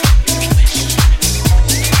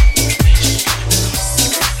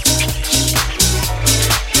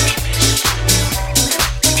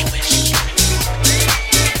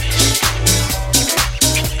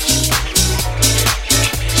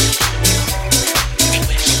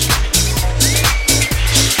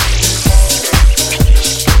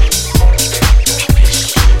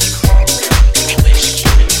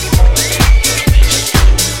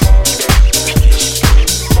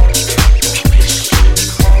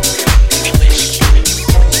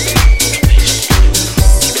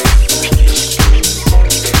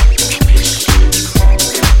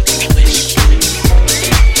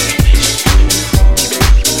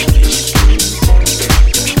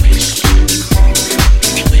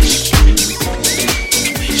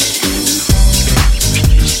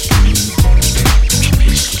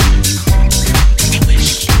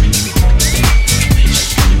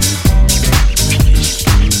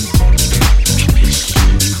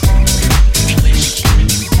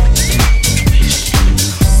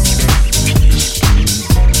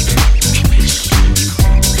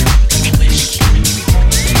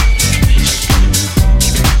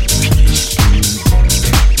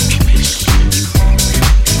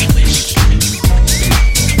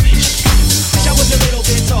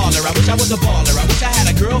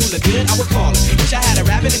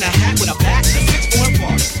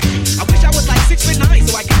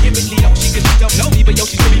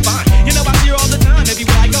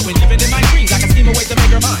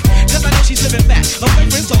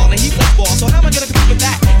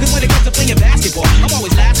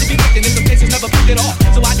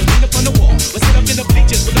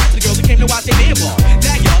 know I stay near ball.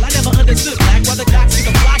 Dag y'all, I never understood black brother jocks see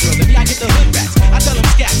the fly girls. And me, I get the hood rats. I tell them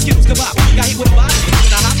scat, skittles, come up. Got hit with a body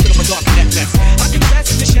in a hospital for talking that mess. I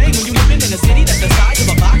confess it's a shame when you living in a city that's the size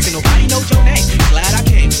of a box and nobody knows your name. Glad I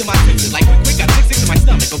came to my senses, like quick, got 6 in my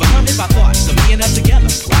stomach. Overcome if I thought, so me and us together,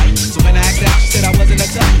 right? So when I asked out, she said I wasn't a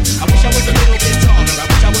type. I wish I was a little bit taller. I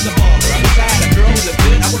wish I was a baller. I wish I had a girl who looked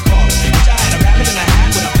good, I would call her. Wish I had a rabbit in a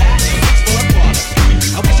hat with a bat and 6 for a quarter.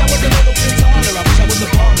 I wish I was a little bit taller. I wish I was a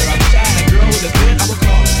baller. I wish I had a girl who looked good, I would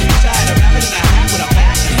call her. Wish I had a rabbit in a hat with a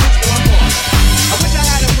bat and 6 for a quarter. I wish I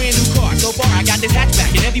had a brand new car. So far I got this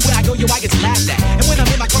hatchback, and everywhere I go, yo, I get laughed at. And when I'm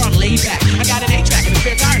in my car, I'm laid back. I got an 8-track and a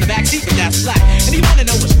spare tire in the back seat, but that's flat. And you wanna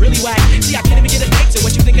know what's really whack? See, I can't even get a date, so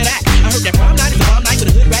what you think of that? I heard that prom night is a bomb night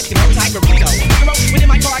with a hood rat, you can hold tight burrito. When in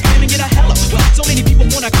my car, I can't even get a hello. Well, so many people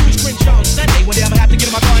wanna cruise Crenshaw on Sunday. One day I'ma have to get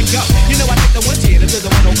in my car and go. You know I take the 110 until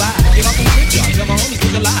the 105. Get off on Crenshaw, tell my homies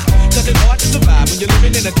look alive. Cause it's hard to survive when you're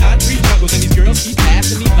living in the concrete jungles and these girls keep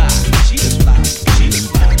passing me by. She just fly, she just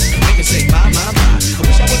fly. Make her say, my. I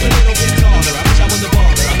wish I was a little bit taller. I wish I was a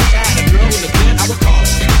baller. I wish I had a girl with a good, I would call her.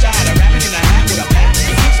 I wish I